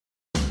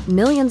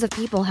Millions of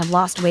people have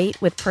lost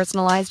weight with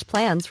personalized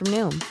plans from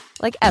Noom.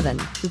 Like Evan,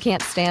 who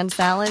can't stand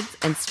salads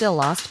and still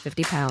lost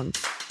 50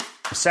 pounds.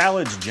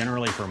 Salads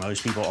generally for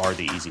most people are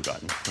the easy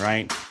button,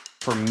 right?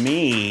 For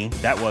me,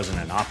 that wasn't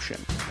an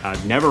option.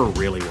 I never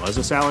really was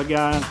a salad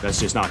guy. That's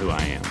just not who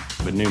I am.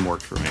 But Noom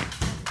worked for me.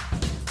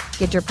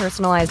 Get your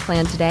personalized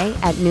plan today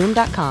at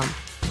Noom.com.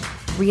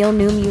 Real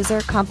Noom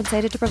user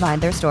compensated to provide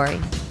their story.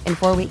 In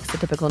 4 weeks, the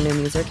typical Noom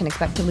user can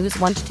expect to lose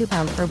 1 to 2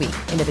 pounds per week.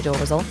 Individual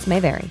results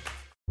may vary.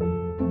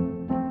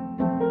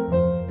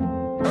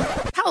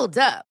 Hold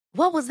up.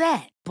 What was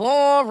that?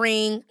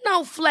 Boring.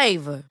 No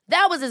flavor.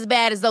 That was as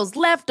bad as those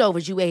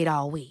leftovers you ate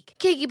all week.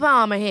 Keke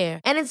Palmer here.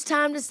 And it's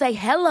time to say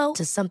hello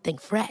to something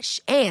fresh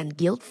and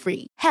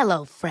guilt-free.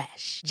 Hello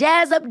Fresh.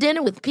 Jazz up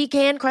dinner with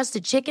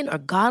pecan-crusted chicken or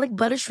garlic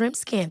butter shrimp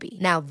scampi.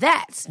 Now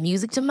that's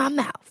music to my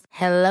mouth.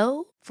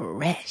 Hello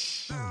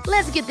Fresh.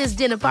 Let's get this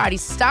dinner party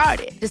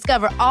started.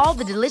 Discover all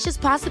the delicious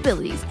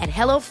possibilities at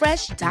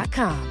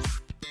hellofresh.com.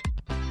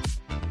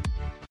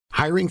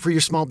 Hiring for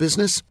your small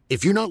business?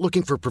 If you're not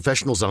looking for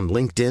professionals on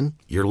LinkedIn,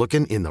 you're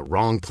looking in the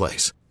wrong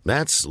place.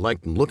 That's like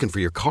looking for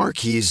your car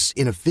keys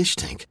in a fish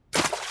tank.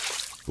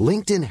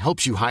 LinkedIn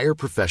helps you hire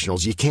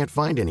professionals you can't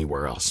find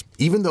anywhere else,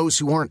 even those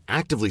who aren't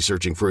actively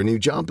searching for a new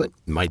job but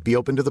might be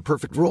open to the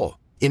perfect role.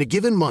 In a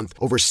given month,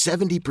 over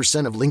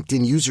 70% of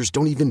LinkedIn users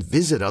don't even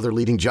visit other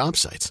leading job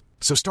sites.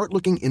 So start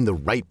looking in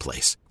the right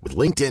place. With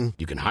LinkedIn,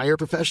 you can hire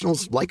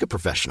professionals like a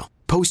professional.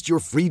 Post your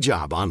free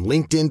job on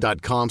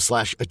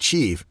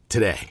linkedin.com/achieve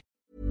today.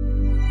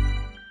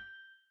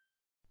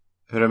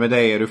 Hur är det med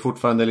dig? Är du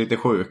fortfarande lite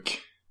sjuk?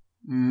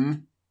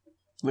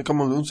 Det kan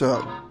man lugnt säga.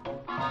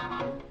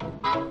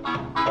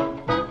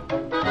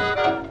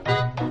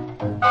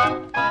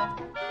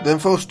 Den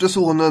första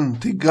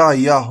sonen till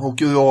Gaia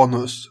och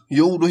Uranus,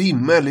 jord och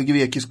himmel i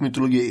grekisk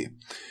mytologi,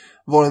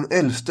 var den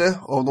äldste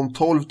av de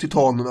 12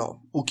 titanerna,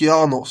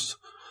 Okeanos.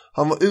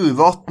 Han var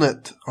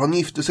urvattnet. Han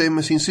gifte sig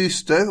med sin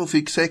syster och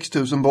fick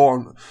 6000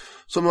 barn,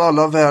 som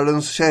alla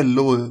världens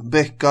källor,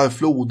 bäckar,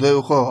 floder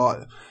och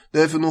sjöar.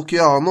 Därför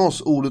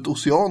Okeanos ordet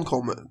ocean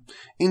kommer.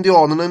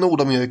 Indianerna i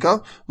Nordamerika,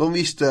 de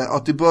visste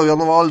att i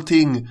början av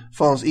allting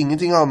fanns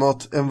ingenting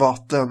annat än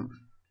vatten.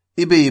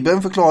 I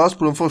Bibeln förklaras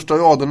på de första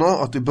raderna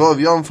att i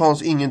början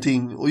fanns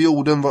ingenting och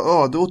jorden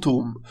var öde och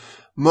tom.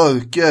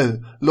 Mörker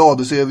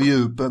lade sig över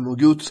djupen och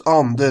Guds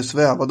ande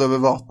svävade över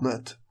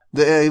vattnet.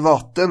 Det är i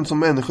vatten som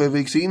människor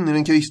viks in i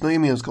den kristna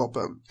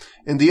gemenskapen.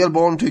 En del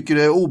barn tycker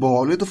det är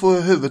obehagligt att få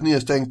huvudet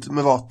nedstängt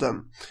med vatten.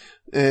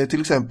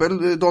 Till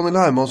exempel Daniel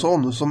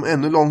Hermansson, som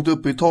ännu långt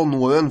uppe i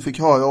tonåren fick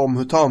höra om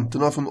hur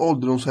tanterna från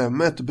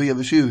ålderdomshemmet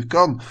bredvid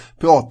kyrkan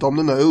pratade om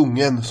den där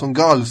ungen som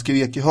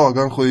gallskrek i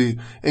högan sky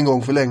en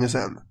gång för länge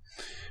sedan.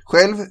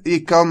 Själv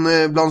gick han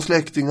bland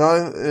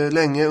släktingar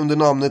länge under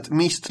namnet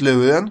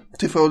Mistluren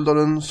till följd av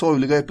den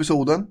sorgliga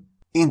episoden.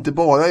 Inte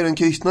bara i den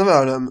kristna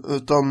världen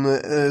utan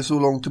så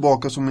långt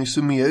tillbaka som i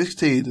sumerisk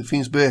tid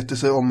finns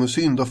berättelser om hur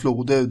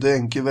syndafloder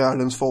dränker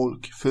världens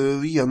folk för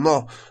att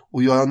rena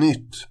och göra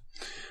nytt.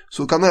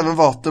 Så kan även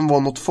vatten vara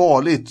något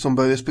farligt som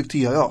bör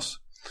respekteras.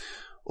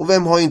 Och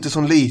vem har inte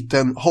som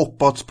liten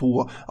hoppats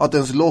på att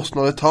ens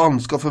lossnade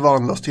tand ska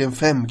förvandlas till en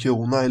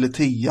 5-krona eller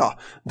 10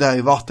 där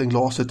i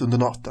vattenglaset under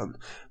natten,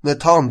 när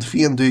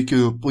tandfen dyker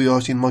upp och gör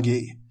sin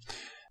magi.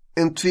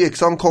 En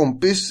tveksam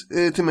kompis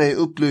till mig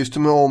upplyste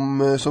mig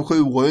om som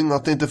 7-åring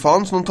att det inte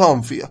fanns någon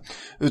tandfe,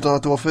 utan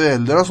att det var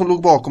föräldrarna som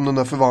låg bakom den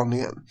där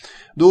förvandlingen.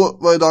 Då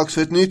var det dags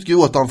för ett nytt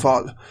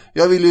gråtanfall.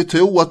 Jag ville ju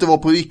tro att det var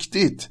på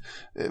riktigt,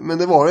 men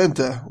det var det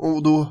inte,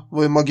 och då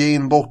var ju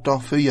magin borta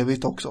för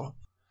evigt också.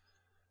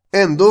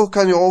 Ändå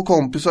kan jag och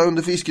kompisar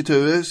under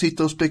fisketurer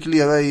sitta och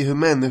spekulera i hur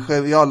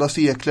människor i alla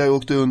sekler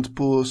åkt runt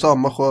på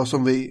samma sjö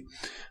som vi.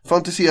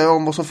 Fantisera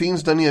om vad som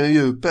finns där nere i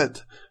djupet.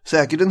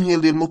 Säkert en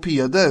hel del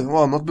mopeder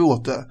och annat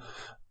bråte.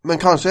 Men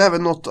kanske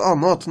även något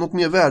annat, något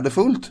mer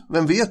värdefullt.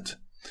 Vem vet?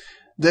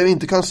 Det vi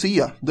inte kan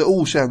se, det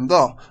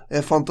okända,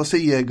 är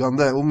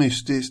fantasieggande och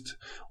mystiskt.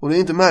 Och det är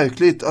inte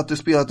märkligt att det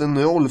spelat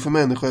en roll för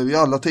människor i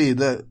alla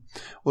tider.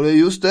 Och det är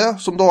just det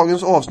som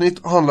dagens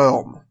avsnitt handlar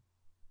om.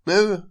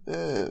 Nu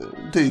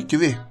dyker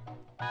vi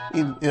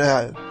in i det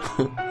här.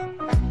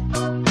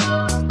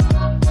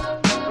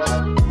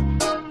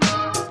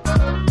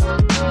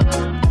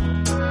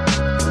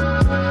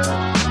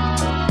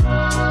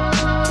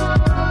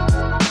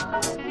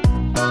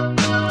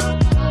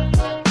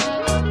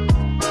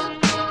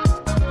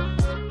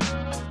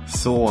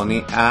 Så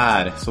ni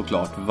är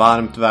såklart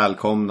varmt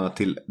välkomna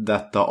till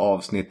detta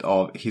avsnitt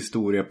av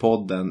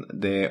Historiepodden.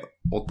 Det är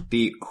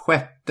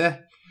 86:e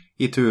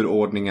i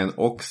turordningen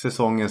och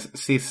säsongens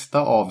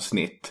sista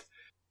avsnitt.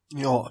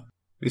 Ja.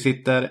 Vi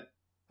sitter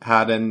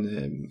här den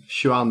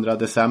 22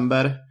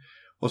 december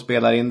och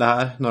spelar in det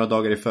här några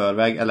dagar i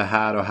förväg. Eller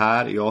här och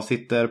här. Jag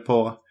sitter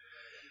på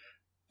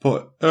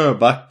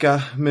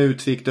Öbacka med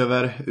utsikt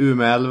över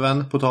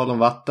Umeälven på tal om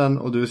vatten.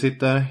 Och du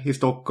sitter i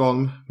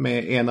Stockholm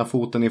med ena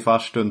foten i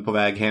farstun på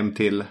väg hem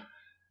till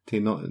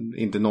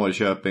inte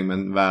Norrköping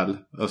men väl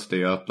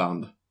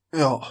Östergötland.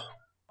 Ja.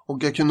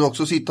 Och jag kunde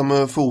också sitta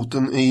med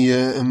foten i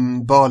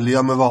en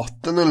balja med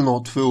vatten eller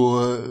något för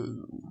att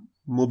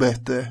må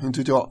bättre, inte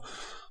vet jag.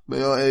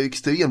 Men jag är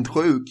extremt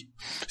sjuk,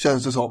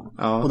 känns det som.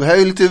 Ja. Och det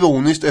här är lite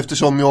ironiskt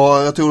eftersom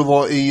jag tror det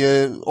var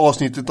i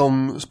avsnittet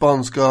om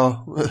spanska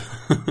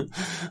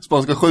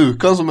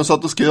sjukan som jag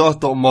satt och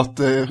skröt om att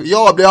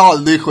jag blir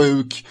aldrig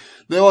sjuk.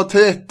 Det var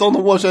 13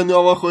 år sedan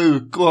jag var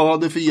sjuk och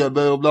hade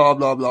feber och bla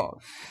bla bla.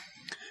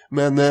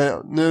 Men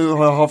nu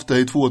har jag haft det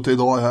i 2-3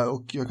 dagar här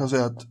och jag kan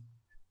säga att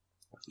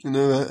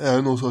nu är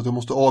det nog så att jag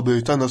måste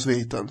avbryta den där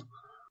sviten.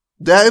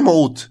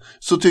 Däremot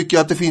så tycker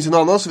jag att det finns en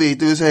annan svit,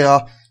 det vill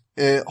säga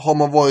har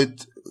man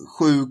varit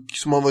sjuk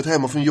som man varit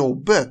hemma från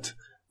jobbet?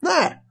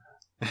 Nej,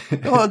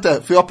 det har jag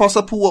inte. För jag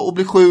passar på att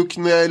bli sjuk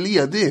när jag är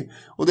ledig.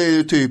 Och det är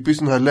ju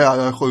typiskt den här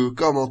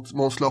lärarsjukan att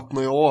man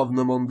slappnar ju av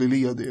när man blir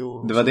ledig.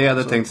 Och det var det jag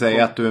hade tänkt säga,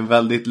 ja. att du är en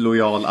väldigt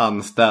lojal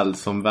anställd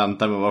som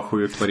väntar med att vara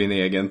sjuk på din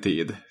egen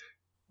tid.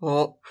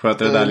 Ja,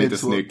 sköter det där lite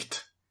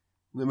snyggt.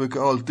 Det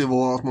brukar alltid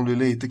vara att man blir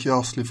lite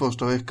krasslig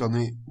första veckan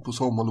på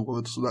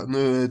sommarlovet och sådär.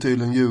 Nu är det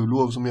tydligen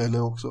jullov som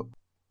gäller också.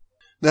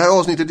 Det här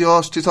avsnittet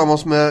görs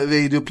tillsammans med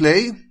Radio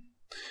Play.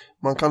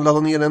 Man kan ladda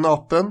ner den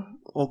appen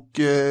och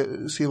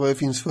se vad det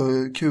finns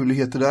för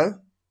kuligheter där.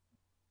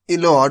 I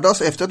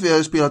lördags, efter att vi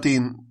hade spelat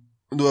in,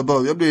 då jag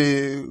började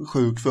bli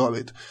sjuk för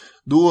övrigt,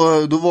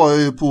 då var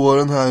jag ju på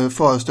den här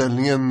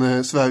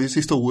föreställningen Sveriges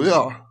historia.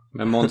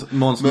 Med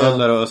Måns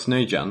Möller och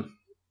Snöjen.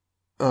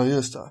 Ja,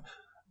 just det.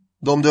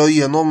 De drar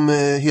igenom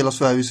hela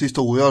Sveriges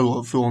historia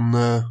då, från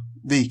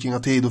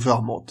vikingatid och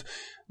framåt.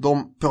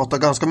 De pratar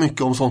ganska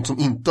mycket om sånt som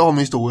inte har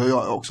med historia att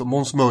göra också.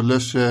 Måns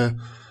Möllers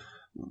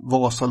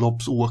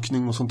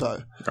Vasaloppsåkning och sånt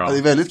där. Ja. Det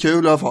är väldigt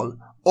kul i alla fall.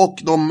 Och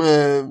de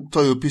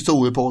tar upp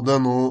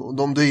historiepodden och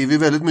de driver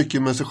väldigt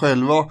mycket med sig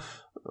själva.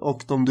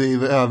 Och de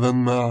driver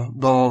även med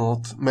bland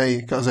annat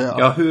mig, kan jag säga.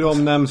 Ja, hur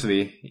omnämns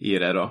vi i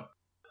det då?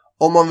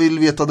 Om man vill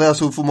veta det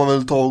så får man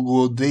väl ta och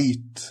gå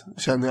dit,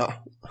 känner jag.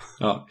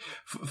 Ja.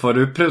 Får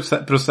du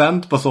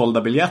procent på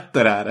sålda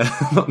biljetter här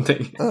eller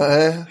någonting?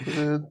 Nej,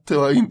 det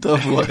tror jag inte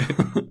jag får.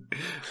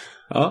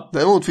 Ja.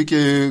 Däremot fick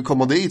jag ju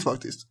komma dit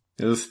faktiskt.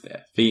 Just det,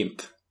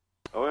 fint.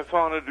 Ja, vem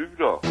fan är du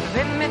då?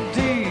 Vem är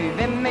du?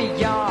 Vem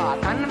är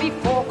jag? Kan vi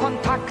få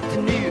kontakt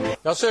nu?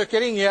 Jag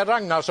söker Ingegerd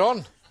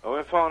Ragnarsson. Ja,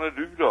 vem fan är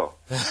du då?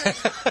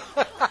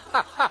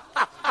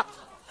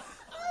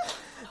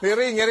 Vi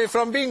ringer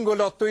ifrån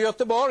Bingolotto i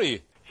Göteborg.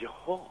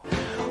 Jaha.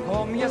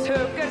 Om jag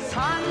söker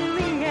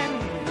sanningen,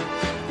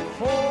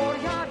 får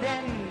jag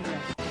den?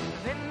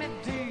 Vem är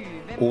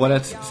du?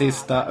 Årets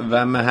sista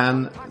Vem är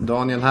hen?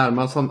 Daniel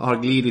Hermansson har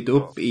glidit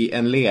upp i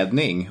en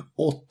ledning.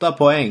 8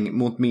 poäng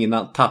mot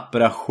mina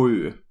tappra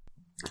 7.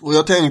 Och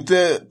jag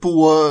tänkte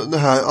på det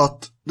här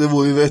att det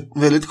var ju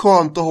väldigt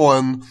skönt att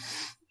ha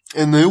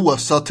en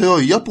rosa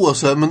tröja på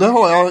sig. Men det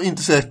har jag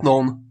inte sett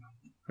någon.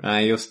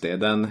 Nej, just det.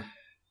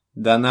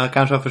 Den har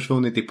kanske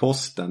försvunnit i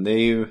posten. Det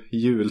är ju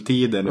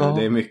jultider nu. Ja.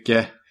 Det är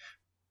mycket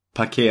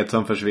paket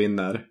som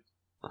försvinner.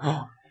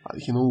 Ja,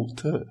 vilken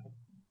otur.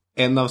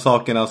 En av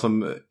sakerna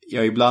som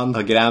jag ibland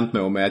har grämt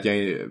mig om är att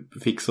jag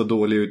fick så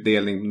dålig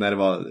utdelning när det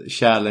var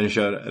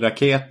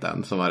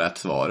Challenger-raketen som var rätt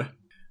svar.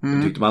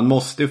 Jag tyckte man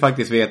måste ju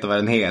faktiskt veta vad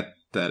den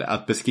heter.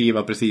 Att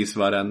beskriva precis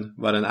vad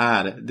den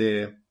är,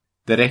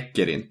 det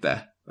räcker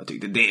inte. Jag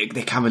tyckte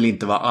det kan väl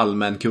inte vara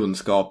allmän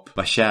kunskap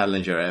vad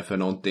Challenger är för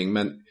någonting.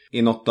 Men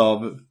i något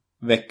av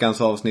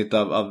veckans avsnitt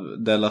av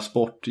Della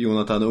Sport,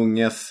 Jonathan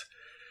Unges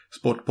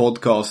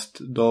sportpodcast,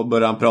 då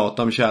börjar han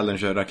prata om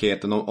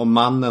Challenger-raketen, om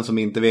mannen som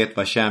inte vet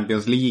vad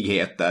Champions League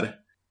heter.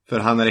 För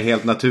han är det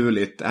helt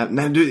naturligt.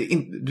 Nej,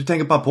 du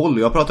tänker på Apollo,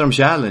 jag pratar om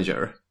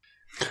Challenger.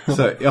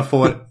 Så jag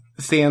får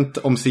sent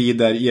om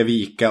sidor ge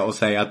vika och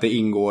säga att det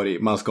ingår i,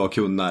 man ska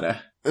kunna det.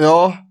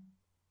 Ja,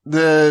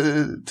 det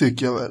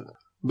tycker jag väl.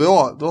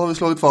 Bra, då har vi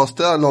slagit fast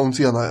det långt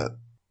senare.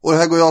 Och det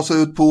här går ju alltså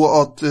ut på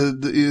att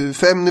det är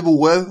 5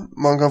 nivåer.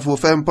 Man kan få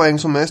 5 poäng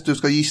som mest. Du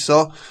ska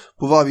gissa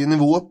på varje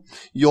nivå.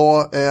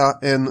 Jag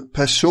är en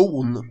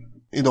person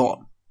idag.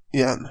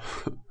 Igen.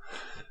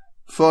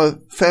 För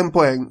 5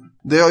 poäng.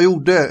 Det jag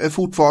gjorde är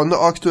fortfarande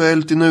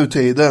aktuellt i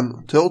nutiden.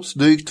 Trots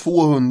drygt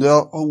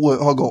 200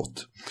 år har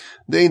gått.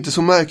 Det är inte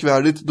så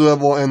märkvärdigt då jag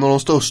var en av de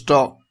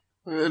största.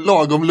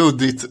 Lagom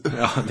luddigt.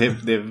 Ja, det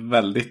är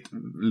väldigt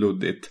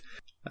luddigt.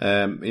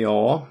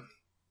 Ja,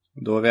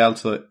 då är vi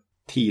alltså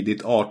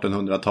tidigt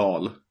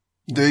 1800-tal.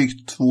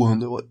 Drygt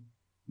 200 år.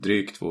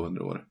 Drygt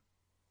 200 år.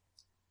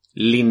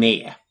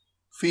 Linné.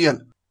 Fel.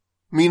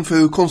 Min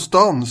fru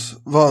Konstans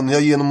vann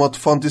jag genom att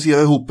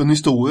fantisera ihop en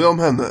historia om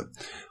henne.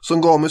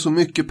 Som gav mig så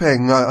mycket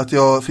pengar att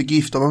jag fick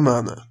gifta mig med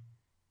henne.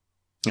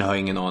 Jag har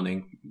ingen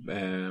aning.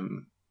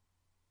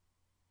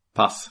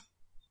 Pass.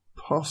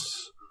 Pass.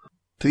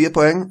 3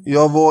 poäng.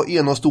 Jag var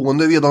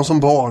enastående redan som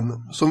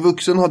barn. Som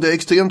vuxen hade jag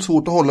extremt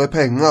svårt att hålla i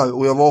pengar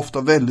och jag var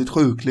ofta väldigt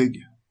sjuklig.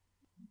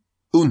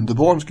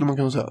 Underbarn skulle man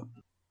kunna säga.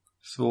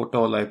 Svårt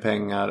att hålla i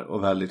pengar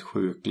och väldigt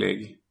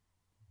sjuklig.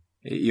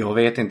 Jag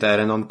vet inte, är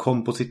det någon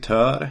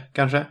kompositör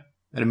kanske?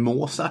 Är det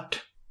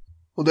Mozart?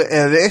 Och det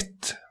är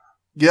rätt.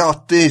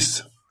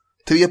 Grattis!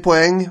 3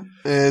 poäng.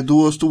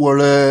 Då står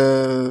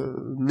det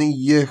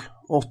 9,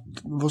 8.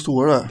 Vad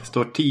står det? Det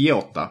står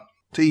 10-8.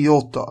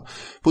 10-8.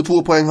 På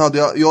 2 poäng hade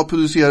jag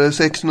producerade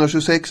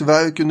 626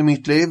 verk under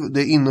mitt liv.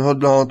 Det innehöll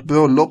bland annat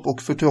bröllop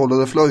och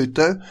förtrollade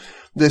flöjter.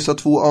 Dessa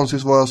 2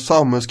 anses vara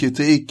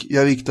samhällskritik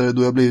jag riktade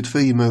då jag blivit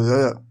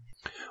frimurare.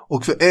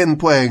 Och för 1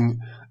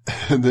 poäng,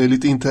 det är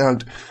lite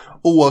internt,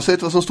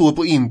 oavsett vad som står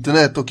på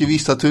internet och i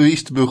vissa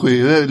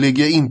turistbroschyrer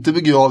ligger jag inte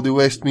begravd i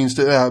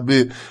Westminster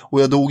Abbey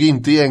och jag dog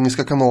inte i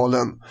Engelska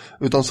kanalen,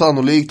 utan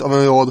sannolikt av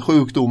en rad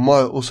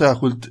sjukdomar och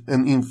särskilt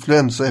en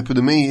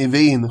influensaepidemi i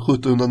Wien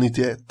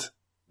 1791.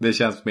 Det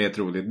känns mer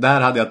troligt.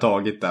 Där hade jag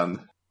tagit den.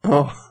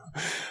 Ja,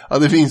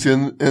 det finns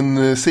ju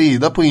en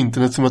sida på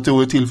internet som jag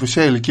tror är till för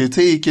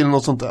källkritik eller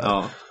något sånt där.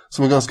 Ja.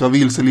 Som är ganska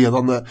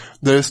vilseledande.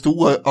 Där det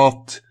står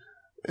att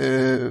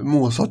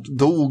Mozart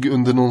dog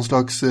under någon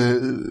slags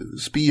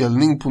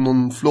spelning på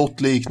någon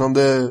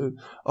flottliknande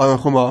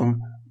arrangemang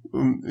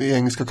i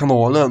Engelska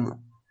kanalen.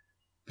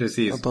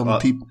 Precis. Att han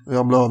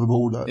ramlade över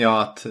bord där.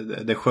 Ja, att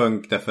det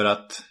sjönk därför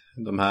att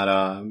de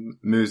här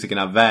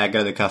musikerna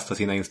vägrade kasta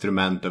sina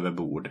instrument över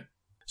bord.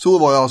 Så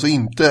var jag alltså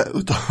inte,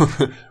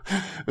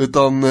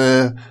 utan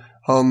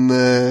han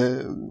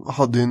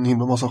hade en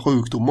himla massa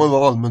sjukdomar och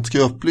var allmänt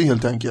skröplig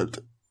helt enkelt.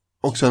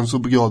 Och sen så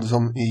begravdes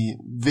han i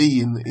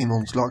Wien i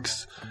någon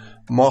slags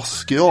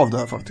massgrav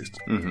där faktiskt.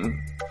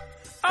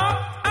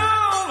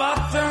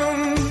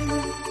 Vatten,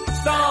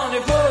 stan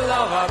är full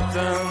av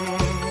vatten.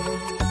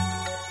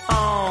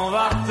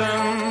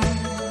 Vatten.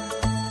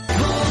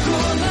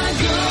 Vågorna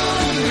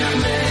gungar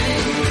mig.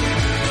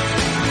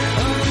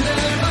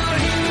 Underbar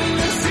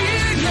himmel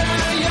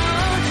seglar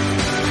jag.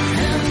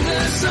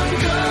 Händer som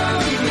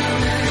gungar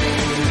mig.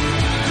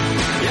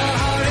 Jag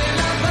har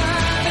hela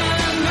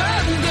världen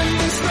under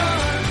min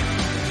stad.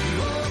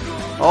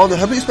 Ja, det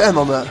här blir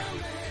spännande.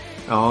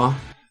 Ja,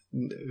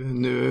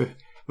 nu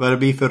vad det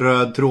blir för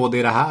röd tråd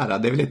i det här.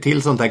 Det är väl ett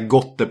till sånt här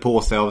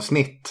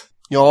gottepåse-avsnitt.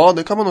 Ja,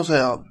 det kan man nog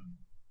säga.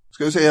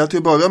 Ska jag säga till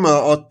att börja med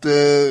att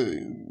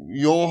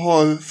jag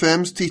har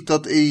främst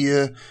tittat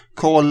i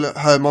Carl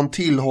Herman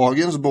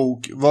Tillhagens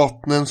bok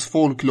Vattnens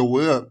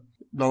folklore,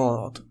 bland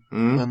annat.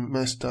 Men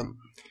mest den.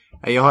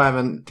 Jag har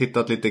även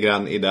tittat lite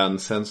grann i den.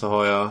 Sen så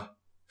har jag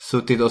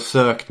suttit och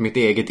sökt mitt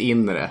eget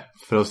inre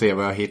för att se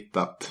vad jag har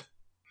hittat.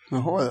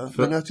 Jaha,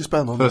 ja. Det lät ju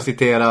spännande. För att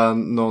citera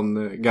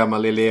någon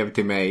gammal elev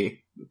till mig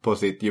på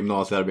sitt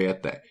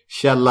gymnasiearbete.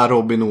 Källa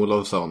Robin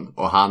Olofsson,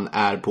 och han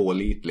är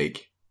pålitlig.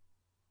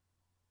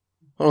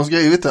 Har de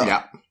skrivit det?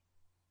 Ja.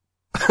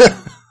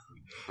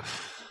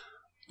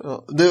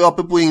 Ja. Du,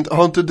 apropå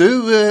har inte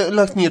du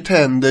lagt ner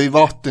tänder i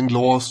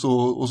vattenglas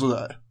och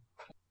sådär?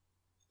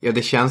 Ja,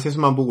 det känns ju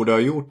som man borde ha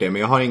gjort det,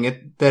 men jag har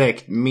inget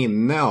direkt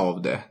minne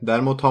av det.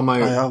 Däremot har man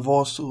ju... Ja,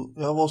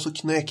 jag var så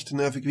knäckt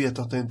när jag fick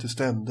veta att det inte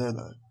stämde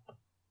där.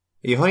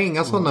 Jag har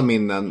inga sådana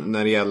minnen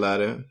när det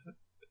gäller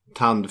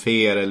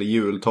tandfer eller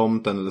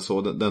jultomten eller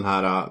så. Den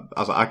här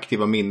alltså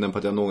aktiva minnen på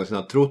att jag någonsin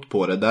har trott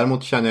på det.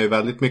 Däremot känner jag ju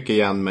väldigt mycket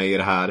igen mig i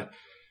det här.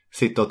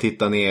 Sitta och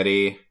titta ner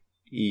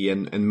i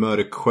en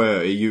mörk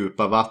sjö i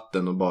djupa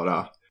vatten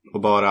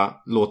och bara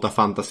låta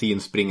fantasin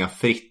springa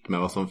fritt med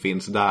vad som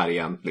finns där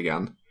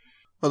egentligen.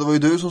 Ja, det var ju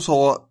du som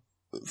sa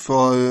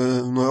för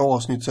några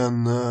avsnitt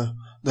sedan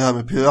det här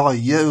med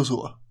pirajer och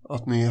så.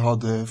 Att ni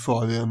hade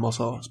för en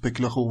massa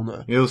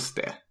spekulationer. Just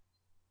det.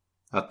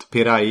 Att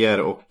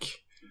pirajer och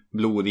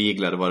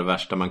blodiglar var det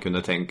värsta man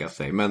kunde tänka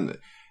sig. Men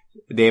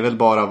det är väl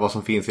bara vad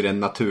som finns i den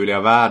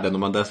naturliga världen.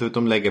 Om man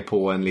dessutom lägger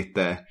på en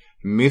lite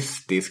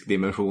mystisk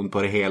dimension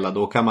på det hela,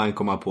 då kan man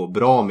komma på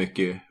bra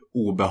mycket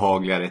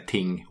obehagligare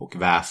ting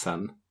och väsen.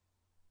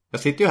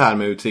 Jag sitter ju här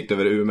med utsikt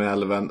över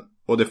Umeälven,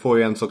 och det får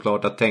ju en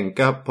såklart att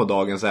tänka på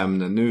dagens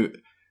ämne. Nu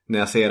när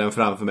jag ser den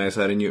framför mig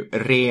så är den ju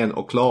ren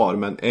och klar,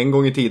 men en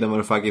gång i tiden var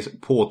den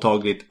faktiskt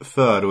påtagligt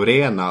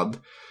förorenad.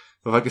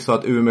 Det var faktiskt så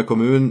att Umeå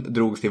kommun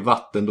drogs till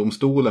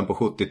vattendomstolen på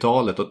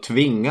 70-talet och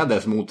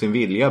tvingades mot sin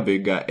vilja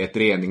bygga ett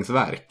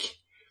reningsverk.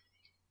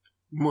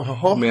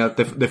 Jaha. Men att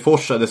det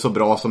forsade så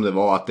bra som det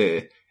var att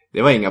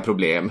det var inga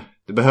problem.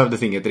 Det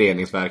behövdes inget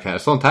reningsverk här.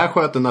 Sånt här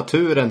sköter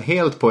naturen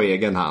helt på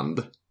egen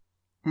hand.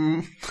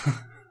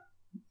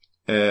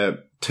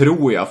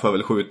 Tror jag får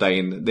väl skjuta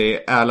in. Det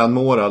är Erland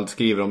Morald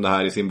skriver om det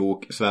här i sin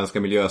bok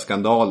Svenska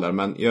miljöskandaler.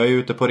 Men jag är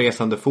ute på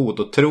resande fot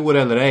och tror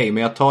eller ej,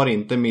 men jag tar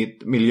inte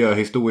mitt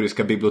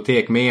miljöhistoriska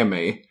bibliotek med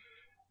mig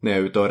när jag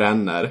är ute och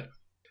ränner.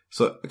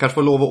 Så jag kanske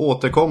får lov att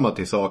återkomma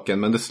till saken,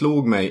 men det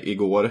slog mig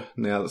igår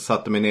när jag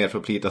satte mig ner för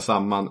att plita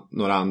samman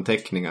några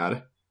anteckningar.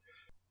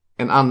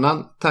 En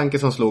annan tanke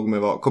som slog mig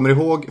var, kommer du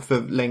ihåg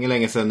för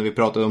länge sedan när vi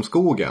pratade om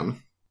skogen?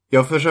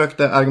 Jag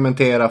försökte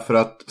argumentera för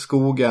att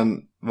skogen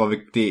var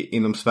viktig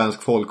inom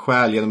svensk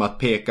folksjäl genom att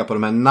peka på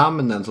de här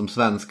namnen som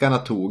svenskarna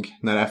tog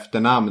när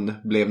efternamn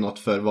blev något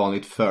för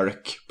vanligt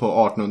folk på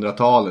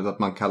 1800-talet. Att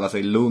man kallar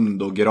sig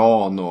Lund och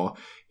Gran och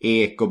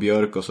Ek och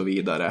Björk och så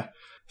vidare.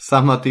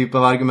 Samma typ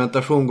av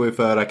argumentation går ju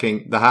föra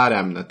kring det här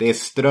ämnet. Det är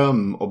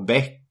ström och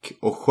bäck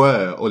och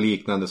sjö och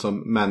liknande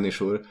som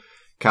människor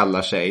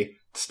kallar sig.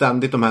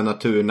 Ständigt de här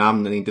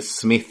naturnamnen, inte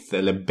Smith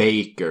eller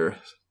Baker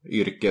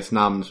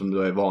yrkesnamn som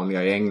då är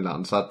vanliga i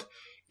England. Så att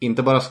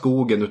inte bara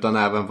skogen utan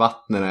även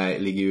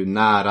vattnen ligger ju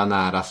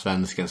nära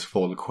svenskens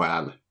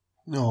folksjäl.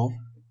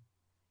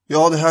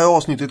 Ja, det här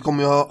avsnittet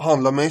kommer jag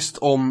handla mest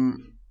om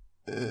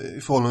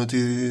i förhållande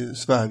till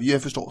Sverige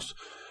förstås.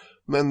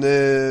 Men det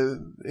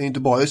är inte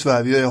bara i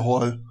Sverige jag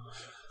har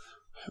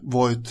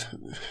varit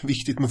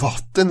viktigt med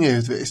vatten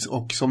givetvis.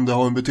 Och som det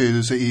har en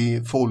betydelse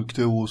i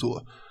folktro och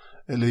så.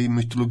 Eller i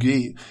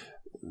mytologi.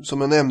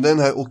 Som jag nämnde, den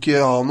här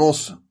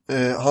Okeanos,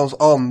 hans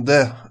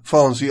ande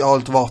fanns i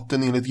allt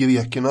vatten enligt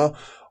grekerna.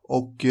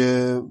 Och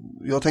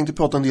jag tänkte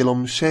prata en del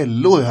om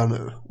källor här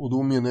nu. Och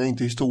då menar jag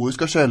inte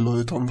historiska källor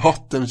utan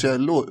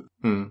vattenkällor.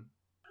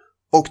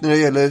 Och när det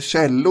gäller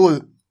källor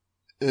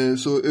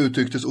så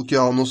uttrycktes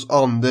Okeanos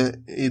ande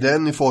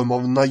i form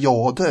av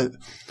najader.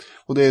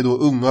 Och det är då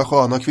unga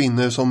sköna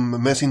kvinnor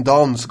som med sin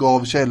dans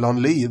gav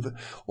källan liv.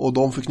 Och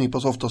de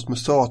förknippas oftast med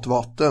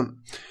sötvatten.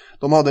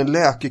 De hade en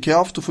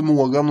läkekraft och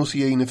förmågan att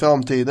se in i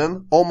framtiden.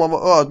 Om man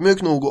var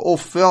ödmjuk nog och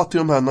offra till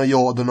de här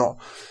najaderna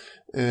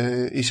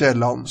i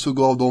källan så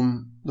gav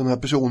den här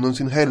personen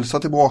sin hälsa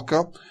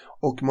tillbaka.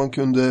 Och man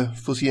kunde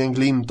få se en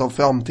glimt av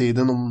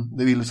framtiden om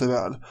det ville sig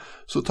väl.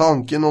 Så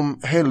tanken om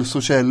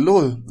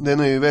hälsokällor, den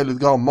är ju väldigt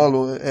gammal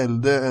och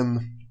äldre än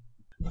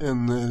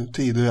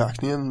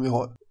tideräkningen vi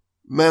har.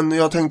 Men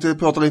jag tänkte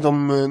prata lite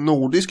om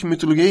nordisk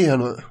mytologi här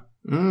nu.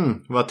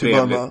 Vad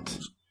trevligt.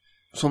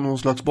 Som någon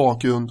slags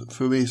bakgrund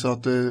för att visa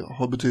att det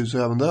har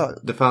betydelse även där.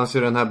 Det fanns ju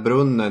den här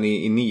brunnen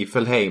i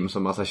Nifelheim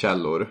som massa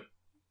källor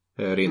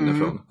rinner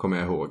från, kommer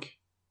jag ihåg.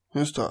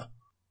 Just det.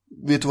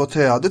 Vet du vad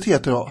trädet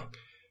heter då?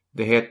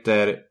 Det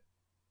heter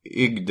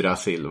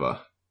Yggdrasil, va?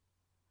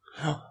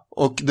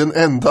 Och den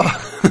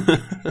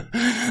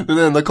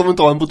enda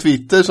kommentaren på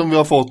Twitter som vi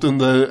har fått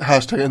under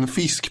hashtaggen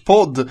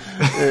fiskpodd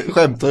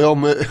skämtar jag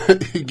om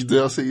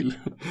Yggdrasil.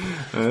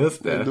 Ja,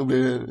 just det. Då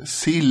blir det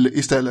sill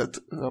istället.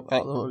 Ja,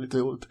 det var lite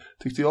roligt,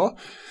 tyckte jag.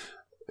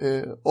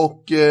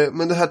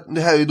 Men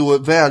det här är ju då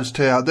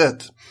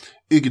världsträdet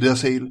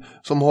Yggdrasil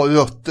som har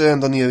rötter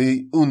ända ner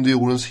i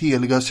underjordens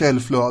heliga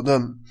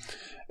källflöden.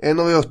 En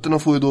av rötterna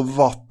får ju då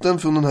vatten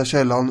från den här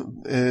källan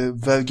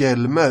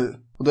Vergelmer.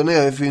 Och där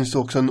nere finns det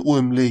också en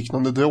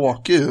ormliknande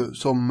drake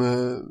som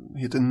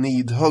heter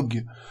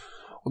Nidhugg.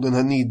 Och den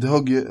här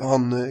Nidhugg,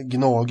 han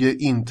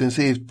gnager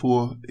intensivt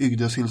på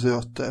Yggdrasils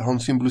rötter. Han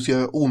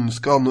symboliserar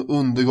ondskan och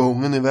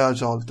undergången i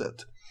världsalltet.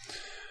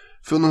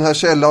 Från den här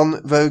källan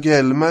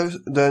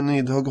Vergelmer, där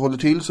Nidhugg håller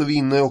till, så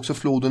vinner också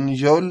floden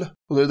Jöll.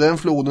 Och det är den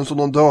floden som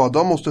de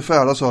döda måste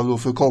färdas över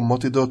för att komma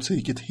till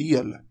dödsriket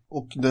Hel.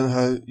 Och den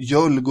här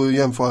Jöll går ju att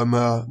jämföra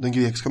med den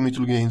grekiska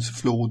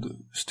mytologins flod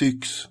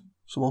Styx,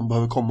 som man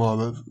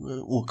behöver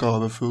åka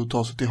över för att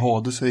ta sig till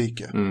Hades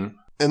rike.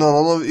 En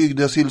annan av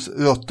Yggdrasils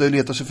rötter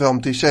letar sig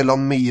fram till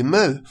källan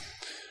Mimer.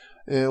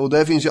 Och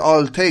där finns ju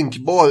all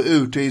tänkbar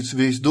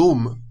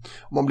urtidsvisdom.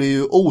 Man blir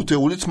ju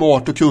otroligt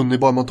smart och kunnig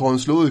bara man tar en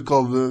slurk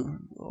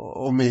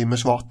av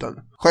Mimers vatten.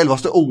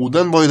 Självaste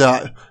Oden var ju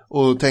där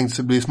och tänkte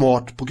sig bli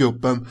smart på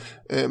kuppen.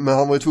 Men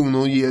han var ju tvungen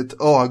att ge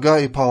ett öga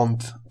i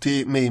pant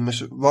till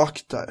Mimers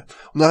vakt där.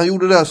 Och när han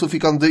gjorde det så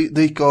fick han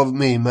dricka av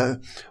Mimer.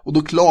 Och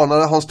då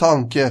klarnade hans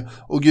tanke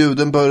och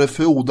guden började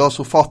frodas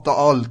och fatta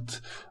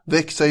allt.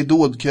 Växa i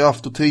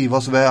dådkraft och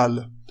trivas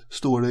väl.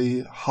 Står det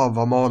i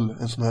Havamal,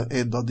 en sån här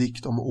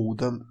Edda-dikt om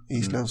Oden i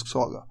isländsk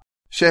saga.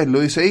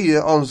 Källor i sig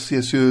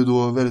anses ju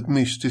då väldigt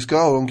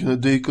mystiska och de kunde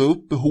dyka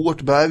upp i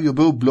hårt berg och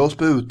bubbla och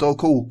spruta och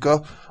koka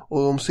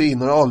och de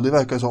senare aldrig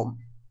verkar som.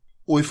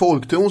 Och i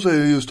folktron så är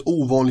det just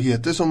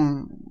ovanligheter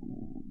som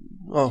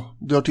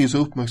drar till sig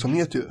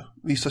uppmärksamhet ju.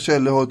 Vissa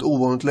källor har ett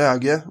ovanligt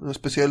läge, en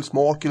speciell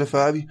smak eller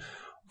färg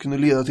och kunde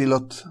leda till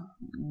att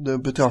det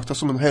betraktas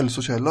som en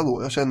hälsokälla då.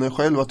 Jag känner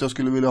själv att jag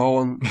skulle vilja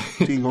ha en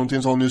tillgång till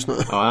en sån just nu.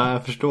 Ja,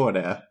 jag förstår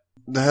det.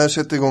 Det här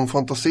sätter igång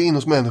fantasin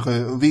hos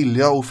människor och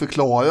vilja och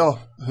förklara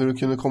hur det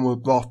kunde komma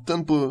upp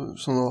vatten på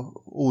sådana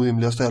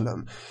orimliga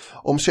ställen.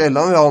 Om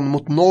källan rann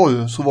mot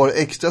norr så var det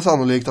extra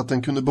sannolikt att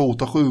den kunde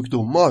bota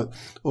sjukdomar.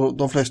 Och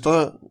de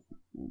flesta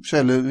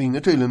källor vinner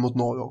tydligen mot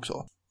norr också.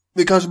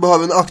 Vi kanske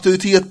behöver en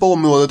auktoritet på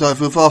området här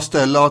för att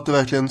fastställa att det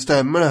verkligen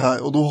stämmer det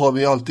här. Och då har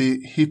vi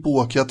alltid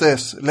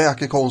Hippokrates,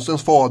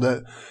 läkekonstens fader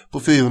på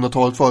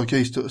 400-talet före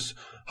Kristus.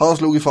 Han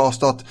slog ju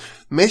fast att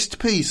mest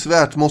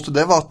prisvärt måste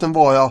det vatten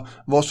vara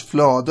vars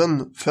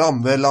flöden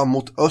framvälla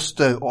mot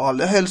öster och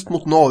allra helst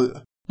mot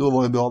norr. Då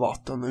var det bra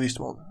vatten, det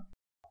visste man.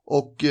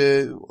 Och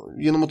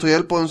genom att ta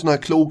hjälp av en sån här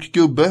klok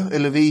gubbe,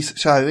 eller vis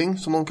kärring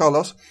som de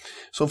kallas,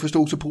 som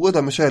förstod sig på det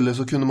där med källor,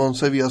 så kunde man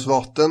serveras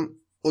vatten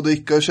och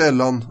dricka i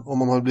källan om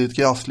man hade blivit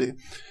krasslig.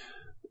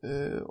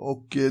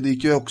 Och det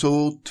gick ju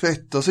också att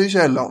tvätta sig i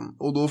källan.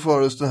 Och då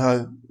fördes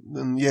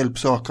den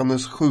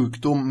hjälpsökandes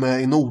sjukdom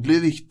med i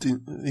nordlig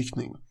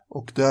riktning.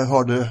 Och där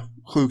hörde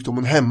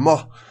sjukdomen hemma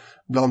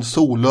bland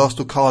sollöst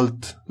och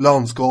kallt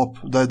landskap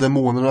där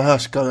demonerna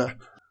härskade.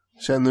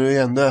 Känner du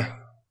igen det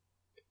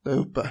där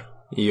uppe?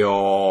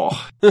 Ja,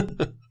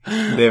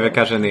 det är väl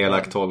kanske en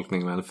elak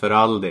tolkning, men för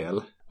all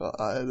del.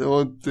 Nej,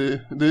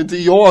 det är inte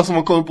jag som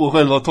har kommit på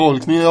själva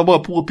tolkningen. Jag bara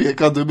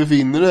påpekar att du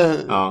befinner dig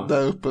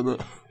där uppe nu.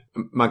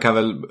 Man kan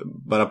väl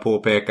bara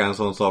påpeka en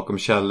sån sak om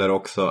källor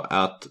också,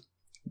 att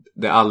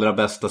det allra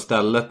bästa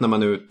stället när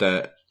man är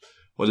ute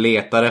och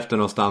letar efter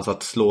någonstans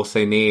att slå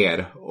sig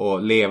ner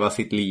och leva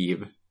sitt liv,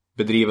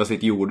 bedriva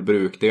sitt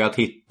jordbruk, det är att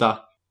hitta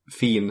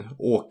fin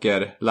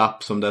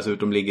åkerlapp som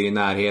dessutom ligger i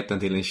närheten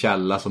till en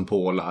källa som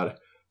pålar.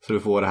 Så du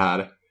får det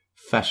här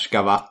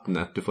färska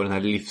vattnet, du får den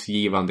här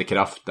livsgivande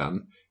kraften.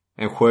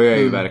 En sjö är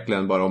ju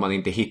verkligen bara, om man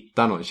inte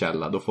hittar någon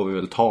källa, då får vi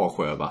väl ta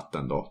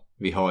sjövatten då.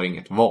 Vi har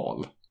inget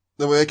val.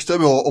 Det var extra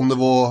bra om det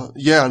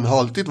var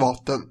järnhaltigt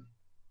vatten.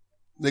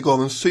 Det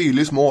gav en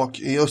syrlig smak.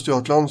 I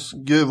Östergötlands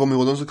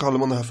gruvområden så kallar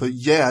man det här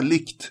för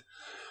järligt.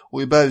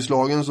 Och i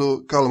Bergslagen så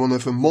kallar man det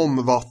för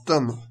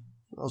momvatten.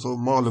 Alltså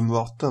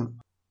malmvatten.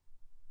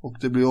 Och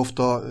det blir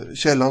ofta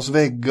källans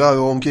väggar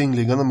och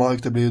omkringliggande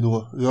mark, det blir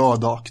då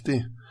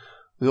rödaktig.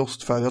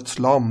 Rostfärgat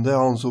slam, det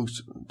ansågs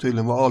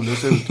tydligen vara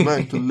alldeles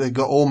utmärkt att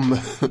lägga om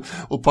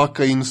och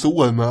packa in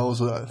sår med och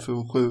sådär. För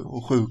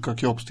och sjuka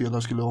kroppsdelar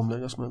skulle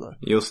omläggas med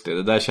där. Just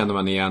det där känner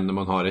man igen när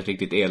man har ett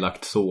riktigt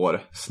elakt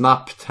sår.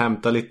 Snabbt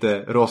hämta lite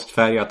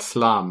rostfärgat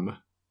slam.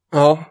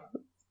 Ja,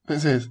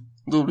 precis.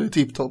 Då blir det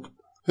tipptopp.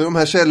 Hur de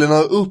här källorna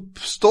har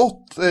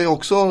uppstått är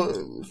också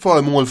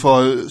föremål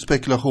för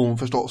spekulation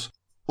förstås.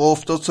 Och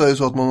oftast så är det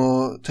så att man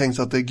har tänkt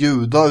sig att det är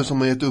gudar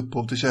som har gett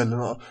upphov till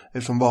källorna,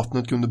 eftersom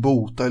vattnet kunde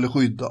bota eller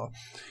skydda.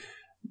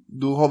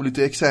 Då har vi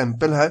lite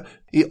exempel här.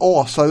 I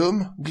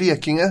Asarum,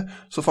 Blekinge,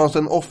 så fanns det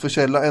en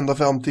offerkälla ända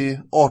fram till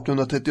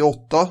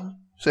 1838,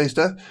 sägs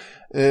det.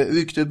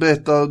 Ryktet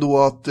berättar då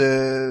att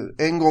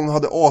en gång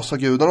hade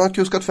asagudarna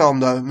kuskat fram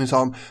där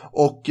minsann,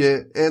 och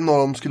en av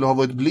dem skulle ha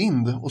varit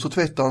blind, och så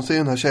tvättade han sig i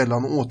den här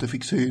källan och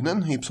återfick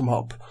synen hipp som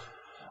happ.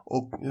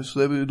 Och så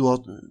det blir då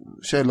att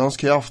källans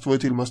kraft var ju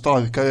till och med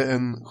starkare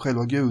än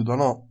själva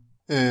gudarna.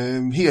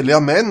 Heliga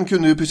män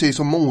kunde ju precis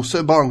som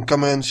Mose banka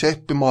med en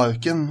käpp i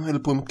marken eller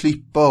på en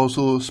klippa, och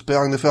så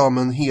sprang det fram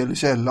en helig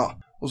källa.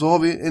 Och så har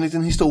vi en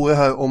liten historia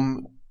här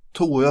om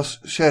Toras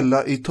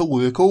källa i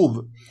Torekov.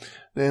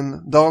 Det är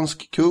en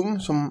dansk kung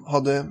som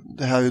hade,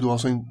 det här är då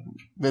alltså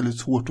väldigt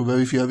svårt att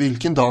verifiera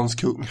vilken dansk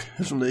kung,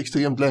 eftersom det är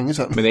extremt länge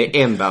sedan. Men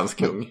det är en dansk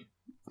kung.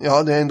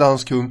 Ja, det är en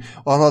dansk kung.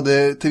 Och han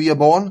hade 3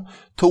 barn,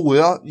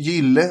 Tora,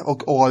 Gille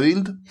och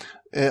Arild.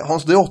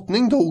 Hans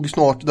drottning dog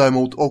snart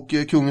däremot, och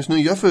kungens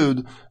nya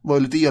fru var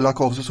lite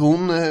elak av sig, så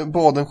hon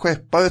bad en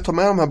skeppare ta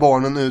med de här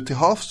barnen ut till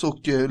havs och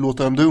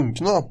låta dem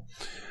drunkna.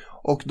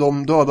 Och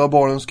de döda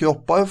barnens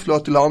kroppar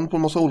flöt i land på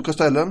en massa olika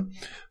ställen.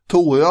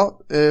 Tora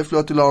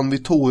flöt i land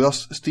vid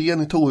Toras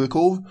sten i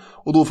Torekov,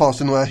 och då fanns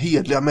det några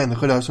hedliga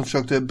människor där som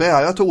försökte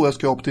bära Toras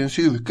kropp till en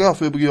kyrka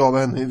för att begrava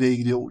henne i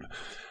vigd jord.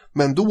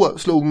 Men då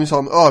slog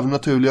minsann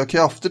övernaturliga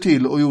krafter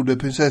till och gjorde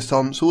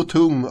prinsessan så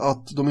tung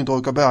att de inte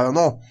orkade bära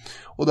henne.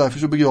 Och därför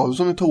så begravdes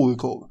hon i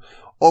Torekov.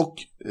 Och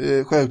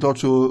självklart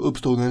så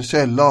uppstod en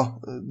källa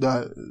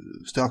där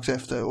strax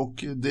efter.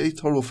 Och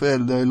dit har då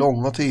föräldrar i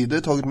långa tider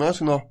tagit med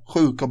sina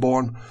sjuka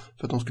barn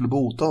för att de skulle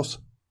botas.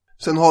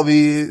 Sen har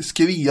vi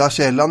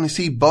Skriakällan i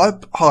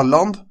Sibbarp,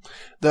 Halland.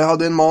 Där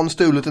hade en man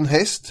stulit en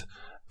häst.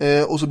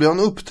 Och så blev han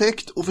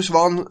upptäckt och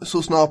försvann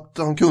så snabbt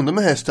han kunde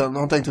med hästen.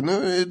 Han tänkte, nu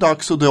är det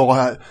dags att dra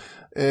här.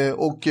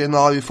 Och en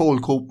arg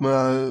folkhop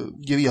med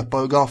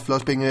grepar och gafflar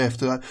springer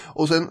efter där.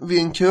 Och sen vid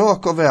en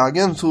krök av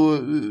vägen så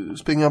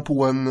springer han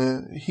på en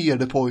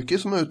herdepojke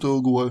som är ute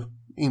och går,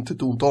 inte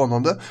ett ont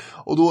anande.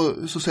 Och då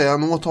så säger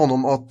han åt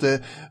honom att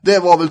det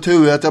var väl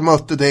tur att jag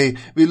mötte dig.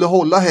 Vill du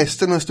hålla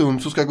hästen en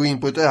stund så ska jag gå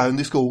in på ett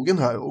ärende i skogen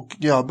här. Och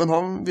grabben,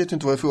 han vet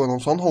inte vad det är frågan om,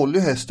 så han håller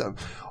ju hästen.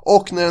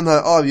 Och när den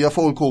här arga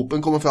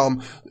folkhopen kommer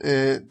fram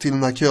till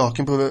den här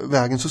kröken på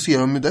vägen, så ser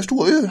de, där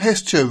står ju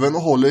hästtjuven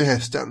och håller i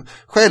hästen.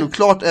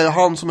 Självklart är det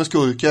han som är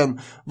skurken.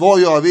 Vad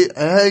gör vi?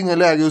 Är det inga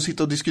läge att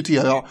sitta och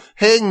diskutera?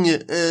 Häng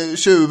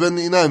tjuven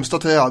i närmsta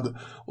träd.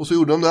 Och så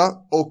gjorde de det,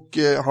 och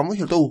han var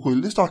helt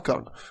oskyldig,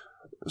 stackaren.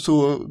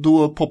 Så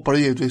då poppar det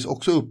givetvis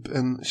också upp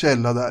en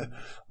källa där,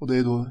 och det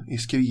är då i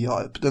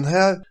Skriarp. Den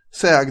här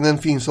sägnen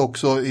finns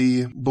också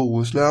i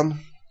Bohuslän,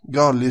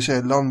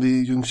 Gallikällan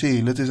vid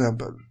Ljungskile till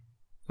exempel.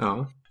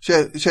 Ja.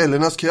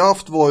 Källornas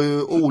kraft var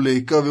ju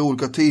olika vid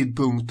olika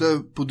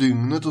tidpunkter på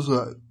dygnet och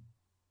sådär.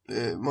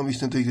 Man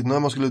visste inte riktigt när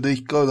man skulle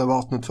dricka det där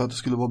vattnet för att det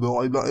skulle vara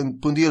bra.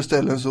 På en del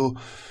ställen så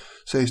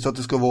sägs det att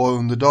det ska vara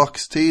under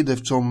dagstid,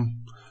 eftersom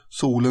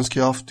solens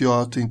kraft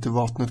gör att inte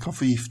vattnet kan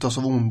förgiftas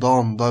av onda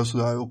andar och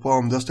sådär. Och på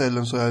andra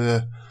ställen så är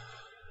det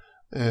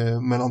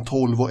mellan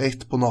 12 och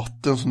 1 på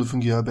natten som det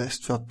fungerar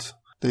bäst. För att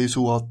det är ju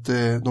så att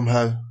de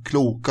här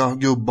kloka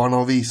gubbarna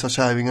och visa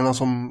kärringarna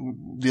som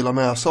delar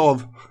med sig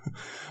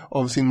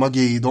av sin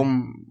magi,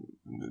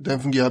 den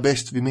fungerar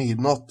bäst vid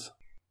midnatt.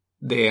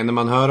 Det är när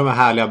man hör de här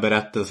härliga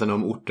berättelserna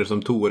om orter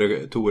som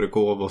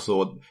Torekov och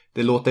så.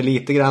 Det låter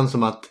lite grann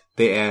som att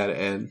det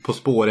är På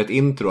spåret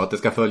intro, att det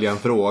ska följa en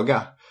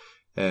fråga.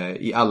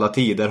 I alla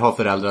tider har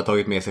föräldrar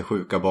tagit med sig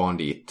sjuka barn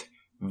dit.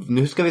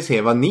 Nu ska vi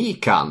se vad ni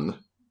kan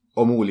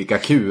om olika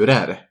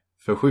kurer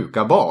för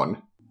sjuka barn.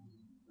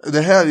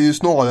 Det här är ju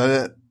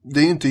snarare, det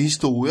är ju inte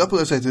historia på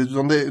det sättet,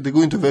 utan det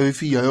går inte att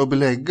verifiera och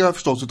belägga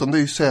förstås, utan det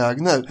är ju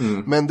sägner.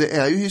 Men det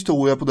är ju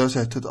historia på det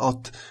sättet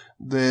att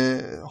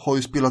det har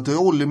ju spelat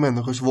roll i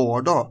människors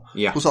vardag.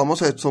 Ja. På samma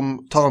sätt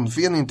som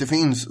tandfen inte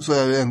finns, så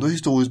är det ändå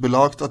historiskt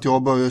belagt att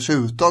jag började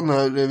tjuta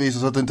när det visade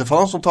sig att det inte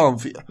fanns någon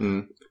tandfe.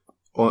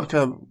 Och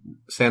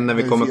sen när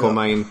vi kommer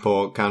komma in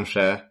på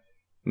kanske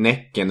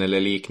Näcken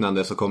eller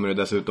liknande, så kommer det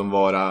dessutom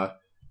vara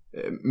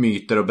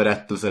myter och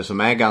berättelser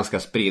som är ganska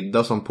spridda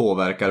och som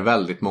påverkar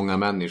väldigt många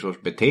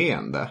människors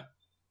beteende.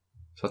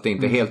 Så att det är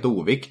inte helt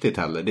oviktigt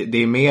heller. Det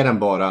är mer än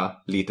bara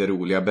lite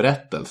roliga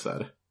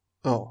berättelser.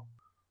 Ja.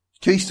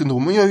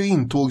 Kristendomen gör ju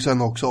intåg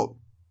sen också.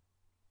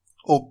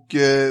 Och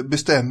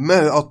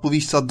bestämmer att på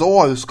vissa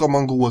dagar ska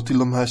man gå till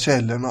de här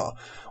källorna.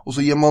 Och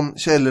så ger man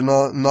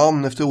källorna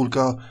namn efter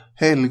olika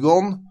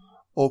helgon.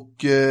 Och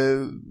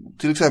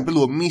till exempel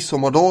då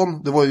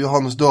midsommardagen, det var ju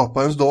Johannes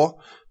döparens dag.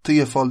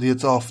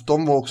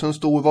 Trefaldighetsafton var också en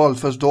stor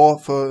vallfärdsdag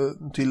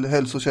till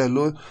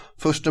hälsokällor.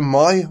 1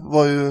 maj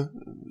var ju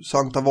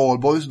Sankta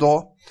Valborgs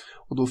dag.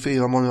 Och då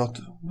firar man ju att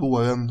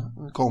våren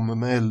kommer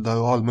med eldar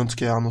och allmänt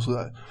skrän och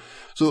sådär.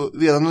 Så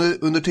redan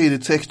under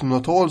tidigt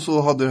 1600-tal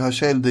så hade det här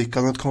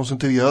källdrickandet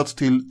koncentrerats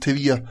till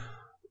 3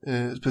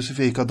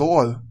 specifika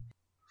dagar.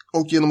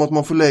 Och genom att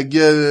man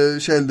förlägger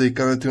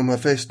källdrickandet till de här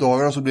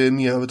festdagarna så blir det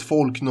mer av ett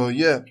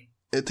folknöje.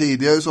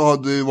 Tidigare så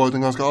hade det varit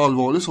en ganska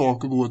allvarlig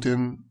sak att gå till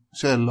en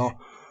källa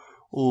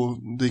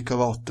och dricka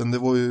vatten. Det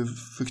var ju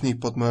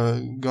förknippat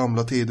med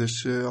gamla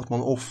tiders att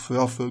man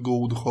offrar för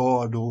god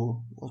skörd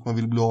och att man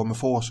vill bli av med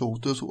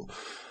farsoter och så.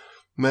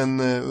 Men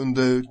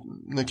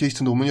när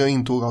kristendomen gör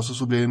intåg alltså,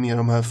 så blir det mer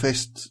de här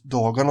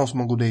festdagarna som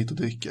man går dit och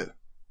dricker.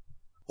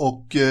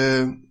 Och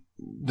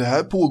det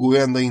här pågår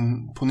ju ända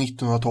in på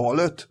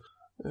 1900-talet.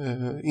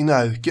 I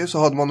Närke så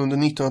hade man under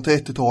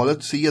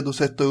 1930-talet sed att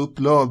sätta upp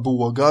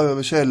lövbågar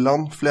över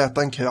källan,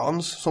 fläta en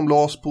krans som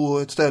lades på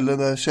ett ställe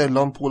där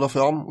källan pålar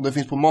fram. Och det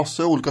finns på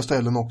massor av olika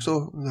ställen också.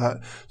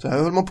 Så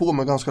här höll man på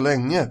med ganska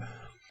länge.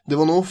 Det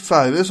var nog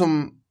färre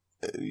som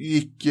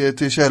gick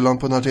till källan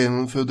på den här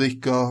tiden för att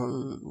dricka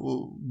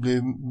och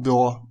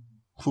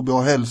få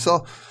bra hälsa.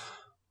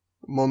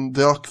 Man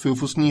drack för att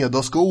få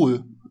sneda skor,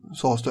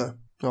 sades det.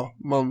 Ja,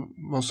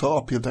 man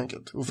söp helt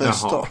enkelt och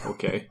festa. Jaha,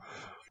 okej.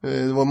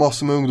 Det var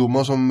massor med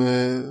ungdomar som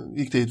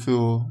gick dit för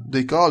att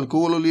dricka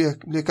alkohol och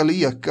leka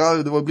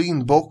lekar. Det var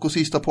blindbock och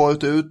sista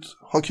paret ut.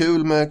 Ha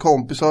kul med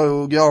kompisar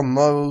och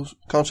grannar och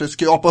kanske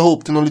skrapa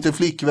ihop till någon liten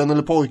flickvän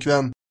eller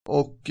pojkvän.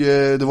 Och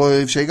det var i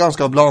och för sig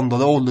ganska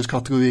blandade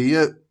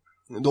ålderskategorier.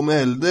 De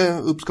äldre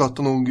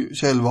uppskattar nog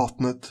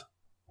källvattnet,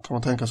 kan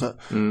man tänka sig.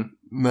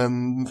 Men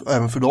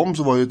även för dem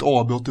så var det ett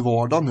avbrott i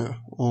vardagen nu.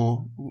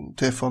 Och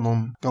träffa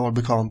någon gammal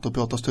bekant och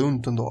prata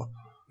stunt en dag.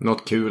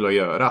 Något kul att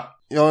göra.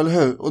 Ja, eller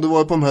hur? Och det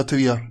var på de här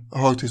 3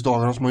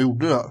 högtidsdagarna som man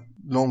gjorde det.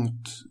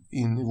 Långt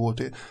in i vår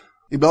tid.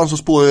 Ibland så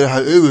spårar det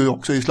här ur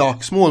också i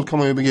slagsmål, kan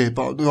man ju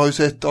begripa. Du har ju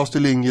sett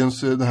Astrid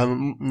Lindgrens, det här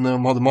när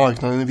de hade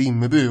marknaden i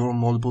Vimmerby och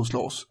de håller på att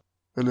slåss.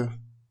 Eller,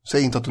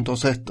 säg inte att du inte har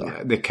sett det.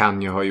 Det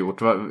kan jag ha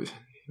gjort.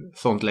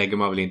 Sånt lägger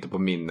man väl inte på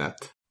minnet.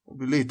 Jag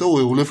blir lite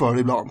orolig för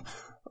det ibland.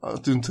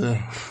 Att du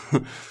inte...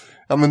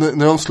 Ja, men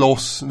när de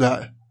slåss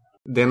där.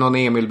 Det är någon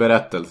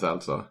Emil-berättelse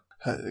alltså?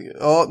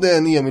 Ja, det är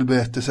en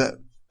Emil-berättelse.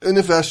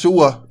 Ungefär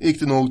så gick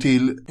det nog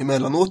till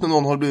emellanåt när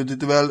någon har blivit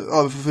lite väl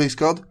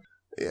överförfriskad.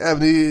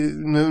 Även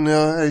nu när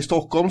jag är i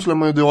Stockholm så lär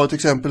man ju dra ett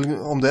exempel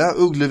om det.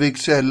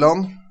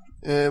 Ugglevikskällan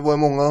var det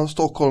många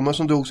stockholmare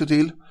som drog sig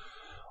till.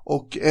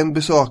 Och en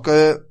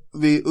besökare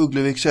vid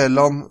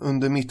Ugglevikskällan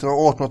under mitten av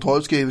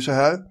 1800-talet skriver så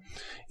här: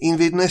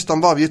 invid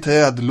nästan varje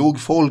träd låg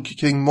folk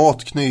kring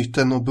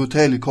matknyten och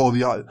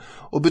buteljkorgar,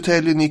 och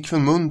buteljen gick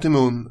från mun till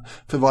mun,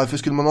 för varför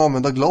skulle man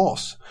använda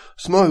glas?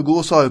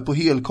 Smörgåsar på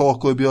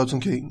helkakor bjöds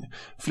omkring.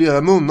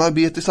 Flera munnar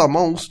bet i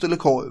samma ost eller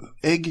korv.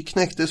 Ägg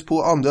knäcktes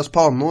på andras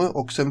pannor,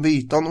 och sen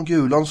vitan och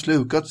gulan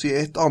slukats i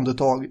ett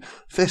andetag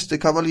fäste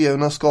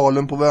kavaljerna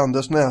skalen på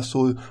varandras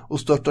näsor och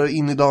störtade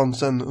in i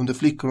dansen under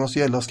flickornas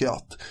gälla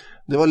skratt.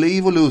 Det var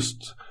liv och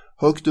lust,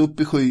 högt upp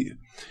i sky.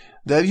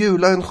 Där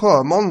hjular en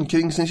sjöman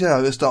kring sin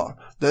käresta.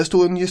 Där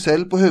står en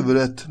gesäll på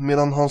huvudet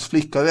medan hans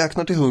flicka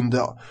räknar till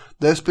 100.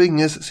 Där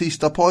springes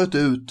sista paret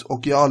ut,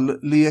 och i all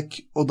lek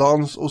och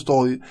dans och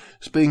stoj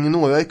springer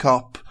några i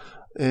kapp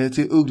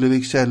till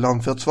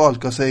Ugglevikskällan för att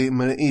svalka sig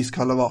med det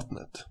iskalla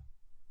vattnet.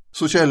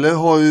 Så källor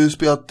har ju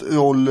spelat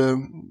roll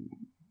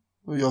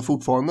och gör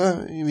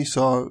fortfarande i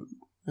vissa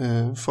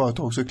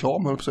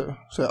företagsreklam, höll jag på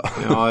att säga.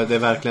 Ja, det är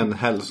verkligen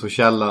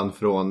hälsokällan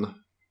från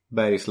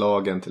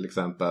Bergslagen till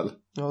exempel.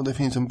 Ja, det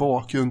finns en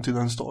bakgrund till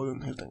den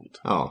staden helt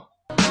enkelt. Ja.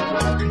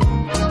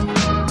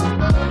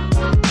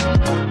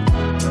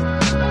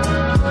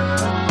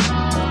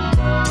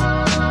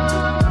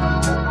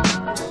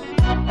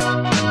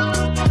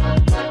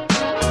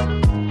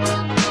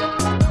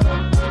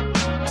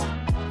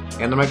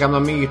 En av de gamla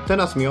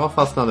myterna som jag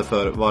fastnade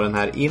för var den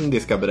här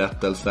indiska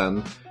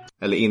berättelsen,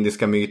 eller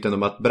indiska myten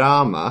om att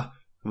Brahma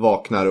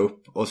vaknar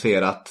upp och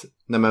ser att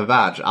nej men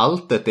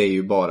världsalltet är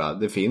ju bara,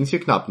 det finns ju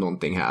knappt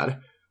någonting här,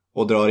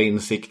 och drar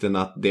insikten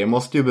att det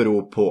måste ju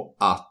bero på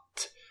att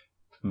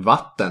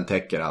vatten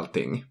täcker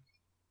allting.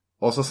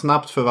 Och så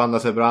snabbt förvandlar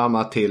sig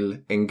Brahma till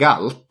en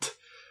galt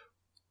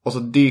Och så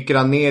dyker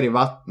han ner i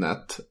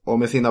vattnet. Och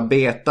med sina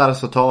betar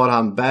så tar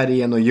han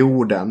bergen och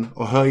jorden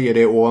och höjer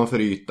det ovanför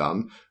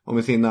ytan. Och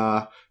med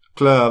sina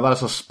klövar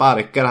så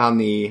sparkar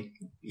han i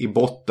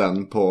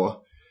botten på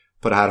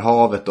det här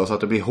havet då, så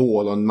att det blir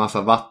hål och en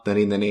massa vatten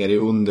rinner ner i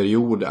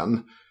underjorden.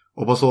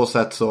 Och på så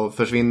sätt så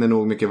försvinner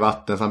nog mycket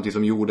vatten samtidigt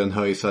som jorden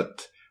höjs, så att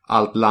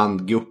allt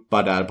land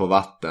guppar där på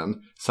vatten.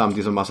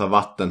 Samtidigt som massa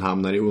vatten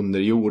hamnar i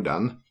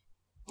underjorden.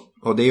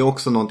 Och det är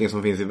också någonting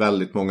som finns i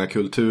väldigt många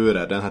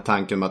kulturer. Den här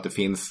tanken om att det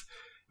finns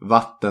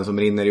vatten som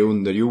rinner i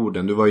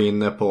underjorden. Du var ju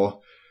inne på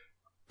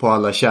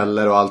alla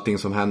källor och allting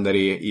som händer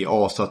i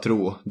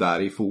asatro där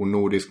i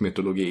fornnordisk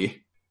mytologi.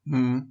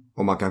 Mm.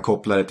 Och man kan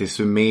koppla det till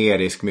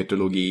sumerisk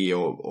mytologi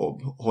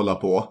och hålla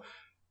på.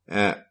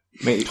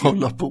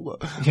 Hålla på?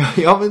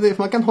 Ja, men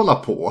man kan hålla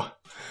på.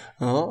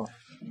 Ja,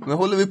 nu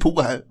håller vi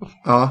på här.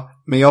 Ja,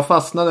 men jag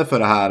fastnade för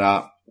det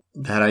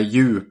här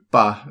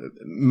djupa,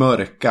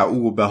 mörka,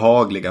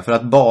 obehagliga. För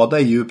att bada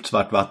i djupt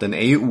svart vatten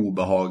är ju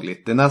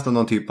obehagligt. Det är nästan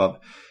någon typ av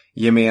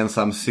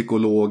gemensam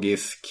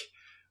psykologisk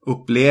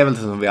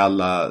upplevelse som vi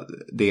alla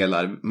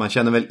delar. Man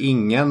känner väl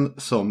ingen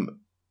som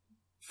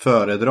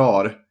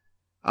föredrar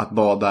att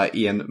bada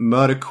i en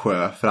mörk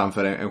sjö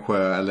framför en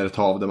sjö eller ett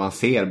hav där man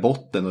ser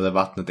botten och där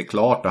vattnet är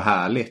klart och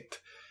härligt.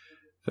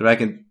 För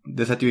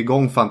det sätter ju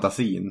igång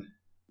fantasin.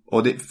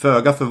 Och det är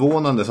föga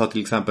förvånande så har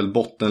till exempel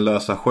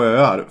bottenlösa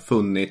sjöar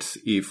funnits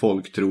i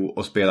folktro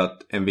och spelat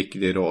en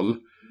viktig roll.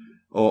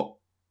 Och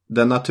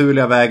den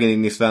naturliga vägen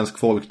in i svensk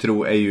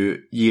folktro är ju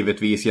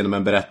givetvis genom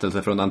en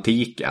berättelse från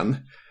antiken.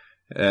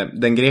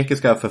 Den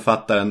grekiska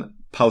författaren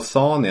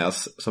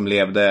Pausanias, som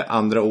levde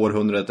andra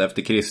århundradet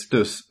efter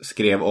Kristus,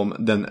 skrev om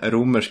den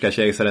romerska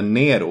kejsaren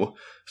Nero,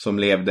 som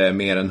levde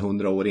mer än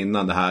 100 år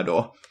innan det här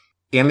då.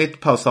 Enligt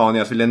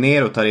Pausanias ville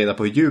Nero ta reda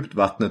på hur djupt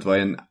vattnet var i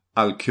den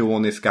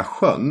Alkyoniska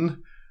sjön.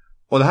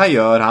 Och det här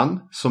gör han,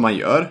 som man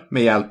gör,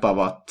 med hjälp av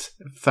att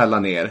fälla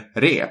ner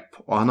rep.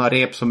 Och han har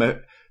rep som är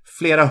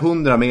flera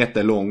 100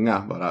 meter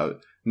långa. Bara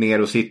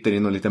Nero sitter i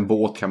någon liten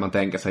båt, kan man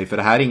tänka sig. För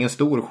det här är ingen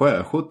stor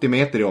sjö, 70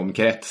 meter i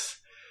omkrets.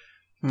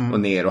 Och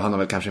Nero, han har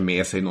väl kanske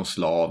med sig någon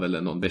slav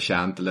eller någon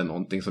betjänt eller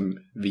någonting som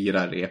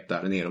virar rep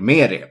där ner. Och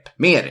mer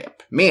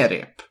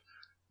rep.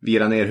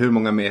 Virar ner hur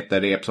många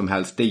meter rep som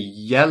helst. Det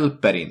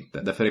hjälper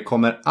inte, därför det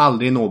kommer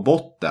aldrig nå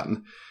botten.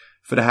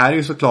 För det här är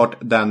ju såklart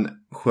den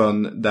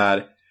sjön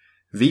där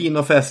vin-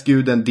 och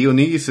festguden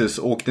Dionysus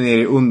åkte ner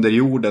i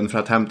underjorden för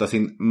att hämta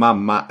sin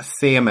mamma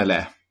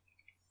Semele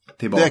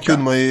tillbaka. Det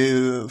kunde man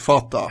ju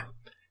fatta.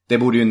 Det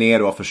borde ju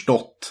Nero ha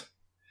förstått.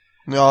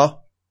 Ja.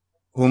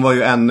 Hon var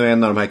ju ännu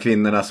en av de här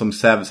kvinnorna som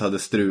Zeus hade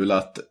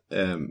strulat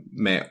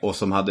med och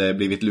som hade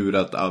blivit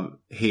lurat av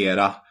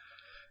Hera.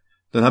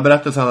 Den här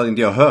berättelsen hade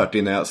inte jag hört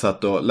innan jag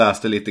satt och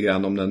läste lite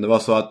grann om den. Det var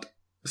så att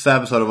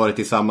Zeus hade varit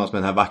tillsammans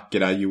med den här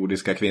vackra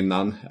jordiska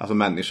kvinnan, alltså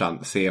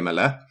människan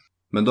Semele.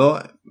 Men då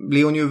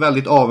blir hon ju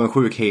väldigt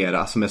avundsjuk,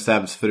 Hera, som är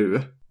Zeus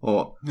fru.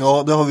 Och...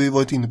 Ja, det har vi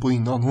varit inne på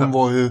innan. Hon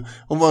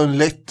var en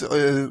lätt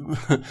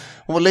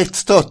hon var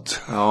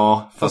lättstött.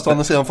 Ja, fast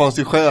annars sedan fanns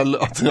det skäl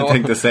att jag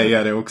tänkte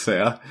säga det också,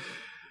 ja.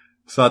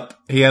 Så att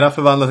Hera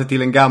förvandlar sig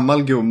till en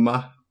gammal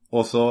gumma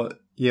och så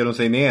ger hon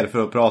sig ner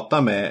för att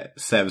prata med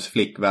Zeus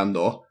flickvän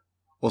då.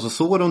 Och så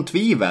sår hon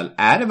tvivel.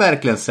 Är det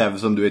verkligen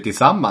Zeus som du är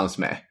tillsammans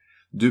med?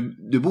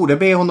 Du borde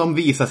be honom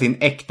visa sin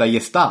äkta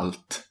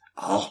gestalt.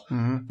 Ja,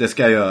 det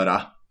ska jag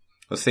göra.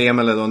 Och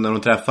Semele då, när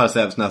hon träffar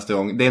Zeus nästa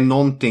gång. Det är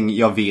någonting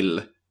jag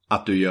vill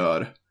att du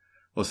gör.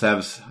 Och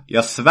Zeus,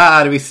 jag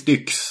svär vid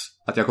Styx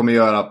att jag kommer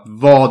göra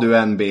vad du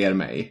än ber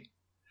mig.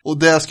 Och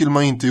det skulle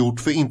man inte gjort,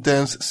 för inte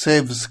ens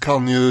Zeus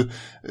kan ju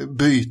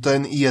byta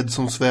en ed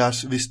som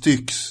svärs vid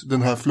Styx.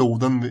 Den här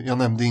floden jag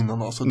nämnde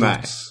innan, alltså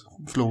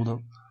dödsfloden.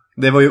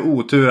 Det var ju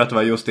otur att det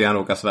var just det han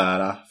råkade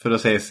svära. För då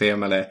säger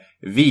Semele,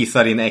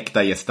 visa din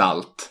äkta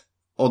gestalt.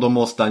 Och då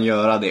måste han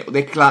göra det. Och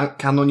det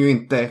kan hon ju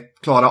inte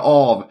klara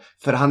av.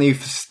 För han är ju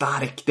för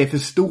stark. Det är för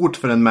stort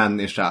för en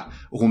människa.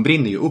 Och hon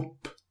brinner ju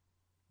upp.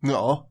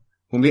 Ja.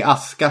 Hon blir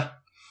aska.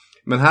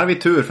 Men här har vi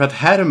tur, för att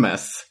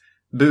Hermes,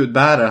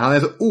 budbäraren, han är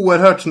så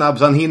oerhört snabb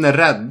så han hinner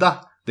rädda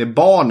det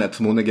barnet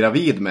som hon är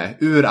gravid med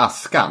ur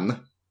askan.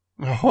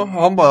 Ja,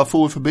 han bara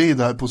får förbi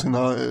där på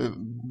sina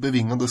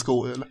bevingade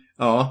skor, eller?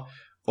 Ja,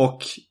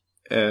 och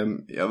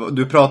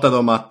du pratade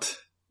om att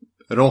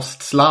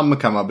rostslam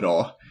kan vara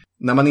bra.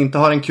 När man inte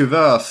har en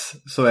kuvös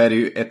så är det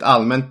ju ett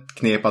allmänt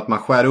knep att man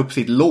skär upp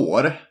sitt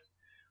lår,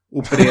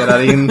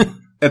 opererar in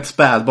ett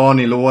spädbarn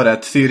i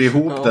låret, syr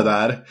ihop det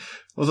där.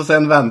 Och så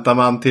sen väntar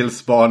man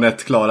tills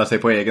barnet klarar sig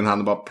på egen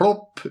hand och bara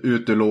plopp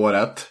ut ur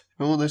låret.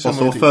 Jo, det och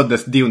så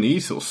föddes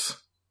Dionysos.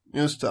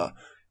 Just det.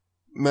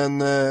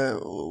 Men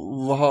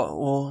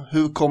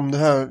hur kom det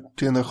här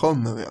till den här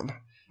sjön nu igen?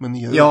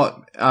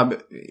 Ja,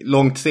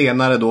 långt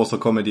senare då så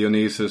kommer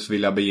Dionysos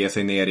vilja bege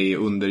sig ner i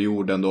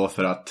underjorden då,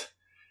 för att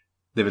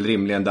det är väl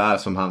rimligen där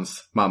som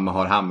hans mamma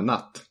har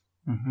hamnat.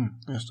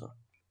 Just det.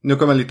 Nu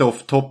kommer lite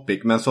off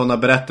topic, men sådana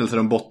berättelser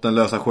om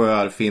bottenlösa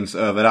sjöar finns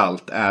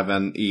överallt,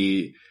 även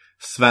i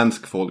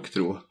svensk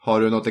folktro.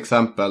 Har du något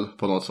exempel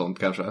på något sånt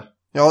kanske?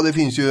 Ja, det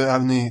finns ju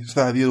även i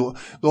Sverige då.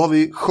 Då har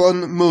vi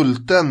sjön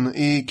Multen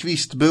i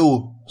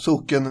Kvistbro,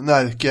 socken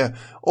Närke,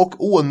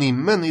 och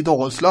Ånimmen i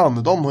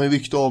Dalsland. De har ju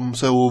vikt om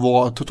sig att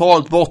vara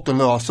totalt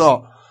bottenlösa.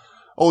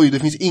 Oj, det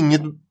finns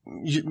inget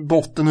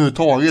botten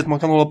överhuvudtaget. Man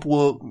kan hålla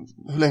på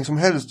hur länge som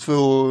helst för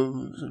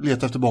att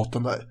leta efter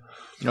botten där.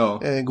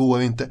 Ja.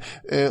 Går inte.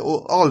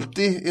 Och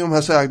alltid i de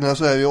här sägnerna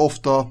så är det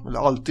ofta, eller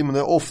alltid, men det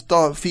är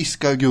ofta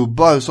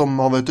fiskargubbar som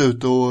har varit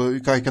ute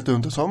och kajkat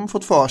runt och som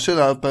fått för sig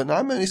där uppe.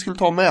 Nej, men vi skulle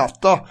ta och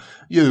mäta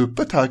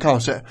djupet här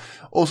kanske.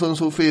 Och sen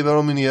så firar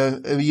de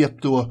ner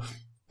rep då.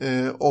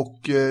 Och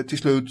till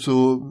slut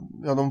så,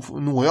 ja, de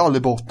når ju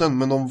aldrig botten,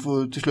 men de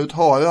får till slut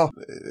höra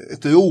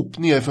ett rop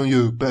ner från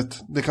djupet.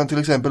 Det kan till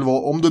exempel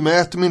vara: om du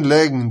mäter min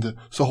längd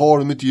så har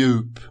du mitt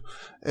djup.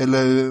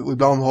 Eller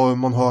ibland har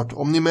man hört: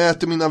 om ni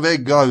mäter mina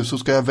väggar så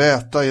ska jag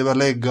väta era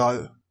läggar.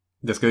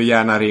 Det ska ju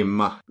gärna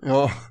rimma.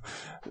 Ja,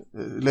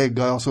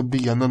 läggar, alltså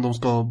benen,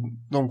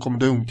 de kommer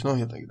drunkna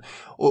helt enkelt.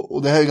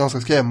 Och det här är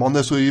ganska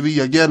skrämmande, så i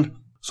regel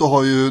så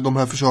har ju de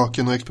här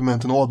försöken och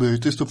experimenten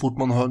avbrutits så fort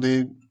man hör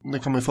det. Det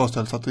kan man ju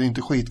föreställa sig att det är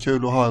inte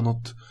skitkul att höra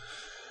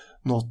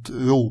något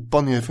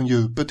ropa ner från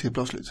djupet helt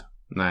plötsligt.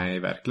 Nej,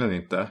 verkligen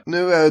inte.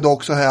 Nu är det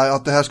dock så här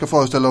att det här ska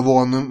föreställa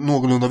vara en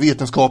någorlunda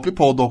vetenskaplig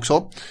podd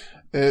också.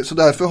 Så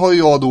därför har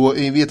jag då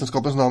i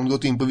vetenskapens namn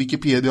gått in på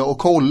Wikipedia och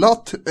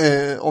kollat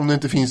om det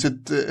inte finns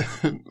ett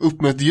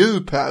uppmätt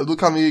djup här. Då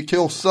kan vi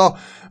krossa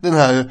den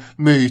här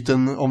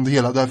myten om det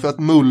hela. Därför att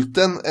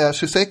Multen är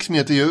 26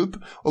 meter djup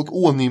och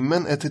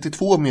Ånimmen är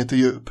 32 meter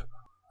djup.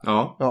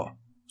 Ja.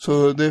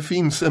 Så det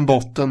finns en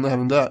botten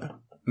även där.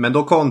 Men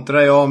då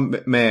kontrar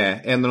jag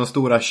med en av de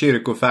stora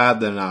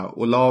kyrkofäderna,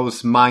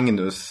 Olaus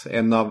Magnus,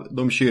 en av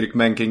de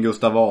kyrkmän kring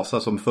Gustav Vasa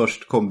som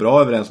först kom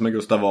bra överens med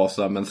Gustav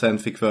Vasa men sen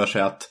fick för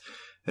sig att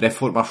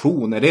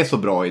reformation, är det så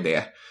bra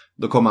idé?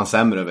 Då kom han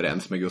sämre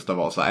överens med Gustav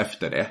Vasa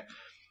efter det.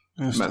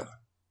 Just det. Men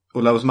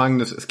Olaus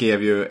Magnus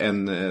skrev ju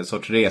en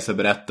sorts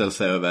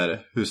reseberättelse över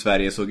hur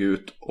Sverige såg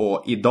ut,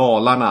 och i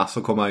Dalarna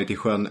så kom han ju till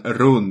sjön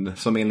Runn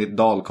som enligt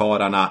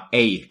dalkarlarna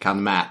ej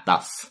kan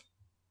mätas.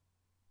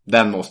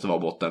 Den måste vara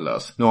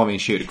bottenlös. Nu har vi en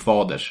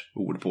kyrkfaders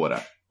ord på det.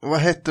 Vad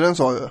hette den,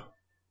 sa du?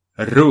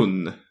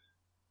 Runn.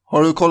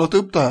 Har du kollat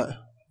upp det här?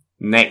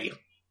 Nej.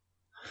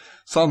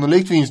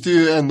 Sannolikt finns det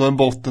ju ändå en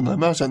botten där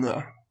med, känner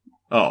jag.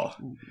 Ja.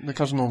 Det är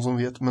kanske någon som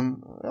vet, men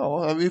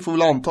ja, vi får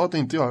väl anta att det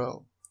inte gör det.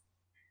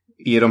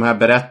 I de här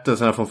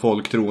berättelserna från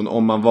folktron,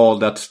 om man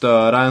valde att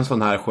störa en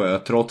sån här sjö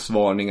trots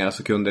varningar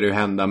så kunde det ju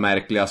hända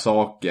märkliga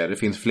saker. Det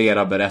finns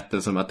flera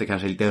berättelser om att det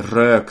kanske är lite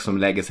rök som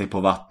lägger sig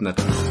på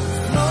vattnet.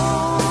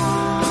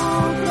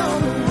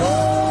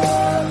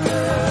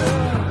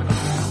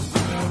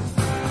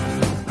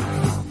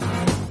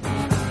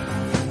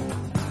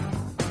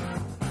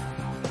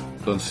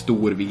 En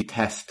stor vit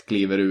häst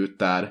kliver ut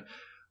där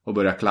och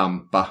börjar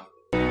klampa.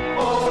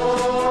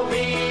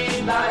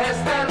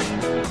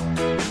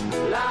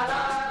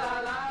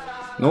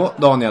 Nå,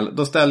 Daniel,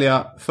 då ställer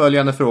jag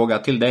följande fråga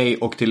till dig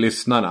och till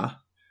lyssnarna.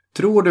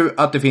 Tror du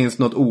att det finns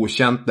något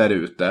okänt där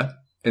ute?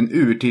 En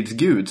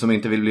urtidsgud som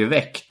inte vill bli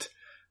väckt?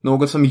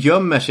 Något som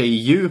gömmer sig i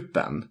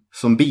djupen,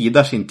 som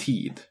bidar sin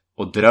tid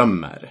och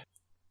drömmer?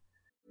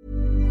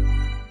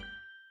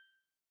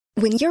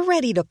 When you're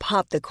ready to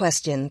pop the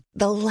question,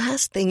 the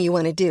last thing you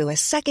want to do is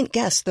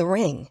second-guess the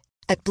ring.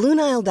 At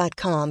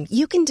BlueNile.com,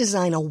 you can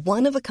design a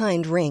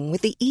one-of-a-kind ring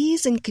with the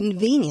ease and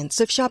convenience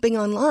of shopping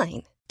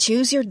online.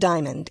 Choose your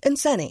diamond and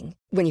setting.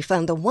 When you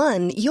find the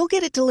one, you'll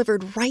get it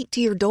delivered right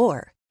to your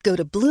door. Go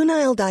to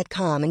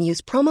BlueNile.com and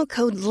use promo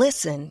code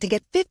LISTEN to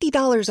get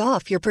 $50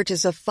 off your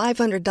purchase of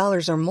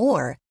 $500 or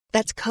more.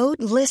 That's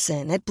code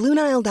LISTEN at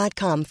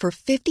BlueNile.com for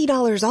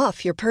 $50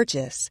 off your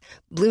purchase.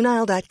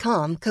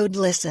 BlueNile.com, code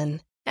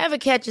LISTEN. Ever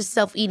catch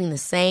yourself eating the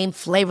same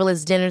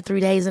flavorless dinner 3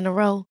 days in a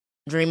row?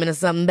 Dreaming of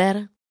something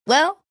better?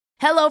 Well,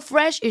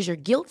 HelloFresh is your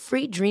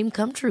guilt-free dream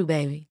come true,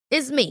 baby.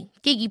 It's me,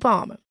 Keke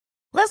Palmer.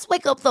 Let's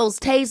wake up those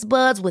taste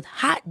buds with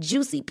hot,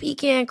 juicy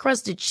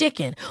pecan-crusted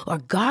chicken or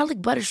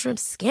garlic butter shrimp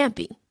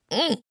scampi.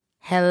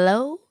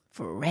 Hello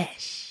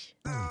Fresh.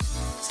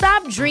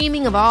 Stop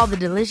dreaming of all the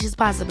delicious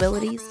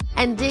possibilities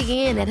and dig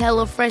in at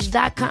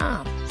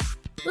HelloFresh.com.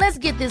 Let's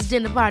get this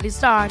dinner party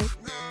started.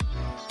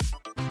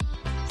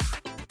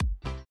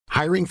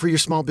 Hiring for your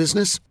small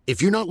business?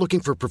 If you're not looking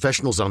for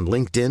professionals on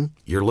LinkedIn,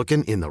 you're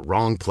looking in the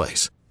wrong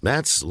place.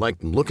 That's like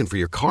looking for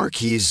your car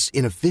keys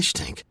in a fish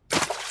tank.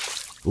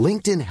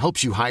 LinkedIn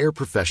helps you hire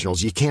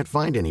professionals you can't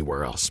find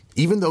anywhere else,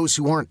 even those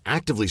who aren't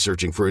actively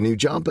searching for a new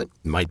job but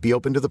might be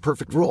open to the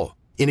perfect role.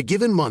 In a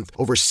given month,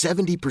 over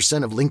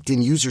 70% of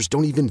LinkedIn users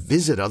don't even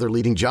visit other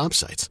leading job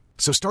sites.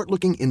 So start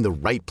looking in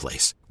the right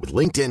place. With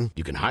LinkedIn,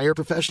 you can hire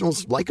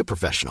professionals like a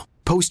professional.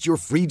 Post your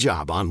free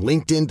job on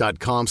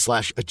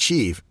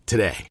linkedin.com/achieve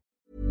today.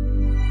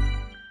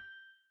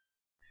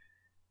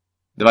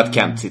 Det var ett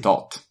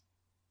Kent-citat.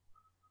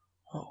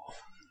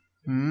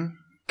 Mm.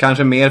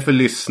 Kanske mer för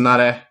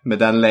lyssnare med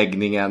den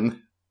läggningen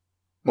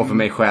och för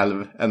mig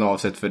själv än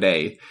avsett för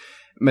dig.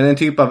 Men en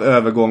typ av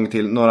övergång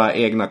till några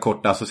egna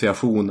korta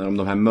associationer om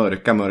de här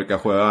mörka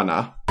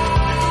sjöarna.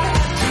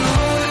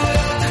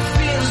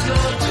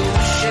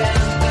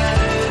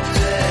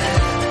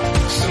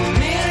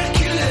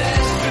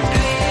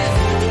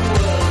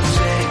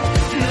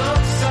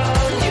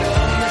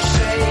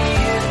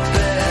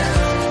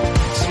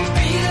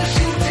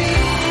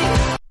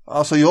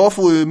 Alltså jag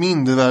får ju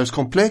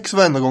mindervärldskomplex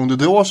varenda gång du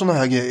drar såna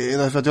här grejer.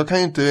 Därför att jag kan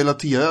ju inte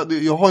relatera.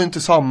 Jag har ju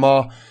inte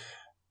samma...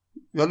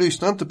 Jag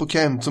lyssnar inte på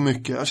Kent så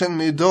mycket. Jag känner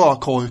mig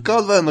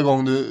dökorkad varenda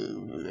gång du...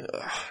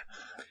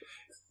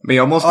 Men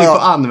jag måste ju få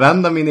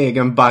använda min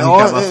egen bank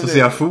av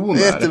associationer.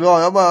 Det är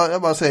jättebra,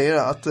 jag bara säger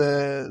att...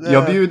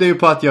 Jag bjuder ju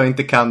på att jag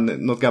inte kan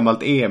något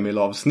gammalt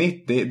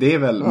Emil-avsnitt. Det är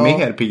väl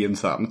mer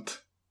pinsamt.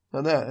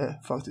 Ja, det är det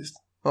faktiskt.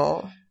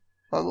 Ja,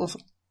 alltså.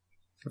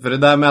 För det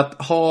där med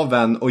att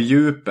haven och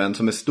djupen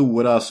som är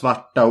stora,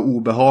 svarta och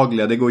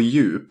obehagliga, det går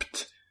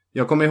djupt.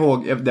 Jag kommer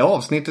ihåg, det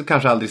avsnittet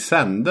kanske aldrig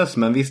sändes,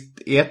 men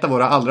visst, i ett av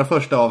våra allra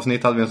första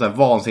avsnitt hade vi en sån här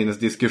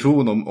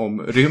vansinnesdiskussion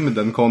om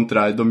rymden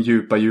kontra de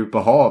djupa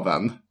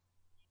haven.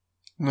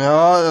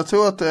 Ja, jag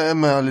tror att det är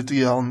med lite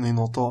grann i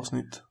något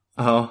avsnitt.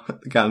 Ja,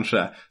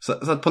 kanske.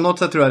 Så att på något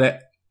sätt tror jag det är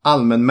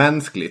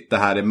allmänmänskligt, det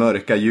här är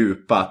mörka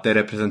djupa, att det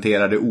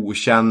representerar det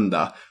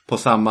okända. På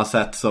samma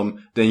sätt som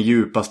den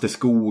djupaste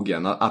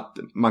skogen, att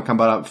man kan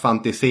bara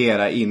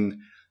fantisera in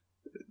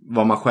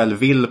vad man själv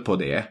vill på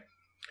det.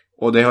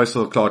 Och det har ju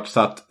såklart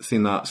satt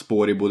sina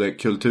spår i både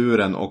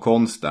kulturen och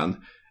konsten.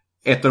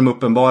 Ett av de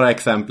uppenbara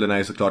exemplen är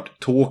ju såklart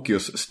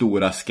Tokyos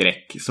stora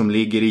skräck som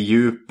ligger i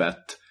djupet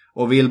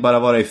och vill bara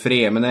vara i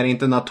fred. Men är det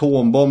inte en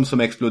atombomb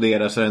som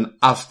exploderar så är det en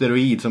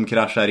asteroid som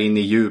kraschar in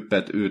i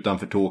djupet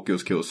utanför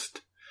Tokyos kust.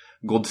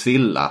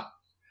 Godzilla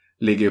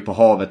ligger ju på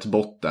havets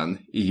botten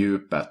i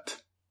djupet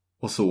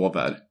och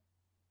sover.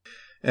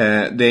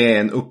 Det är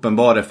en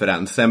uppenbar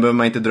referens. Sen behöver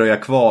man inte dröja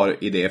kvar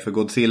i det, för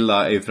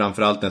Godzilla är ju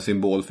framförallt en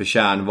symbol för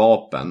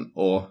kärnvapen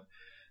och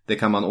det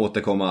kan man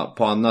återkomma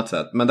på annat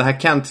sätt. Men det här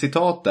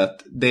Kent-citatet,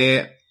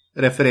 det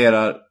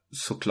refererar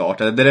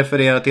såklart, eller det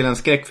refererar till en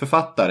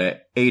skräckförfattare,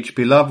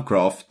 H.P.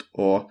 Lovecraft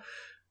och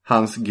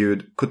hans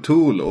gud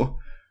Cthulhu.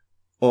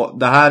 Och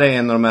det här är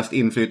en av de mest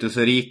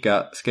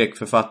inflytelserika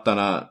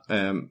skräckförfattarna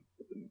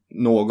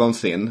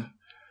någonsin.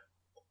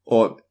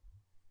 Och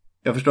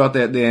jag förstår att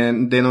det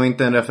är nog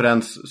inte en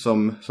referens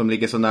som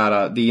ligger så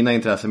nära dina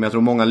intressen, men jag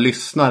tror många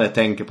lyssnare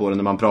tänker på det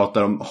när man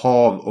pratar om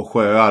hav och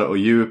sjöar och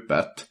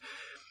djupet.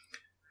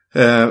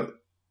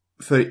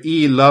 För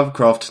i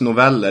Lovecrafts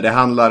noveller, det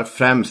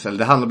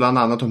handlar bland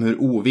annat om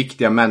hur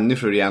oviktiga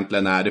människor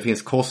egentligen är. Det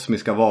finns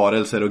kosmiska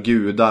varelser och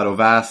gudar och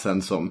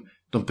väsen som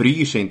de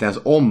bryr sig inte ens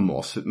om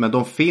oss, men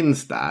de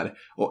finns där.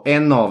 Och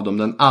en av dem,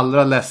 den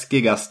allra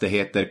läskigaste,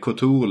 heter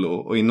Cthulhu.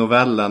 Och i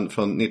novellen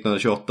från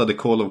 1928, The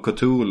Call of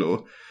Cthulhu,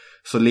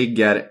 så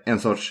ligger en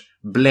sorts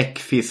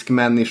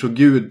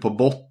bläckfiskmänniskogud på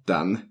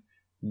botten.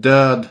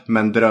 Död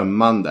men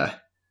drömmande.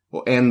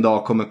 Och en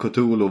dag kommer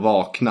Cthulhu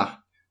vakna.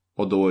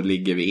 Och då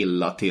ligger vi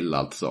illa till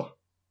alltså.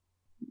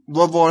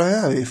 Vad var det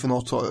här i för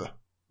något, sa du?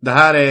 Det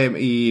här är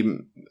i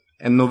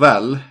en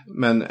novell.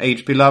 Men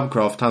H.P.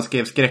 Lovecraft, han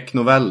skrev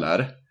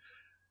skräcknoveller.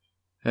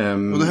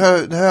 Och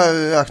det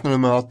här räknar du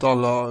med att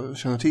alla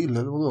känner till,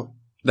 eller vadå?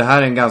 Det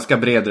här är en ganska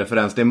bred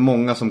referens. Det är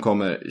många som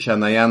kommer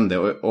känna igen det.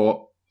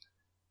 Och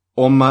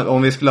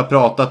om vi skulle ha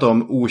pratat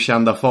om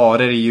okända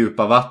faror i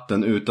djupa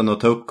vatten utan att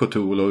ta upp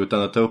Cthulhu,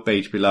 utan att ta upp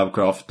H.P.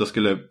 Lovecraft, då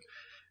skulle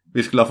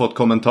vi ha fått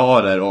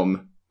kommentarer om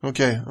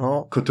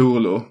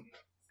Cthulhu.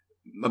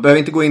 Man behöver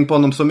inte gå in på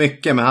honom så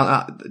mycket,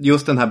 men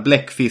just den här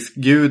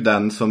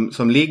bläckfiskguden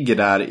som ligger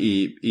där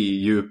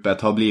i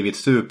djupet har blivit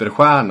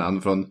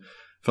superstjärnan från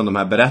de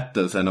här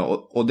berättelserna.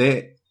 Och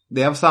det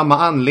är av samma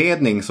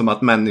anledning som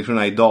att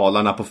människorna i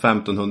Dalarna på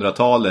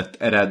 1500-talet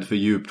är rädd för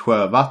djupt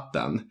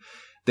sjövatten.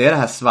 Det är det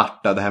här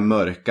svarta, det här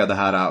mörka, det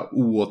här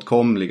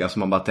oåtkomliga som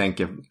man bara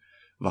tänker,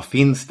 vad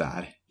finns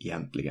där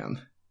egentligen?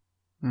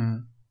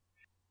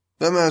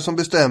 Vem är det som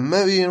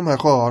bestämmer i de här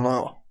sjöarna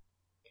då?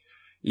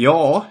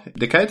 Ja,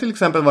 det kan ju till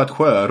exempel vara ett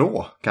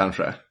sjörå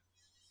kanske.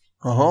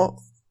 Jaha,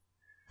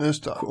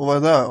 just det. Och vad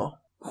är det då?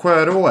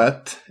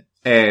 Sjörået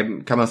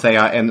är, kan man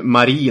säga, en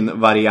marin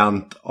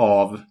variant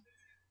av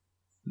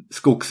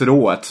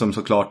skogsrået som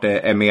såklart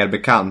är mer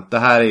bekant. Det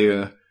här är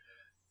ju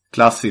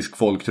klassisk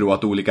folktro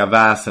att olika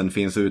väsen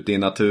finns ute i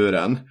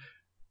naturen.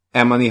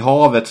 Är man i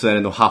havet så är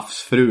det nog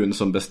havsfrun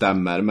som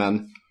bestämmer,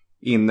 men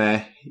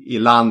inne i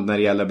land när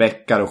det gäller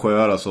bäckar och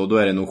sjöar och så, då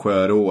är det nog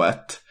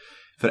sjörået.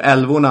 För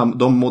älvorna,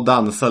 de må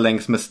dansa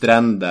längs med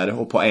stränder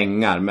och på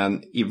ängar,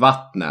 men i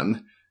vattnen,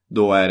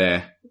 då är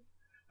det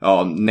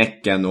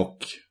Näcken och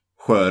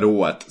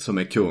sjörået som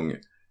är kung.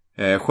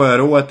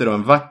 Sjörået är då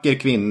en vacker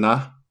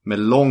kvinna med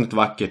långt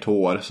vackert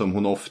hår som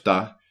hon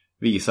ofta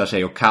visar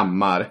sig och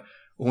kammar.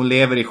 Och hon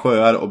lever i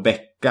sjöar och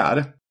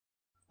bäckar.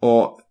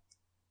 Och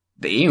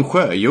det är en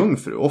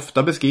sjöjungfru.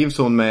 Ofta beskrivs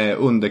hon med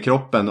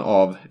underkroppen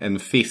av en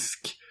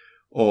fisk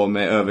och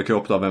med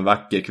överkroppen av en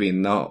vacker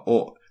kvinna.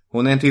 Och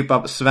hon är en typ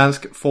av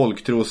svensk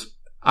folktros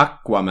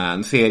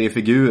Aquaman,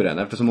 seriefiguren,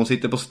 eftersom hon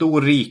sitter på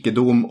stor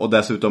rikedom och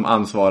dessutom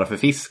ansvarar för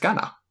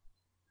fiskarna.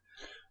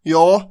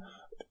 Ja,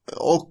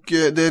 och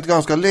det är ett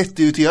ganska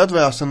lättirriterat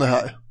väsen det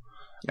här.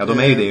 Ja, de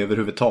är ju det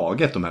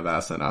överhuvudtaget, de här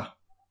väsena.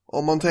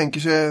 Om man tänker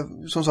sig,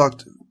 som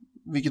sagt,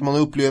 vilket man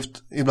har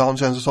upplevt ibland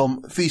känns det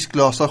som,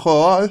 fisklösa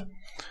sjöar.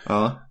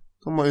 Ja.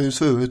 De har ju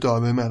svurit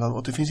över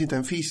emellanåt. Det finns inte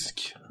en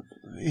fisk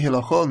i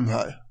hela sjön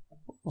här.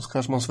 Och så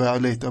kanske man svär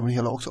lite över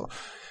hela också.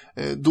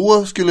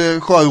 Då skulle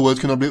sjörådet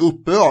kunna bli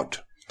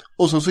upprört.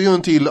 Och så ser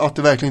hon till att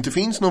det verkligen inte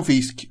finns någon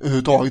fisk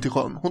överhuvudtaget i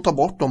sjön. Hon tar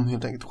bort dem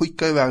helt enkelt.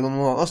 Skickar iväg dem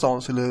någon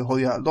annanstans eller har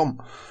ihjäl dem.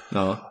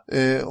 Ja.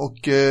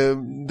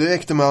 Det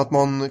räckte med att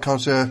man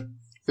kanske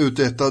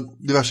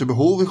uträttar diverse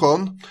behov i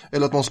sjön.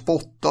 Eller att man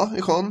spottar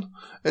i sjön.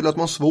 Eller att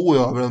man svor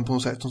över den på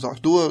något sätt som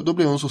sagt. Då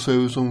blev hon så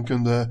sur som hon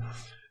kunde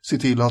se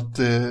till att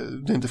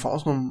det inte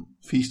fanns någon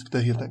fisk där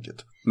helt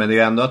enkelt. Men det är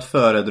ju ändå att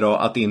föredra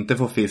att inte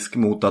få fisk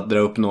mot att dra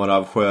upp några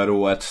av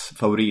sjöråets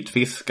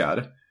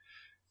favoritfiskar.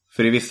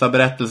 För i vissa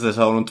berättelser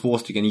så har hon 2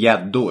 stycken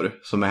gäddor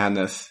som är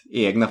hennes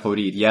egna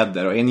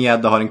favoritgäddor. Och en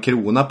gädda har en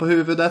krona på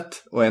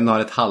huvudet och en har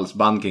ett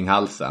halsband kring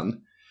halsen.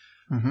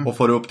 Mm-hmm. Och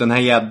får du upp den här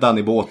gäddan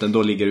i båten,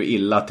 då ligger du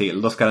illa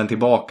till. Då ska den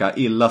tillbaka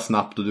illa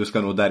snabbt och du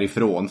ska nå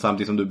därifrån.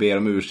 Samtidigt som du ber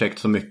om ursäkt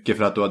så mycket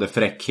för att du hade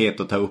fräckhet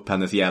att ta upp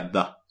hennes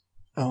gädda.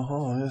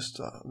 Jaha, just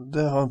det.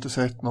 Det har jag inte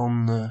sett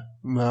någon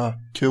med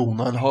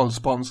krona eller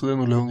halsband, så det är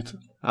nog lugnt.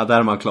 Ja, där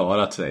har man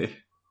klarat sig.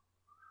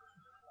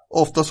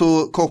 Ofta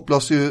så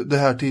kopplas ju det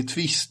här till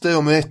tvister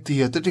om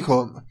rättigheter till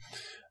sjön.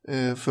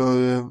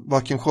 För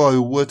varken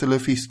sjörådet eller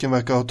fisken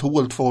verkar ha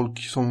tålt folk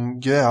som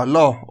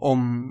grälar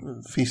om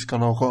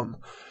fiskarna och sjön.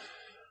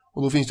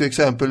 Och då finns det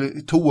exempel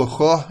i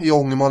Torsjö i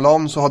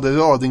Ångermanland, så hade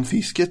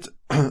rödingfisket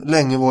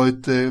länge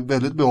varit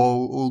väldigt bra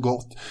och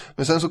gott.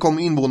 Men sen så kom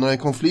invånarna i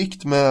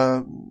konflikt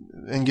med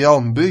en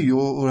grannby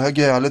och det här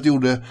grälet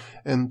gjorde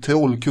en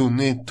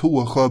trollkunnig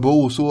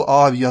Torsjöbo så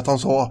arg att han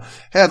sa: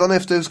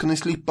 hädanefter ska ni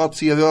slippa att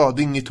se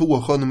röding i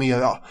Torsjön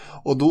mera,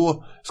 och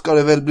då ska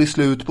det väl bli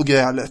slut på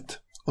grälet.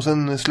 Och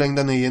sen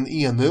slängde han ner en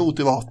enrot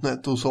i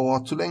vattnet och sa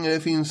att så länge det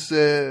finns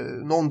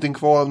någonting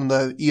kvar av den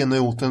där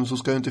enroten så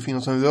ska det inte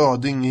finnas en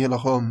röding i hela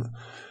sjön.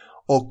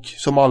 Och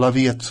som alla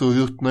vet så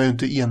ruttnar ju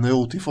inte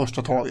enrot i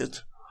första taget.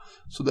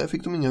 Så där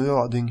fick de ingen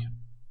röding.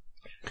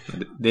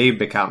 Det är ju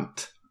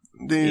bekant.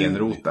 Det är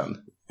enroten.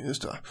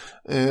 Just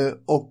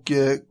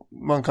det.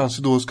 Man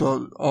kanske då ska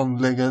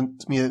anlägga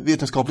ett mer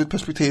vetenskapligt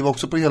perspektiv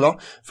också på det hela.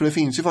 För det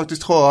finns ju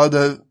faktiskt sjöar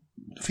där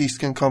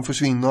fisken kan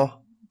försvinna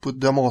på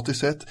ett dramatiskt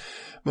sätt.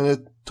 Men det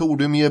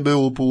torde mer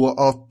bero på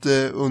att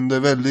under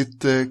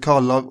väldigt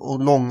kalla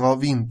och långa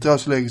vintrar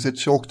så läggs ett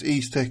tjockt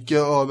istäcke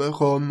över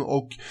sjön,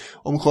 och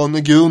om sjön är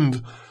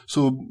grund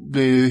så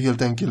blir det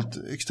helt enkelt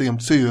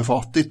extremt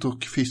syrefattigt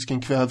och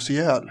fisken kvävs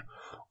ihjäl.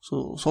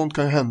 Så sånt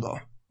kan ju hända.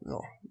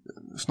 Ja,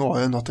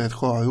 snarare än att det är ett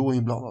sjörå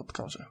inblandat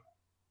kanske.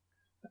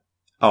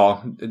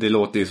 Ja, det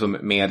låter ju som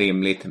mer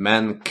rimligt.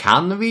 Men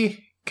kan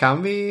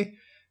vi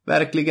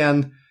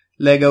verkligen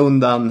lägga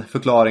undan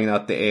förklaringen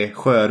att det är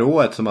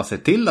sjörået som har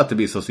sett till att det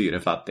blir så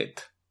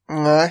syrefattigt?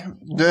 Nej,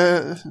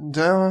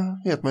 det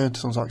vet man ju inte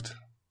som sagt.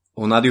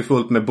 Hon hade ju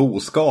fullt med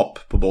boskap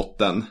på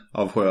botten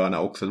av sjöarna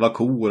också. Det var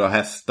kor och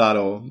hästar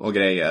och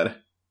grejer.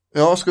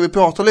 Ja, ska vi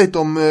prata lite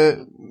om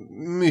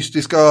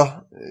mystiska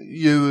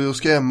djur och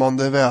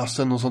skrämmande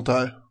väsen och sånt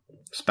där?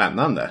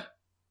 Spännande.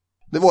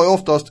 Det var ju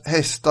oftast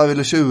hästar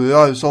eller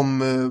tjurar som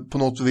på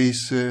något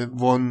vis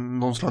var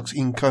någon slags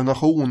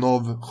inkarnation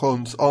av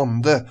sjöns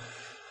ande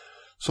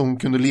som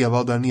kunde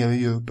leva där nere i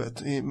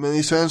djupet. Men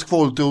i svensk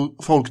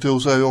folktro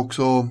så är det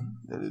också,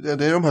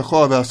 det är de här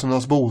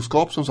sjöväsenas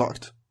boskap som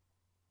sagt.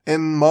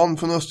 En man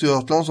från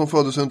Östergötland som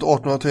föddes runt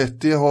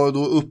 1830 har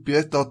då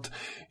uppgett att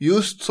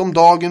just som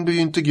dagen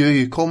begynte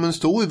gry kom en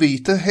stor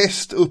vit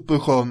häst upp ur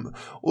sjön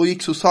och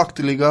gick så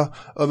sakteliga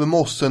över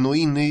mossen och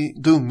in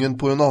i dungen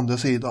på den andra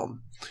sidan.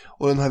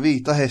 Och den här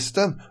vita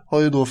hästen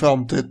har ju då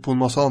framträtt på en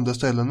massa andra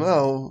ställen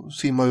med och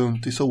simmar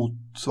runt i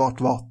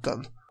sotsvart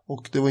vatten.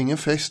 Och det var ingen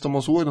fest om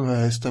man såg den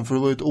här hästen, för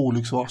det var ett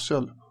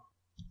olycksvarsel.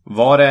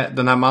 Var det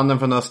den här mannen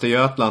från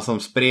Östergötland som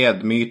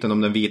spred myten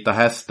om den vita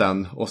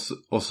hästen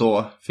och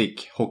så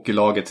fick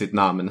hockeylaget sitt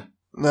namn?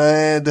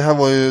 Nej, det här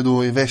var ju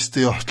då i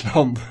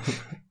Västergötland.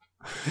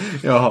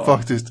 Ja,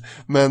 faktiskt.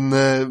 Men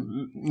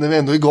när vi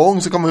ändå är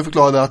igång så kan man ju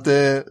förklara att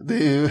det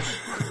är ju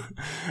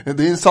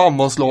det är en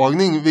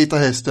sammanslagning, Vita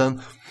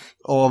hästen,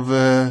 av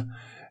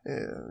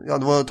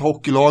det var ett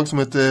hockeylag som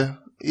hette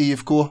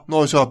IFK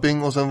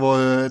Norrköping och sen var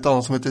det ett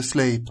annat som heter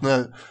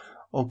Sleipner.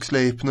 Och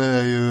Sleipner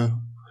är ju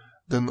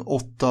den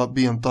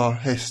 8-benta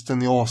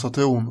hästen i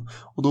asatron.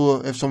 Och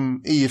då,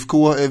 eftersom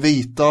IFK är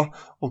vita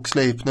och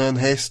Sleipner är en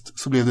häst,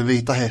 så blev det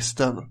Vita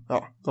hästen.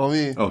 Ja, då har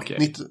vi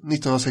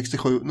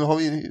 1967. Nu har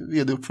vi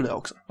redogjort för det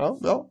också.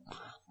 Ja.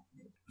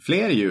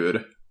 Fler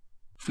djur?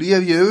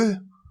 Fler djur.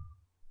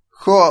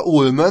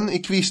 Sjöormen i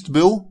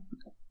Kvistbo.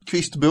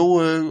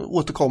 Kvistbo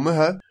återkommer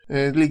här.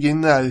 Det ligger i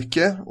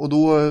Närke, och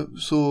då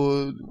så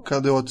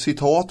kan det ha ett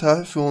citat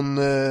här från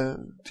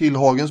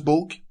Tillhagens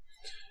bok.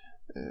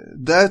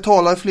 Där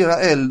talar flera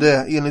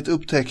äldre enligt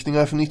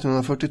uppteckningar från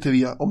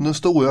 1943 om den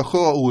stora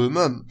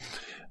sjöormen.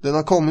 Den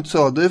har kommit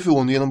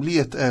söderifrån genom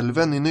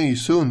Letälven i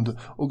Nysund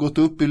och gått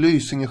upp i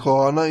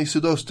Lysingesjöarna i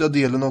sydöstra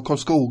delen av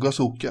Karlskoga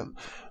socken.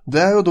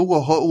 Där och då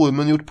har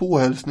ormen gjort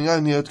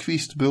påhälsningar neråt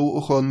Kvistbro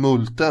och sjön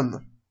Multen.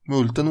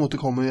 Multen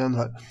återkommer igen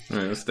här.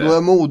 Ja, just det.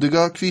 Några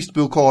modiga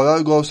kvistbrokarar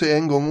gav sig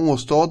en gång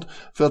åstad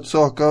för att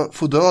söka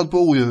få död på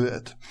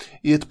odjuret.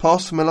 I ett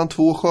pass mellan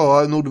 2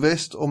 sjöar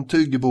nordväst om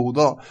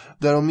Tyggeboda,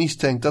 där de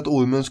misstänkte att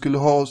ormen skulle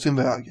ha sin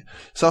väg,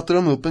 satte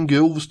de upp en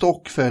grov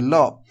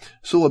stockfälla,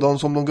 sådan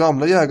som de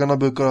gamla jägarna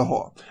brukade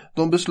ha.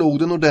 De beslog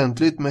den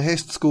ordentligt med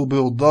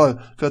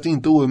hästskobroddar för att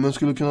inte ormen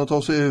skulle kunna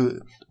ta sig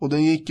ur, och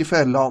den gick i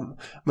fällan.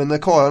 Men när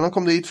karlarna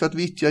kom dit för att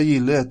vittja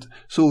gillet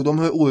såg de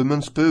hur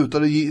ormen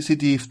sprutade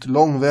sitt gift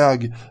lång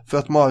väg, för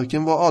att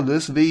marken var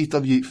alldeles vit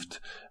av gift.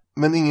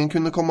 Men ingen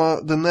kunde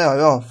komma den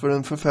nära för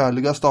den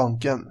förfärliga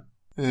stanken.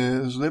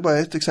 Så det är bara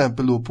ett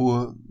exempel då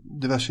på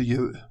diverse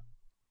djur.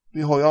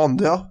 Vi har ju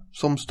andra,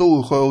 som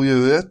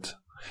storsjöodjuret.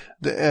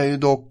 Det är ju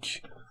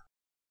dock...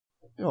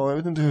 Ja, jag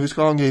vet inte hur vi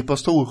ska angripa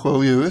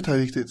storsjöodjuret här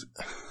riktigt.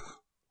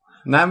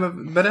 Nej,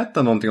 men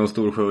berätta någonting om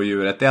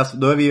storsjöodjuret. Det är alltså,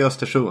 då är vi i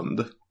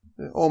Östersund.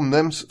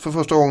 Omnämns för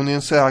första gången i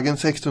en sägen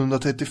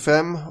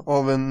 1635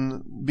 av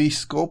en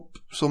biskop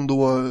som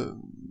då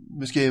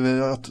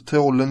beskriver att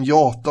trollen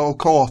Jata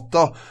och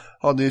Kata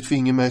hade ett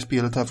finger med i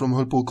spelet här, för de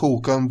höll på att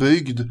koka en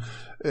bygd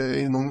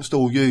i någon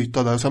stor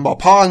gryta där. Sen bara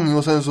pang,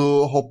 och sen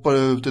så hoppade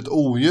det ut ett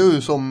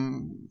odjur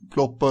som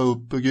ploppade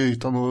upp i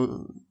grytan och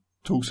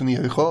tog sig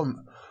ner i sjön.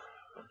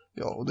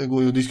 Ja, och det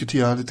går ju att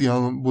diskutera lite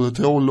grann om både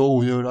troll och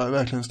odjur där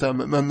verkligen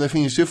stämmer. Men det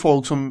finns ju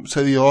folk som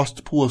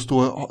seriöst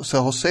påstår sig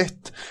ha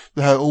sett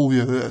det här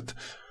odjuret.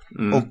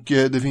 Och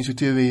det finns ju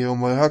teorier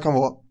om vad det här kan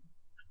vara.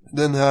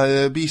 Den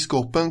här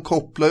biskopen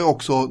kopplar ju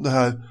också det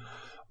här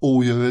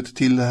odjuret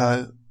till det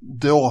här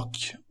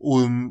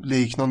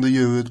drakormliknande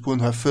djuret på den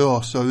här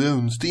Frösö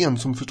runsten,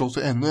 som förstås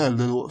är ännu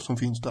äldre då, som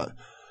finns där.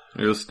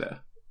 Just det.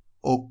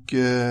 Och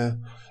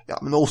ja,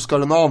 men Oscar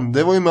den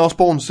andre var ju med och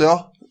sponsra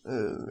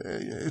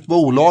ett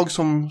bolag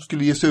som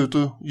skulle ge sig ut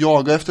och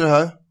jaga efter det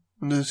här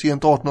under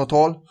sent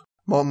 1800-tal.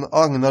 Man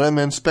agnade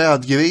med en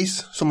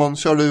spädgris som man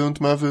körde runt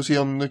med för att se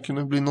om det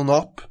kunde bli någon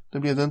napp. Det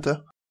blev det inte.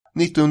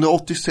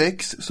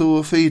 1986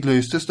 så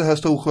fridlystes det här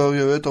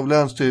storsjöodjuret av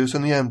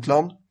Länsstyrelsen i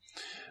Jämtland.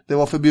 Det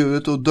var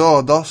förbjudet att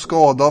döda,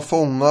 skada,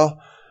 fånga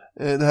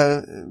det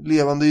här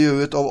levande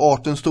djuret av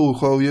arten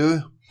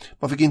storsjöodjur.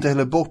 Man fick inte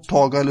heller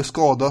borttaga eller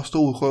skada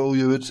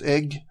storsjöodjurets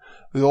ägg,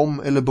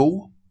 rom eller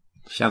bo.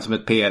 Känns som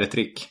ett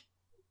PR-trick.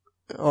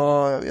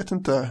 Ja, jag vet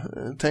inte.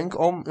 Tänk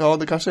om, ja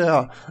det kanske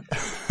är.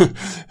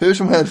 Hur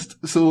som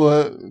helst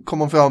så kom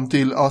man fram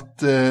till att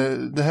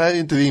det här är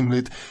inte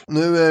rimligt.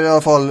 Nu är det i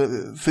alla fall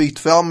fritt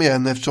fram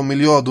igen, eftersom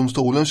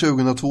miljödomstolen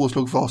 2002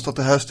 slog fast att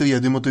det här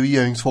strider mot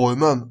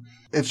regeringsformen.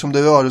 Eftersom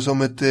det rörde sig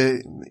om ett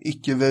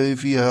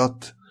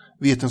icke-verifierat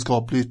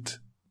vetenskapligt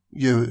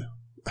djur.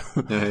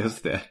 Ja,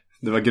 just det.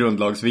 Det var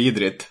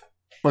grundlagsvidrigt.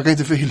 Man kan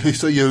inte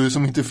förhylla djur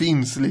som inte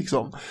finns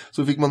liksom.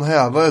 Så fick man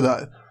häva det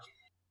där.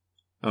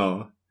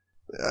 Ja.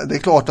 Det är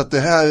klart att det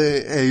här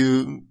är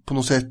ju på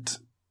något sätt,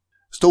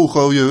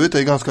 storsjöodjuret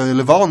är ganska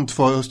relevant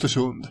för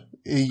Östersund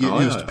i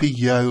just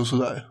PR och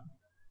sådär.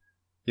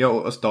 Ja,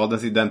 och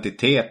stadens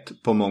identitet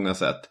på många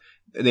sätt.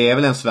 Det är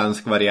väl en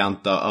svensk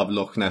variant av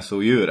Loch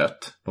Ness-odjuret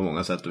på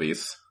många sätt och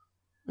vis.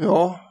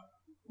 Ja,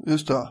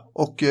 just det.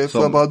 Och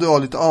får jag bara dra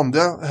lite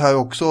andra här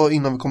också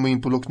innan vi kommer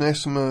in på Loch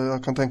Ness, som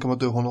jag kan tänka mig att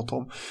du har något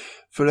om.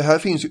 För det här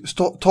finns ju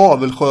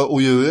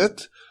Tavelsjöodjuret,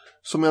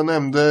 som jag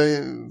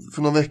nämnde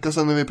för några veckor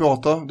sedan när vi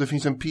pratade. Det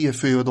finns en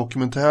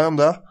P4-dokumentär om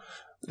det.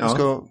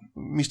 Ja.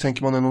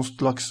 Misstänker man är någon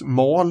slags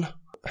mal.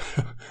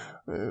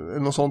 Eller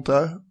något sånt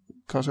där,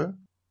 kanske.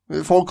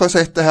 Folk har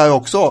sett det här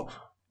också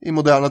i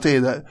moderna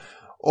tider.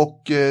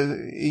 Och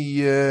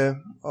i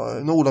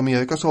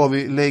Nordamerika så har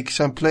vi Lake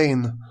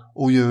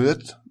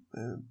Champlain-odjuret.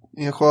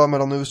 I en sjö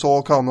mellan USA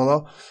och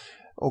Kanada.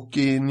 Och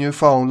i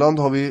Newfoundland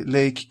har vi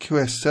Lake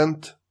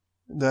Crescent.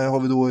 Där har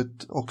vi då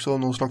också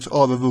någon slags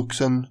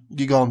övervuxen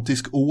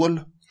gigantisk ål.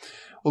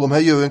 Och de här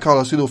djuren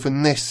kallas ju då för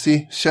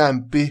Nessie,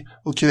 Champy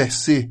och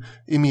Cressy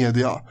i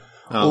media.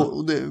 Ja.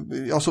 Och det,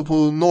 alltså på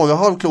norra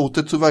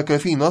halvklotet så verkar det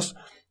finnas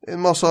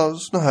en massa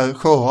såna här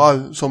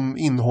sjöar som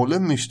innehåller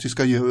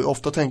mystiska djur.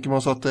 Ofta tänker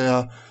man så att det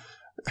är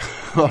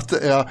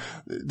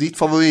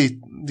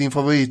din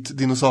favorit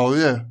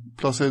dinosaurie,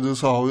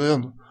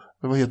 Placidosaurien.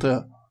 Eller vad heter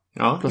det?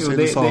 Ja,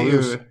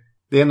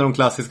 det är en av de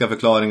klassiska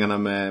förklaringarna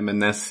med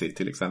Nessie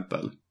till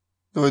exempel.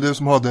 Det var ju du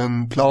som hade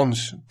en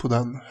plansch på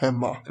den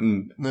hemma.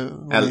 Nu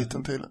var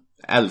liten till.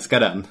 Älskar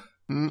den.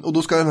 Och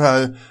då ska den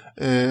här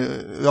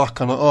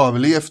rackaren ha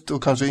överlevt,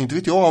 och kanske, inte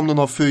vet jag om den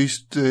har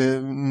fryst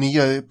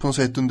ner på något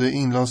sätt under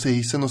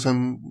inlandsisen och sen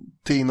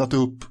tinat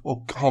upp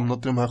och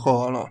hamnat i de här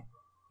sjöarna.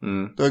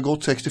 Det har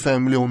gått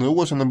 65 miljoner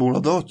år sedan den borde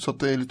ha dött, så att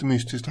det är lite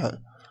mystiskt här.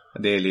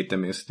 Det är lite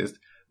mystiskt.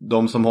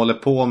 De som håller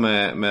på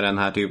med den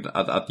här typen,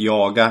 att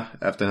jaga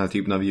efter den här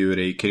typen av djur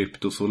är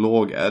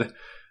kryptozoologer.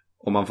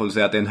 Och man får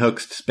säga att det är en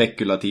högst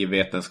spekulativ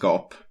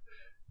vetenskap.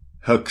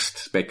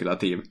 Högst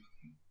spekulativ.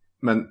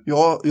 Men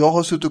jag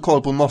har suttit och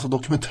kollat på en massa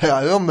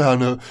dokumentärer om det här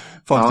nu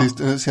faktiskt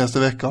den senaste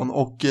veckan,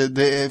 och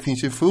det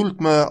finns ju fullt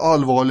med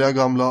allvarliga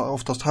gamla,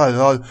 oftast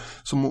herrar,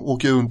 som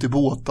åker runt i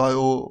båtar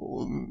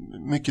och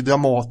mycket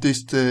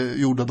dramatiskt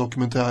gjorda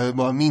dokumentärer,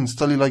 bara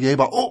minsta lilla grej,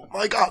 bara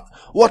oh my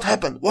god, what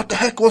happened, what the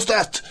heck was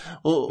that,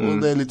 och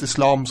det är lite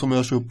slam som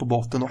görs upp på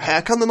botten, och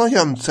här kan den ha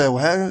gömt sig och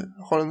här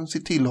har den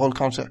sitt tillhåll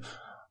kanske.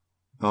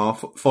 Ja,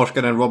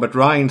 forskaren Robert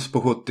Rines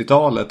på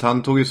 70-talet,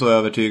 han tog ju så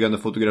övertygande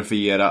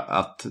fotografier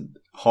att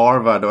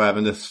Harvard och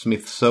även det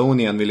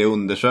Smithsonian ville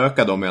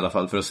undersöka dem i alla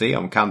fall för att se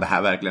om kan det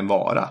här verkligen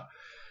vara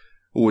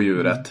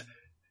odjuret.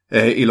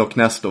 I Loch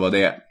Ness då var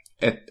det.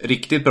 Ett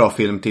riktigt bra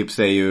filmtips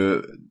är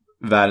ju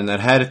Werner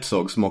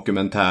Herzogs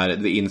dokumentär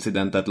The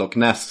Incident at Loch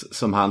Ness,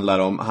 som handlar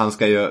om,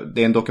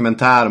 det är en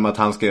dokumentär om att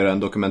han ska göra en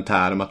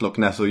dokumentär om att Loch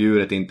Ness och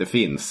djuret inte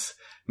finns.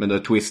 Men då är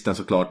twisten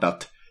såklart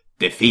att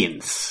det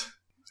finns.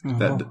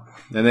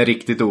 Den är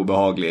riktigt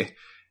obehaglig.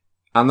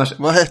 Annars,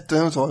 vad hette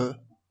den, sa du?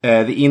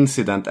 The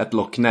Incident at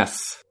Loch Ness.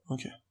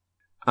 Okay.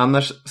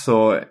 Annars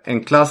så,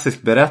 en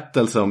klassisk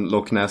berättelse om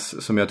Loch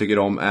Ness som jag tycker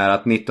om är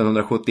att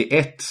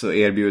 1971 så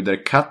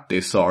erbjuder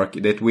Cutty Sark,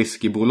 det är ett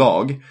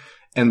whiskybolag,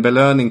 en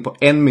belöning på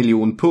 1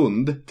 miljon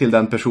pund till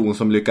den person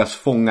som lyckas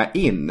fånga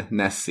in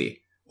Nessie.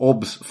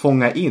 Obs,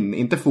 fånga in,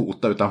 inte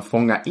fota utan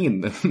fånga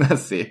in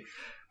Nessie.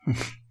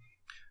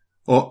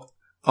 Och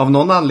av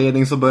någon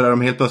anledning så börjar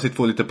de helt plötsligt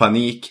få lite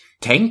panik.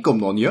 Tänk om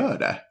någon gör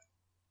det.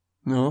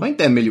 Ja. Det var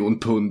inte 1 miljon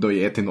pund att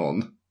ge till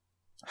någon.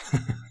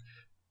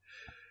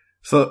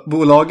 Så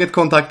bolaget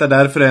kontaktar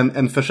därför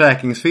en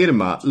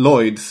försäkringsfirma,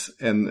 Lloyds,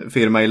 en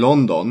firma i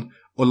London.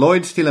 Och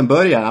Lloyds till en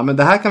början, ja men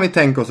det här kan vi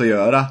tänka oss att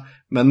göra.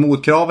 Men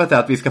motkravet är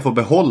att vi ska få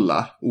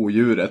behålla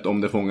odjuret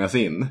om det fångas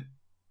in.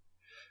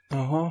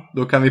 Jaha.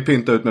 Då kan vi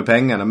pynta ut med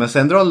pengarna. Men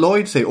sen drar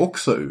Lloyd sig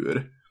också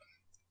ur.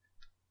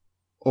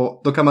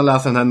 Och då kan man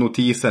läsa den här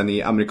notisen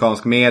i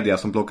amerikansk media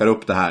som plockar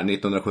upp det här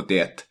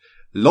 1971.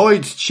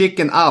 Lloyds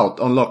chicken out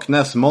on Loch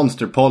Ness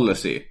monster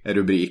policy är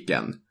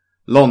rubriken.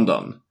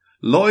 London.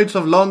 Lloyds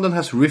of London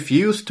has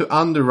refused to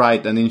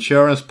underwrite an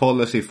insurance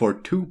policy for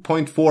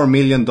 $2.4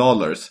 million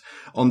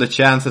on the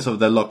chances of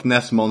the Loch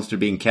Ness monster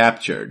being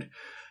captured.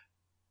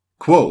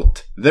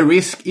 Quote, the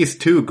risk is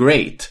too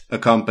great, a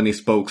company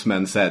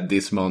spokesman said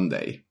this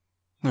Monday.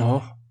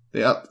 Ja.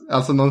 Det är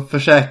alltså någon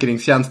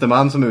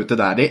försäkringstjänsteman som är ute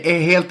där. Det är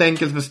helt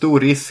enkelt för stor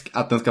risk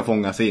att den ska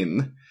fångas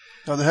in.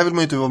 Ja, det här vill man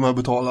ju inte vara med och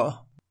betala.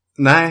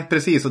 Nej,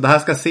 precis. Och det här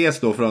ska ses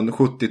då från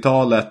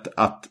 70-talet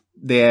att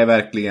det är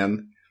verkligen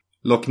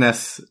Loch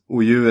Ness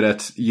och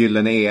djurets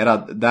gyllene era.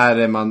 Där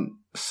är man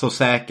så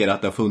säker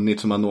att det har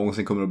funnits som man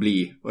någonsin kommer att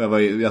bli.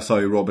 Och jag sa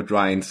ju Robert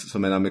Rines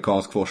som en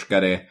amerikansk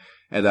forskare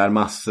är där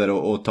massor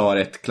och tar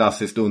ett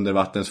klassiskt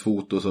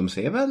undervattensfoto som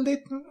ser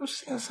väldigt,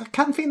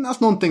 kan finnas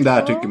någonting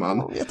där tycker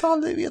man. Vet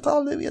aldrig.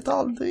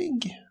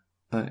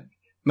 Nej.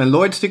 Men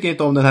Lloyds tycker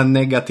inte om den här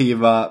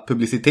negativa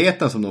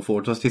publiciteten som de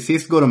får. Så till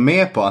sist går de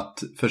med på att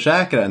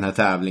försäkra den här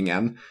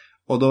tävlingen.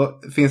 Och då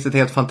finns det ett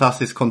helt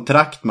fantastiskt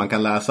kontrakt man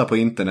kan läsa på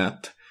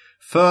internet.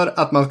 För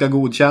att man ska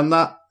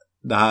godkänna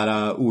det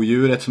här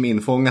odjuret som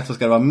infångat så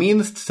ska det vara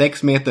minst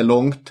 6 meter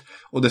långt.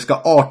 Och det ska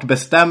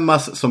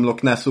artbestämmas som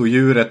Loch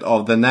Ness-odjuret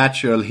av The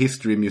Natural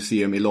History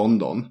Museum i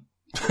London.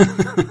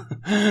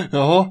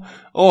 Jaha,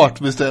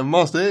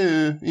 artbestämmas, det är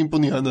ju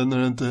imponerande när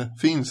det inte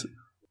finns.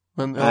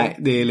 Men, ja. Nej,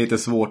 det är lite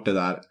svårt det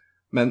där.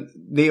 Men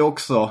det är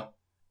också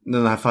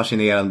den här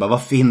fascinerande,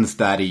 vad finns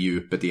där i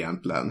djupet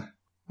egentligen?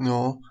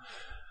 Ja,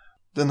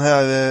 den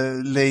här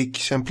Lake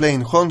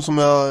Champlain-sjön som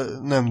jag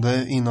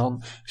nämnde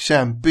innan,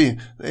 Champy,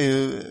 är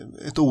ju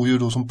ett odjur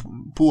då som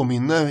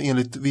påminner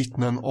enligt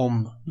vittnen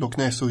om Loch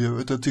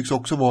Ness-odjuret. Det tycks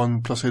också vara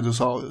en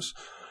Placidosaurus.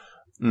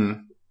 Mm.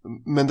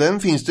 Men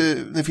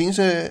det finns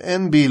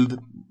en bild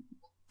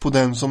på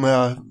den som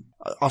är,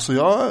 alltså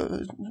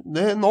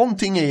det är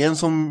någonting i en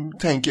som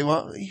tänker,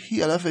 vad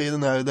hela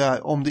friden är det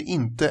där om det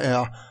inte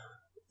är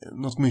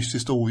något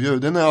mystiskt odjur.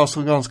 Den är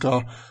alltså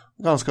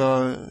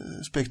ganska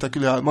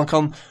spektakulär. Man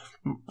kan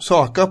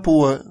söka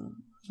på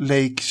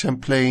Lake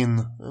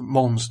Champlain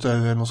monster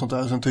eller något sånt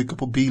där, sen trycka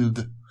på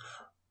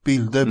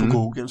bilder på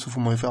Google så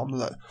får man ju fram det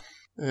där.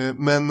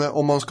 Men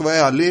om man ska vara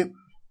ärlig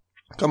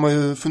kan man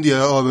ju fundera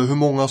över hur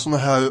många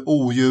sådana här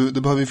odjur,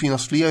 det behöver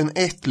finnas fler än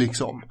ett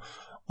liksom.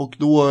 Och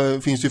då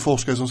finns det ju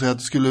forskare som säger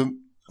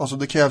att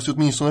det krävs ju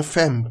åtminstone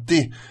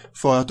 50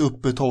 för att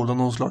upprätthålla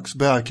någon slags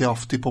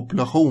bärkraftig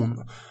population.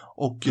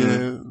 Och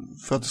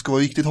för att det ska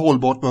vara riktigt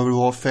hållbart behöver det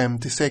vara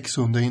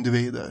 500-600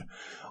 individer.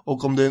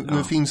 Och om det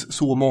nu finns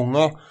så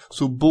många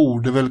så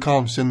borde väl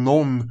kanske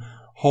någon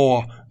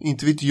ha,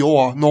 inte vet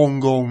jag, någon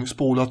gång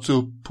spolats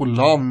upp på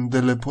land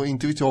eller på,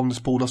 inte vet jag om det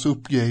spolas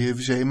upp grejer i och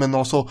för sig, men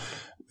alltså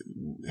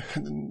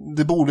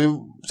det borde,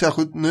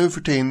 särskilt nu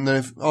för tiden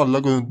när alla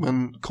går runt med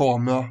en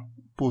kamera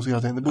på sig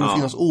hela tiden, det borde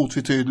finnas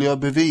otvetydiga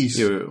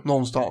bevis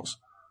någonstans.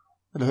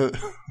 Eller hur?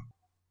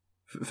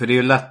 För det är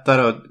ju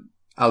lättare att,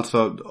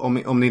 alltså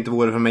om det inte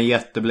vore för de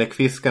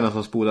jättebläckfiskarna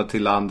som spolat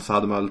till land så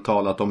hade man väl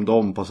talat om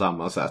dem på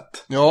samma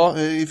sätt. Ja,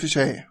 i och för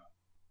sig.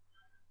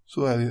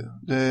 Så är det ju.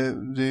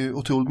 Det är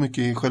otroligt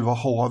mycket i själva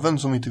haven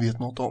som vi inte vet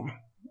något om.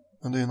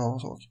 Men det är en annan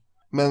sak.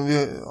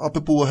 Men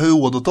apropå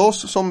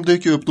Herodotos som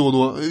dyker upp då och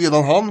då,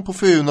 redan han på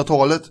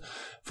 400-talet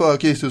före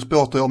Kristus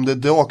pratar om det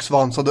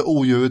draksvansade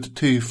odjuret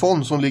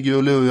Tyfon som ligger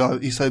och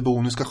lurar i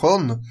Serboniska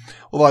sjön.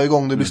 Och varje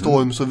gång det blir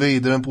storm så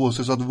vrider den på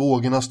sig så att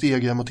vågorna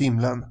stegar mot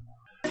himlen.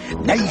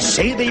 Nej,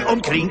 se dig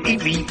omkring i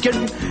viken.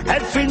 Här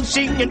finns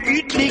ingen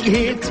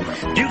ytlighet.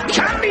 Du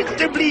kan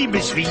inte bli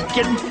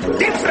besviken.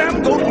 Det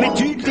framgår med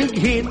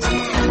tydlighet.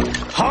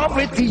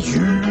 Havet är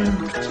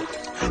djupt.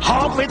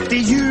 Havet är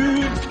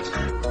djupt.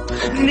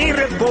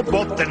 Nere på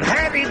botten,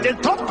 här är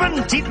det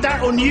toppen.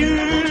 Titta och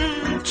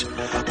njut.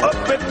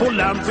 Uppe på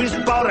land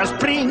finns bara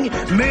spring.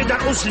 Möda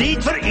och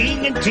slit för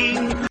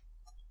ingenting.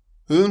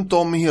 Runt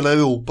om i hela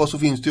Europa så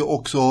finns det ju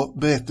också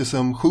berättelser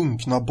om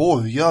sjunkna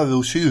borgar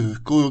och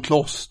kyrkor och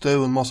kloster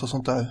och en massa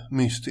sånt där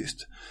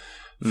mystiskt.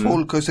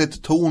 Folk har ju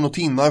sett torn och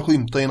tinnar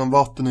skymta genom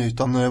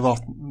vattenytan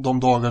när de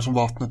dagar som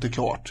vattnet är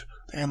klart.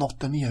 Det är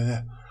något där nere.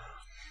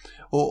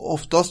 Och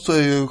oftast så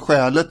är ju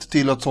skälet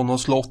till att sådana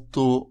slott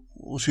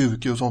och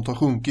kyrkor och sånt har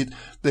sjunkit,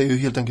 det är ju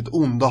helt enkelt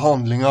onda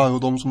handlingar, och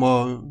de som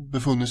har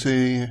befunnit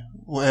sig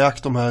och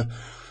ägt de här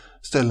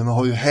ställena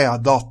har ju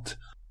hädat.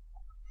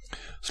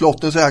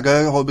 Slottens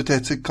ägare har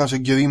betett sig kanske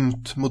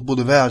grymt mot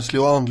både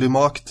världslig och andlig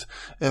makt,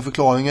 är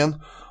förklaringen.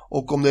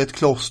 Och om det är ett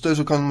kloster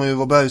så kan man ju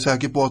vara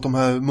bergsäker på att de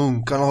här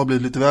munkarna har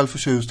blivit lite väl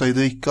förtjusta i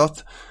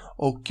drickat.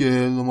 Och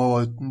de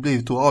har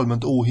blivit då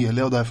allmänt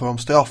oheliga och därför har de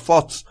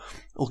straffats.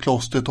 Och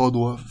klostret har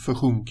då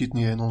försjunkit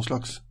ner i någon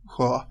slags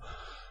sjö.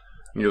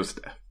 Just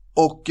det.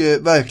 Och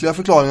verkliga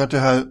förklaringar till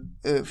det här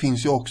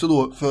finns ju också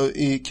då. För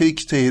i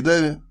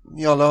krigstider,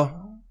 i alla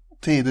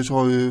tider så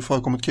har ju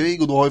förekommit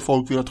krig, och då har ju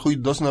folk velat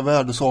skydda sina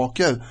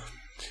värdesaker.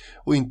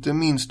 Och inte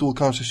minst då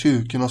kanske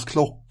kyrkornas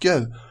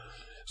klockor,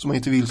 som man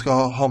inte vill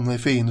ska hamna i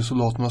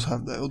fiendesoldaternas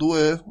händer. Och då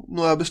är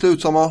några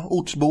beslutsamma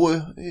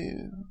ortsbor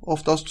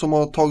oftast som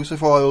har tagit sig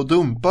för att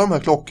dumpa de här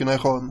klockorna i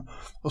sjön.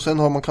 Och sen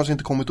har man kanske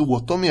inte kommit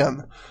åt dem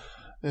igen.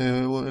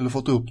 Eller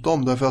fått upp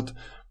dem, därför att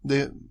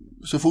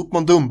så fort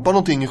man dumpar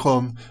någonting i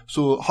sjön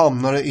så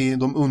hamnar det i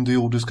de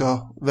underjordiska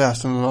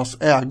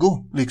väsenenas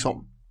ägo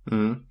liksom.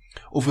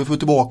 Och för att få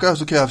tillbaka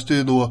så krävs det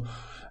ju då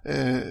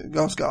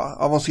ganska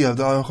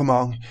avancerade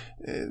arrangemang.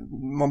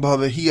 Man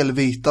behöver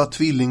helvita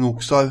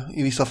tvillingoxar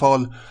i vissa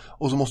fall,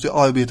 och så måste ju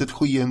arbetet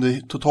ske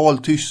under total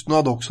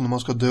tystnad också när man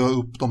ska dra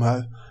upp de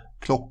här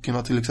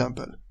klockorna till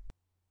exempel.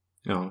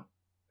 Ja,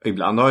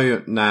 ibland har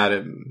ju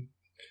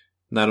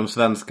när de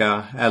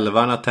svenska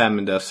älvarna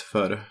tämjdes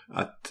för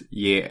att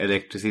ge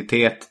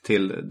elektricitet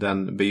till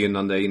den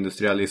begynnande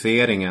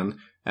industrialiseringen,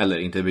 eller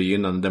inte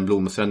begynnande, den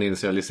blomstrande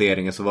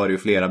industrialiseringen, så var det ju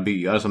flera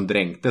byar som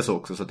dränktes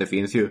också, så att det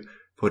finns ju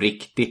på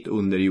riktigt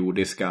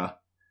underjordiska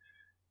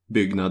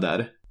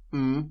byggnader.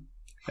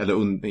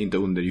 Eller inte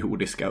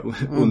underjordiska,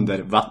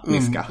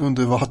 undervattniska.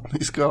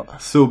 Undervattniska.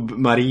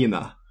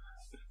 Submarina.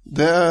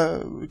 Det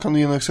kan du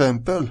ge en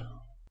exempel.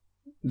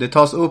 Det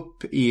tas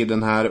upp i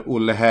den här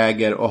Olle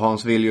Häger och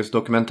Hans Villius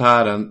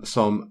dokumentären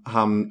som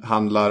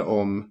handlar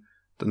om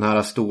den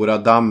här stora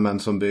dammen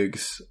som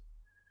byggs.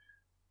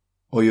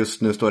 Och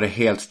just nu står det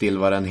helt still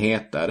vad den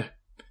heter.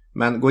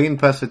 Men gå in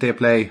på SVT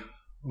Play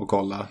och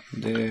kolla.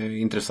 Det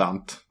är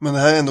intressant. Men det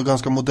här är ändå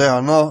ganska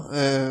moderna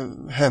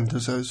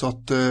händelser, så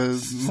att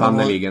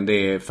sannoliken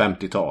det är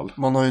 50-tal.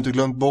 Man har ju inte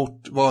glömt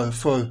bort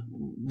varför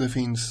det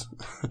finns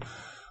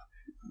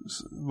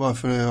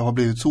varför det har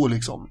blivit så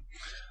liksom.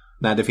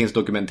 Nej, det finns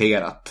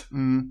dokumenterat.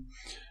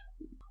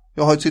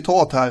 Jag har ett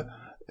citat här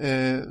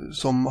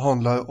som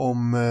handlar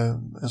om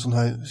en sån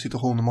här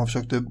situation när man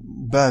försökte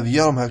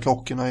bärga de här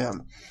klockorna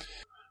igen.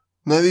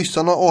 När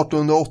ryssarna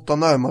 1808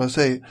 närmade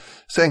sig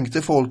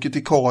sänkte folket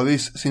i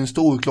Karis sin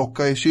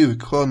storklocka i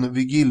Kyrksjön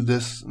vid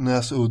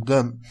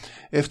Gildesnäsudden.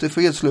 Efter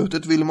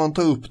fredsslutet ville man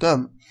ta upp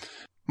den.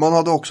 Man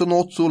hade också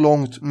nått så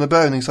långt med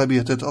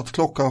bärgningsarbetet att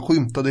klockan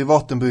skymtade i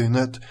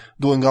vattenbrynet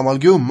då en gammal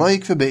gumma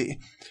gick förbi.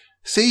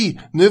 "Si,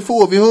 nu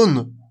får vi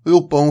hon!"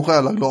 ropade hon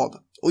själaglad.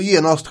 Och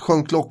genast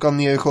sjönk klockan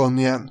ner i sjön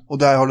igen, och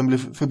där har den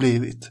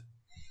förblivit.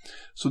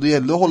 Så det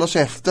gällde att hålla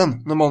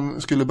käften när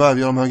man skulle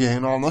bärga de här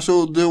grejerna. Annars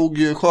så drog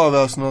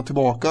sjöväsena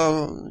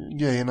tillbaka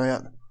grejerna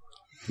igen.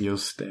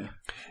 Just det.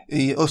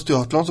 I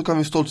Östergötland så kan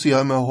vi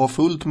stoltsera med att ha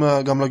fullt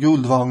med gamla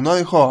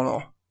guldvagnar i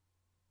sjöarna.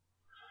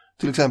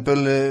 Till exempel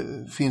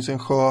finns en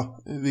sjö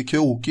vid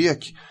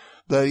Krokek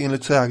där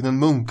enligt sägnen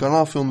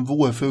munkarna från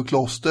Vårfru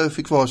kloster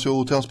fick för sig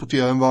att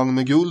transportera en vagn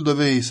med guld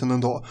över isen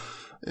en dag.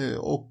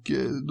 Och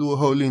då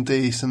höll inte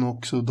isen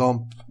också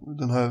damp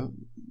den här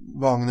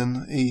vagnen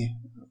i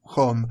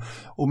sjön.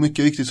 Och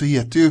mycket riktigt så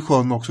heter ju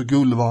sjön också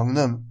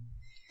Guldvagnen.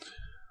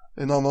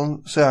 En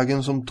annan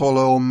sägen som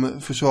talar om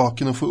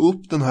försöken att få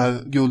upp den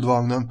här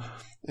guldvagnen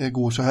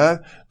går så här.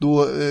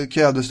 Då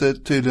krävdes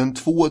det tydligen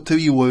 2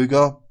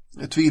 3-åriga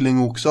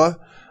tvillingoxar,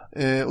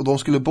 och de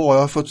skulle bara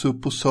ha fötts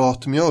upp på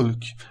söt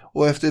mjölk.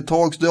 Och efter ett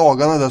tags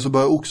dragande där så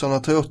började oxarna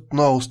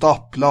tröttna och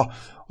stappla.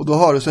 Och då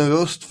hördes en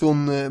röst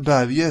från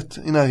berget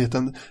i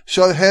närheten.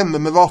 "Kör hem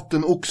med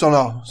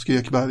vattenoxarna",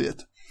 skrek berget.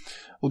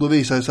 Och då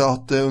visade det sig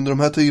att under de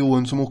här 3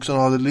 åren som oxarna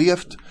hade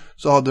levt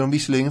så hade de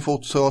visserligen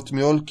fått söt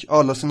mjölk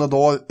alla sina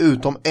dagar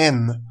utom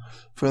en.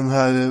 För den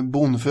här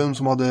bondfrun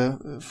som hade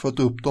fött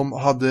upp dem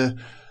hade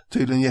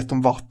tydligen gett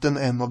dem vatten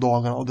en av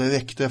dagarna och det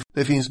räckte.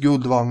 Det finns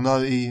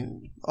guldvagnar i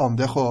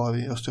andra sjöar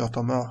i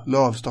Östergötland med.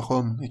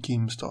 Lövstasjön i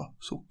Kimsta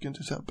socken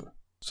till exempel.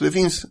 Så det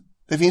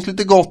finns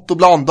lite gott och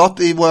blandat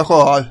i våra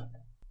sjöar.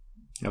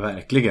 Ja,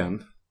 verkligen.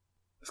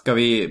 Ska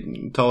vi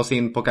ta oss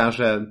in på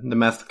kanske det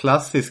mest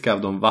klassiska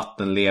av de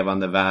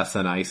vattenlevande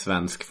väsena i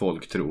svensk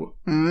folktro?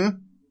 Mm.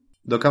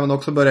 Då kan man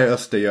också börja i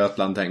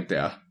Östergötland, tänkte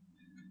jag.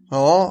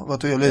 Ja, vad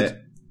trevligt.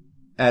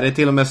 Är det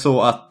till och med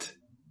så att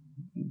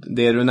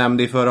det du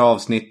nämnde i förra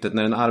avsnittet,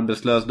 när en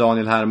arbetslös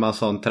Daniel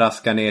Hermansson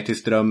traskar ner till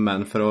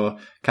strömmen för att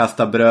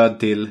kasta bröd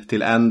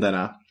till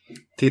änderna,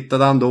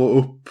 tittade han då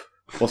upp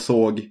och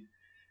såg...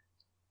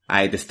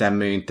 Nej, det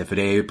stämmer ju inte, för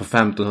det är ju på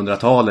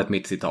 1500-talet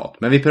mitt citat.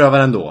 Men vi prövar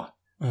ändå.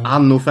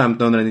 Anno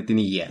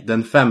 1599,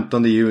 den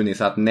 15 juni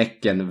satt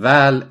Näcken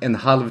väl en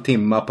halv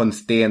timma på en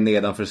sten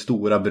nedanför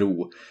Stora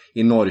Bro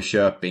i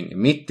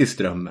Norrköping, mitt i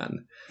strömmen.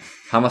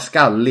 Han var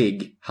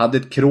skallig, hade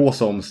ett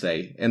krås om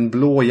sig, en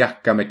blå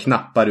jacka med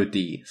knappar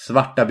uti,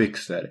 svarta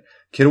byxor,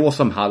 krås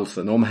om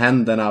halsen och om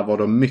händerna var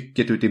de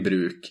mycket ut i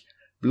bruk.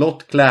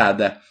 Blått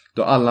kläde,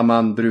 då alla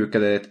man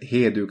brukade ett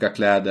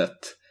hedukaklädet,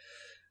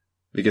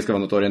 vilket ska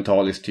vara något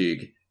orientaliskt tyg.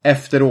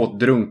 Efteråt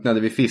drunknade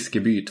vid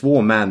Fiskeby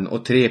 2 män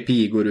och 3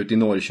 pigor ut i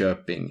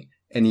Norrköping.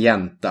 En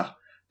jänta.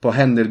 På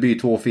Händelby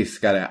 2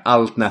 fiskare,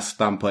 allt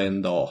nästan på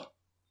en dag.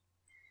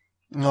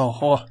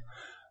 Jaha,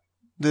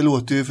 det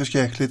låter ju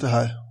förskräckligt det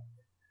här.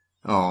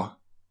 Ja.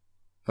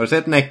 Har du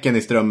sett Näcken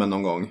i strömmen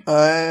någon gång?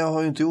 Nej, jag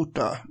har ju inte gjort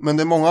det. Men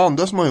det är många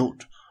andra som har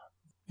gjort.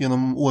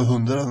 Genom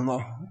århundradena.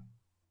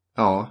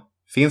 Ja.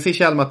 Finns i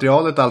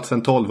källmaterialet allt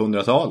sedan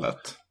 1200-talet.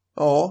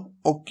 Ja,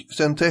 och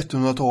sedan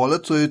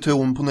 1300-talet så är ju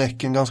tron på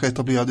Näcken ganska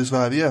etablerad i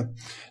Sverige.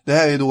 Det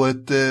här är då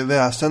ett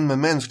väsen med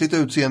mänskligt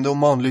utseende och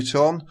manligt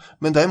kön,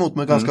 men däremot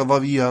med ganska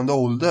varierande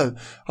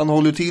ålder. Han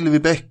håller till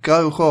vid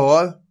bäckar och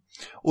sjöar.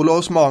 Och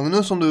Lars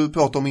Magnus, som du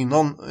pratade om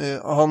innan,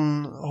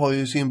 han har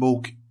ju sin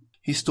bok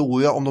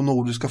Historia om de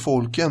nordiska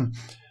folken.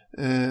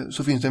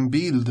 Så finns det en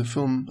bild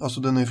från,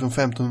 alltså den är från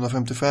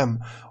 1555.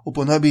 Och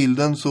på den här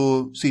bilden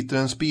så sitter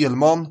en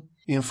spelman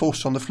i en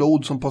forsande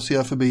flod som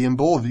passerar förbi en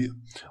borg.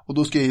 Och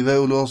då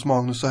skriver Lars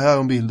Magnus så här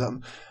om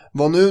bilden.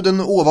 Vad nu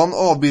den ovan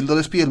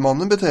avbildade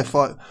spelmannen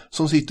beträffar,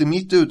 som sitter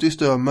mitt ute i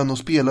strömmen och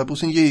spelar på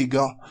sin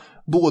giga,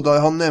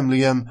 bådar han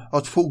nämligen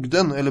att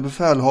fogden eller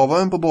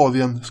befälhavaren på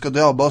borgen ska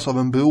drabbas av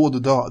en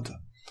bråd död.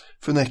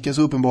 För Näckens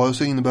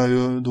uppenbarelse innebär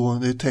ju då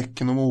det är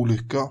tecken om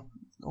olycka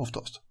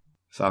oftast.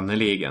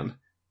 Sannoliken.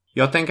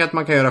 Jag tänker att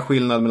man kan göra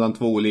skillnad mellan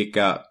 2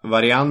 olika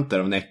varianter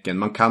av Näcken.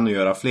 Man kan ju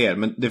göra fler,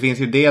 men det finns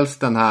ju dels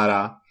den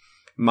här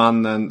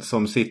mannen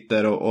som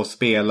sitter och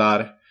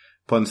spelar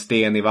på en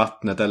sten i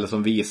vattnet, eller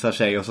som visar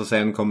sig och så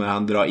sen kommer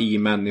han dra i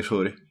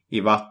människor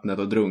i vattnet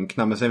och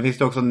drunkna. Men sen finns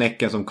det också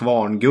Näcken som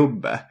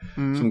kvarngubbe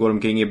som går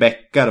omkring i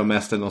bäckar och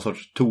mest är någon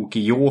sorts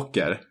tokig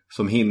joker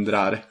som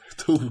hindrar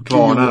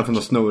kvarnarna från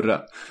att snurra.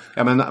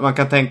 Ja, men man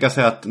kan tänka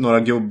sig att några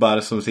gubbar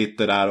som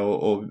sitter där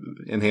och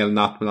en hel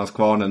natt medan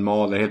kvarnen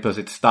maler helt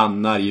plötsligt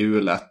stannar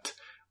hjulet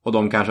och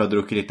de kanske har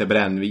druckit lite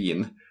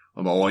brännvin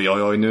och bara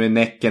oj, nu är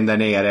Näcken där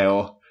nere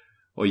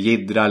och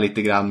jiddrar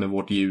lite grann med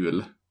vårt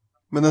hjul.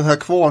 Men den här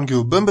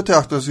kvarngubben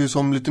betraktas ju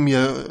som lite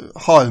mer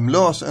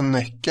harmlös än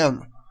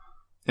Näcken.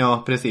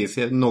 Ja, precis.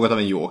 Något av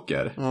en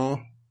joker. Ja.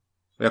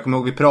 Och jag kommer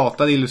ihåg vi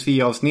pratade i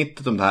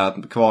Lucia-avsnittet om det här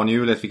att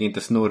kvarnhjulet fick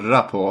inte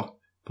snurra på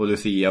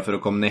Lucia för då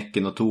kom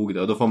Näcken och tog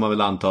det. Och då får man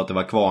väl anta att det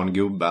var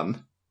kvarngubben.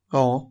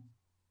 Ja.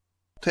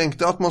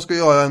 Tänkte att man ska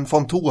göra en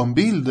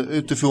fantombild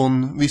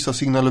utifrån vissa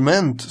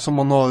signalement som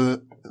man har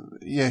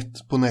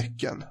gett på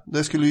Näcken.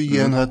 Det skulle ju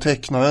ge den här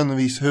tecknaren en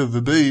viss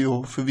huvudbry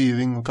och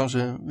förvirring och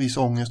kanske viss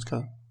ångest, kan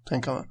jag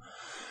tänka mig.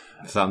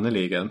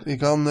 Sannoliken. Vi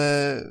kan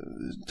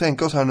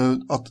tänka oss här nu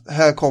att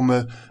här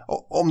kommer,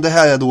 om det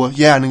här är då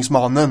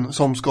gärningsmannen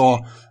som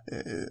ska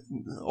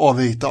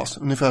avritas,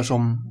 ungefär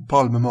som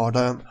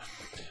Palmemördaren,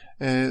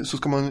 så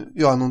ska man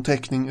göra någon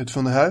teckning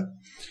utifrån det här.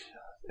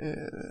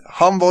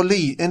 Han var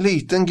en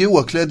liten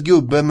gråklädd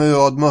gubbe med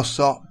röd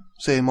mössa,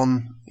 säger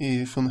man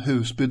från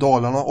Husby,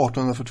 Dalarna,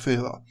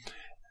 1844.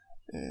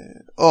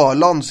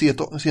 Öland, sent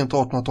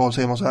 1800-tal,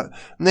 säger man så här.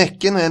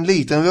 Näcken är en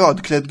liten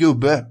rödklädd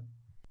gubbe.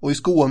 Och i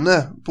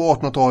Skåne på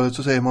 1800-talet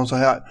så säger man så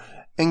här.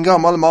 En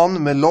gammal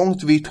man med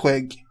långt vitt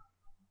skägg.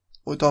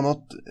 Och ett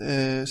annat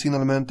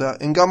signalement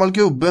är en gammal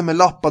gubbe med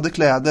lappade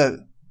kläder.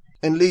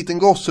 En liten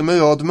gosse med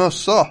röd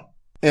mössa.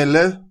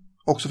 Eller,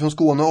 också från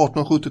Skåne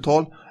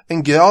 1870-tal,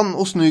 en grann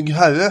och snygg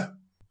herre.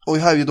 Och i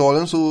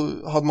Härjedalen så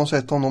hade man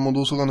sett honom och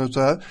då såg han ut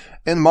så här.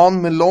 En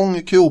man med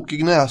lång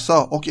krokig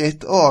näsa och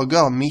ett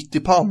öga mitt i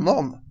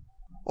pannan.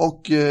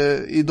 Och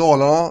i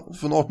Dalarna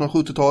från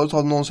 1870-talet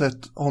hade någon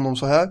sett honom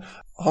så här.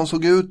 Han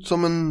såg ut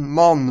som en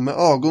man med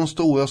ögon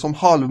stora som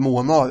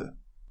halvmånar.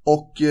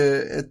 Och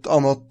ett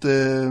annat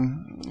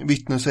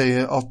vittne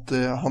säger att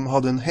han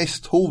hade en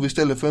hästhov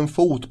istället för en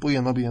fot på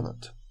ena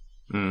benet.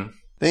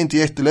 Det är inte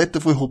jättelätt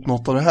att få ihop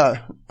något av det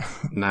här.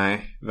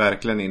 Nej,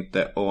 verkligen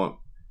inte. Och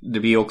det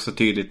blir också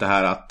tydligt det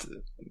här att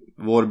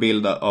vår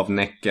bild av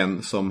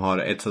Näcken som har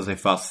etsat sig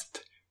fast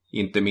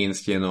inte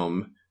minst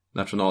genom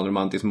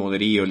nationalromantisk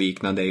måleri och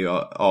liknande, är ju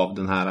av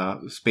den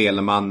här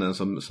spelmannen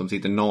som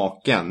sitter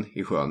naken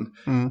i sjön.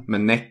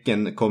 Men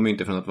näcken kommer ju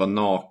inte från att vara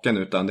naken,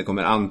 utan det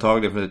kommer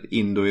antagligen från ett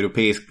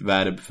indoeuropeiskt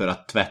verb för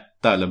att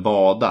tvätta eller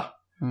bada.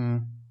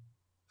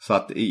 Så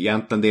att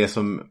egentligen det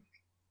som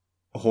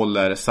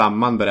håller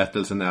samman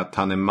berättelsen är att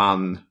han är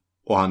man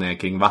och han är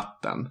kring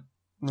vatten.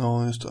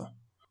 Ja, just det.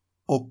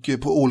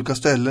 Och på olika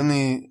ställen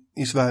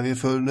i Sverige,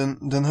 för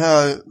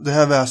det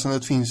här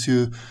väsendet finns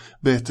ju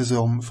berättelser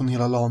om från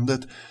hela landet.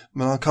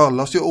 Men han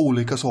kallas ju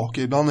olika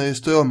saker. Ibland är det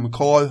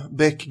strömkar,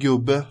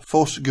 bäckgubbe,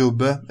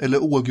 forsgubbe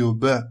eller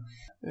ågubbe.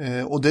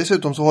 Och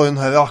dessutom så har ju den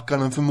här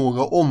rackaren en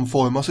förmåga att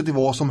omforma sig till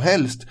vad som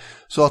helst.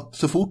 Så att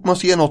så fort man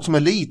ser något som är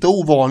lite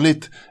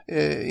ovanligt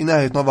i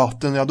närheten av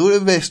vatten, ja, då är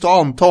det bäst att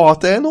anta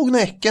att det är nog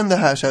näcken det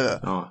här, säger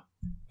Ja,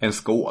 en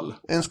skål.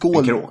 En skål.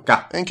 En kråka.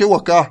 En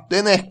kråka, det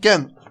är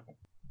näcken.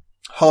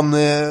 Han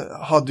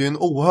hade ju en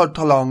oerhörd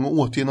talang att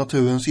återge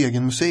naturens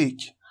egen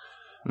musik.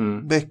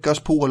 Bäckars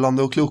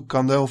pålande och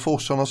kluckande och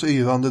forsarnas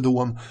yrande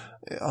dån.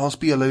 Han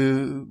spelar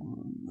ju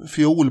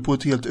fiol på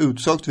ett helt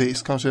utsökt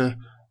vis, kanske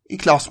i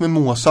klass med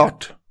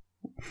Mozart.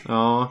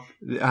 Ja,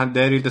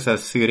 det är ju lite så här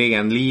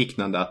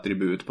syrenliknande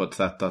attribut på ett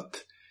sätt att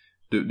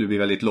du blir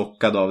väldigt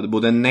lockad av det.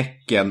 Både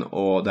näcken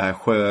och det här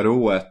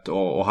sjörået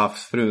och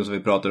havsfrun som vi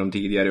pratade om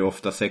tidigare är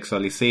ofta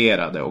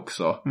sexualiserade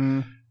också.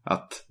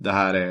 Att det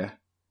här är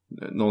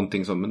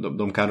någonting som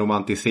de kan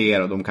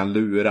romantisera och de kan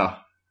lura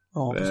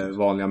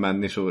vanliga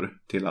människor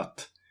till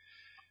att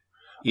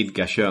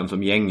idka kön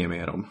som gänger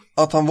med dem.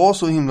 Att han var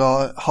så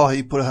himla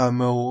haj på det här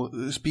med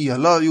att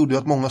spela gjorde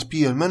att många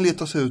spelmän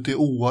letar sig ut i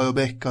åar och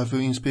bäckar för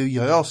att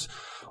inspireras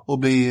och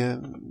bli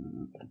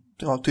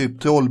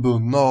typ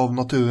trollbundna av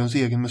naturens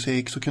egen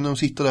musik. Så kunde de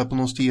sitta där på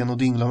någon sten och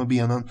dingla med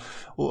benen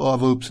och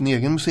öva upp sin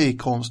egen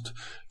musikkonst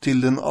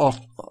till den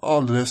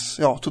alldeles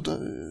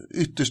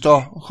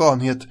yttersta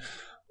skönhet.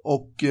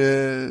 Och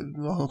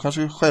de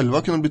kanske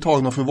själva kunde bli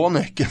tagna för att vara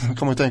näcken,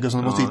 kan man ju tänka sig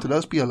när man sitter där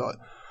och spelar.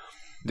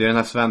 Det är den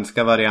här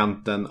svenska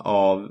varianten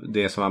av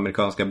det som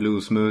amerikanska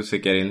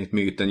bluesmusiker enligt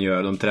myten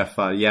gör. De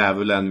träffar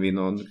djävulen vid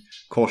någon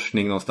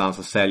korsning någonstans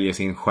och säljer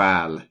sin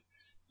själ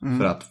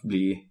för att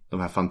bli de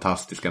här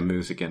fantastiska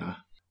musikerna.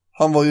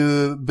 Han var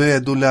ju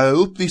beredd att lära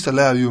upp vissa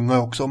lärjungar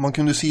också. Man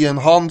kunde se en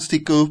hand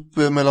sticka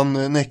upp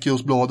mellan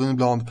näckrosbladen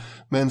ibland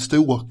med en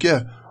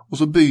stråke. Och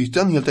så byter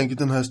han helt enkelt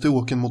den här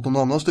stråken mot någon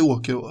annan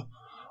stråke då.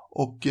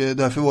 Och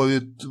därför var det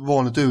ett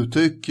vanligt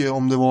uttryck,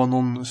 om det var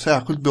någon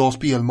särskilt bra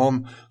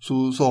spelman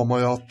så sa man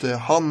ju att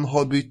han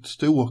har bytt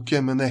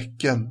stråke med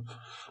näcken.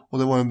 Och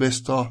det var den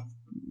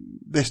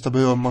bästa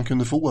beröm man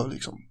kunde få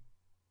liksom.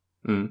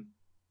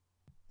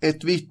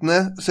 Ett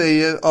vittne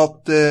säger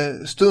att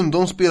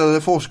stundom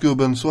spelade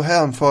forsgubben så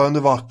hänförande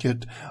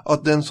vackert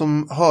att den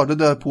som hörde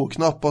därpå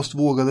knappast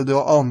vågade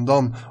dra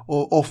andan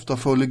och ofta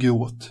föll i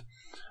gråt.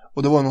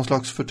 Och det var någon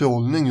slags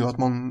förtrollning ju, att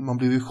man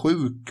blev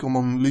sjuk om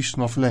man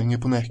lyssnade för länge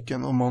på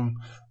näcken. Och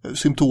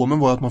symptomen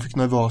var att man fick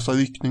nervösa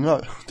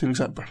ryckningar till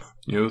exempel.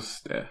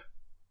 Just det.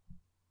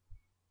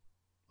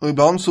 Och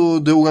ibland så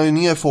drog han ju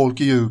ner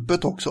folk i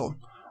djupet också.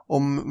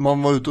 Om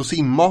man var ute och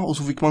simma och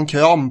så fick man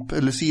kramp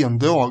eller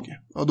sendrag,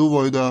 ja då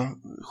var ju det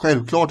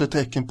självklart ett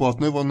tecken på att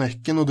nu var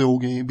näcken och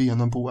drog i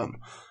benen på en.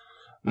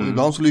 Och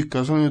ibland så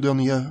lyckades han ju dra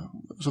ner,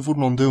 så fort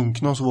någon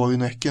drunknade så var det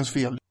näckens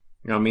fel.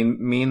 Ja,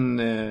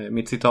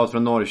 mitt citat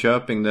från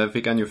Norrköping, där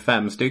fick han ju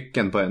 5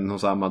 stycken på en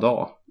och samma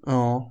dag.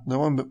 Ja, det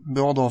var en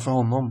bra dag för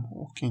honom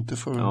och inte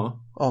för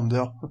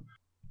andra.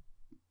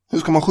 Hur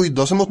ska man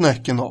skydda sig mot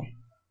näcken då?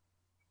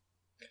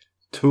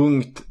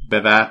 Tungt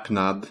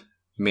beväpnad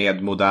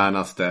med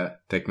modernaste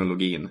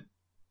teknologin.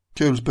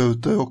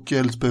 Kulsprutor och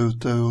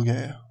eldsprutor och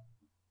grejer.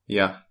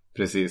 Ja,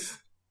 precis.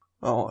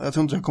 Ja, jag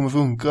tror inte det kommer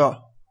funka.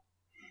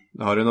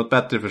 Har du något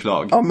bättre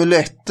förslag?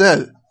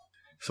 Amuletter!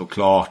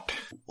 Såklart.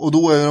 Och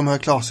då är det de här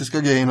klassiska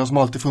grejerna som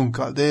alltid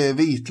funkar. Det är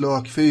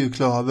vitlök,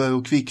 fyrklöver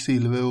och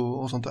kvicksilver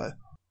och sånt där.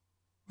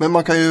 Men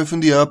man kan ju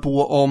fundera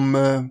på om,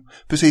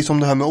 precis som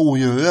det här med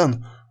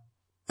odjuren,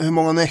 hur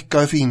många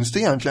näckar finns det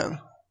egentligen?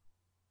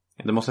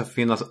 Det måste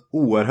finnas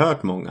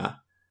oerhört många.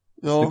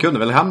 Ja. Du kunde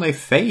väl hamna i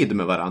fejd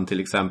med varandra till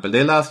exempel.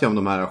 Det läste jag om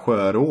de här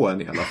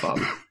sjöråen i alla fall.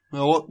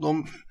 Ja,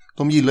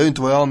 de gillar ju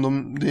inte varandra.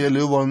 Det gäller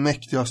ju att vara den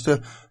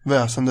mäktigaste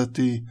väsendet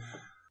i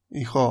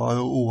sjöar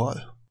och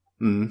åar.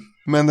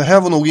 Men det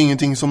här var nog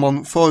ingenting som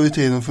man förr i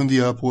tiden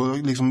funderar på,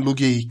 liksom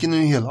logiken i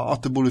det hela,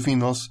 att det borde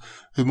finnas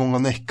hur många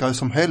näckar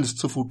som helst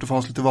så fort det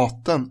fanns lite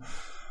vatten.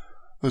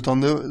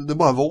 Utan det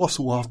bara var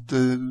så att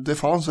det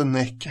fanns en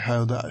näck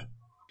här och där.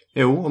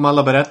 Jo, om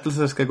alla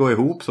berättelser ska gå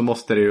ihop så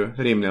måste det ju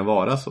rimligen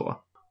vara så.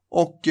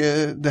 Och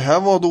det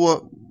här var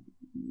då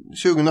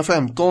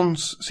 2015s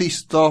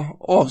sista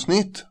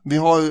avsnitt. Vi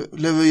har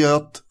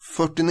levererat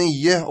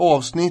 49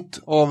 avsnitt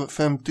av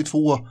 52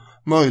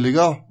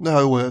 möjliga det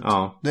här året.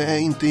 Ja. Det är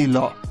inte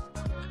illa.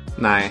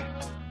 Nej,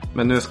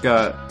 men nu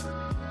ska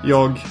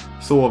jag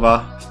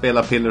sova,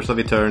 spela Pillars of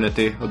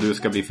Eternity och du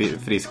ska bli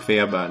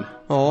friskfebern.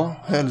 Ja,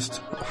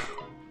 helst.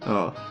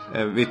 Ja,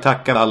 vi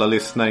tackar alla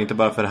lyssnare, inte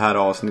bara för det här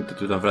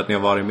avsnittet utan för att ni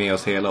har varit med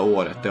oss hela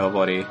året. Det har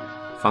varit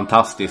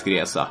fantastisk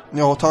resa.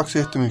 Ja, tack så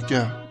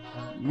jättemycket.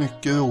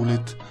 Mycket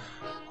roligt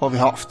har vi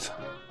haft.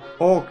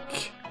 Och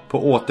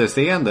på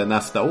återseende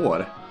nästa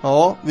år.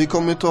 Ja, vi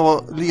kommer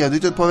ta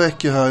ledigt ett par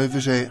veckor här i och för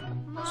sig.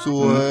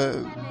 Så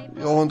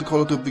jag har inte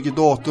kollat upp vilket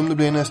datum det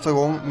blir nästa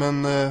gång.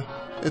 Men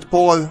ett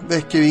par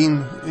veckor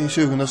in i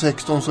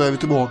 2016 så är vi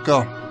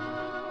tillbaka.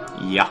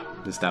 Ja,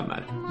 det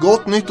stämmer.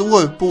 Gott nytt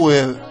år på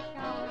er.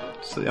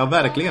 Så, ja,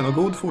 verkligen. Och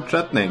god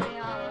fortsättning.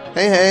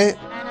 Hej hej.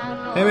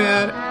 Hej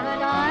med er.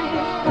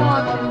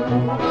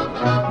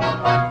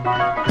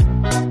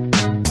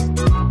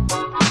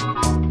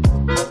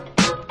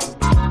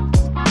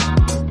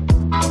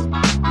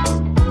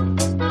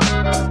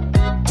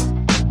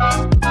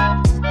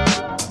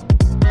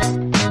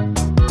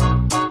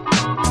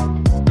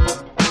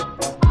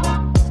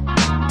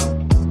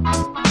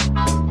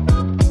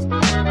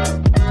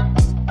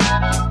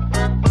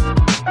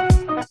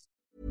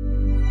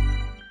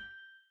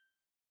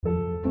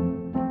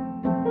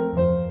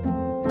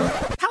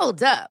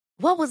 Hold up.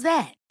 What was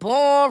that?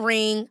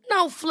 Boring.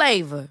 No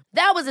flavor.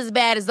 That was as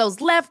bad as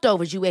those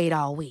leftovers you ate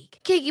all week.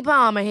 Keke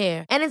Palmer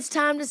here, and it's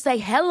time to say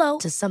hello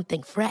to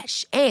something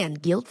fresh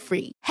and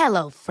guilt-free.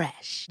 Hello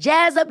Fresh.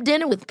 Jazz up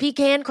dinner with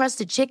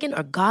pecan-crusted chicken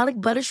or garlic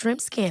butter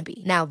shrimp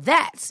scampi. Now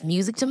that's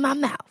music to my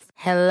mouth.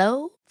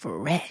 Hello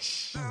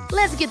Fresh.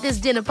 Let's get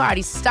this dinner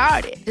party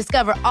started.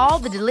 Discover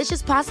all the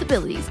delicious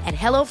possibilities at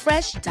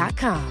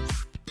HelloFresh.com.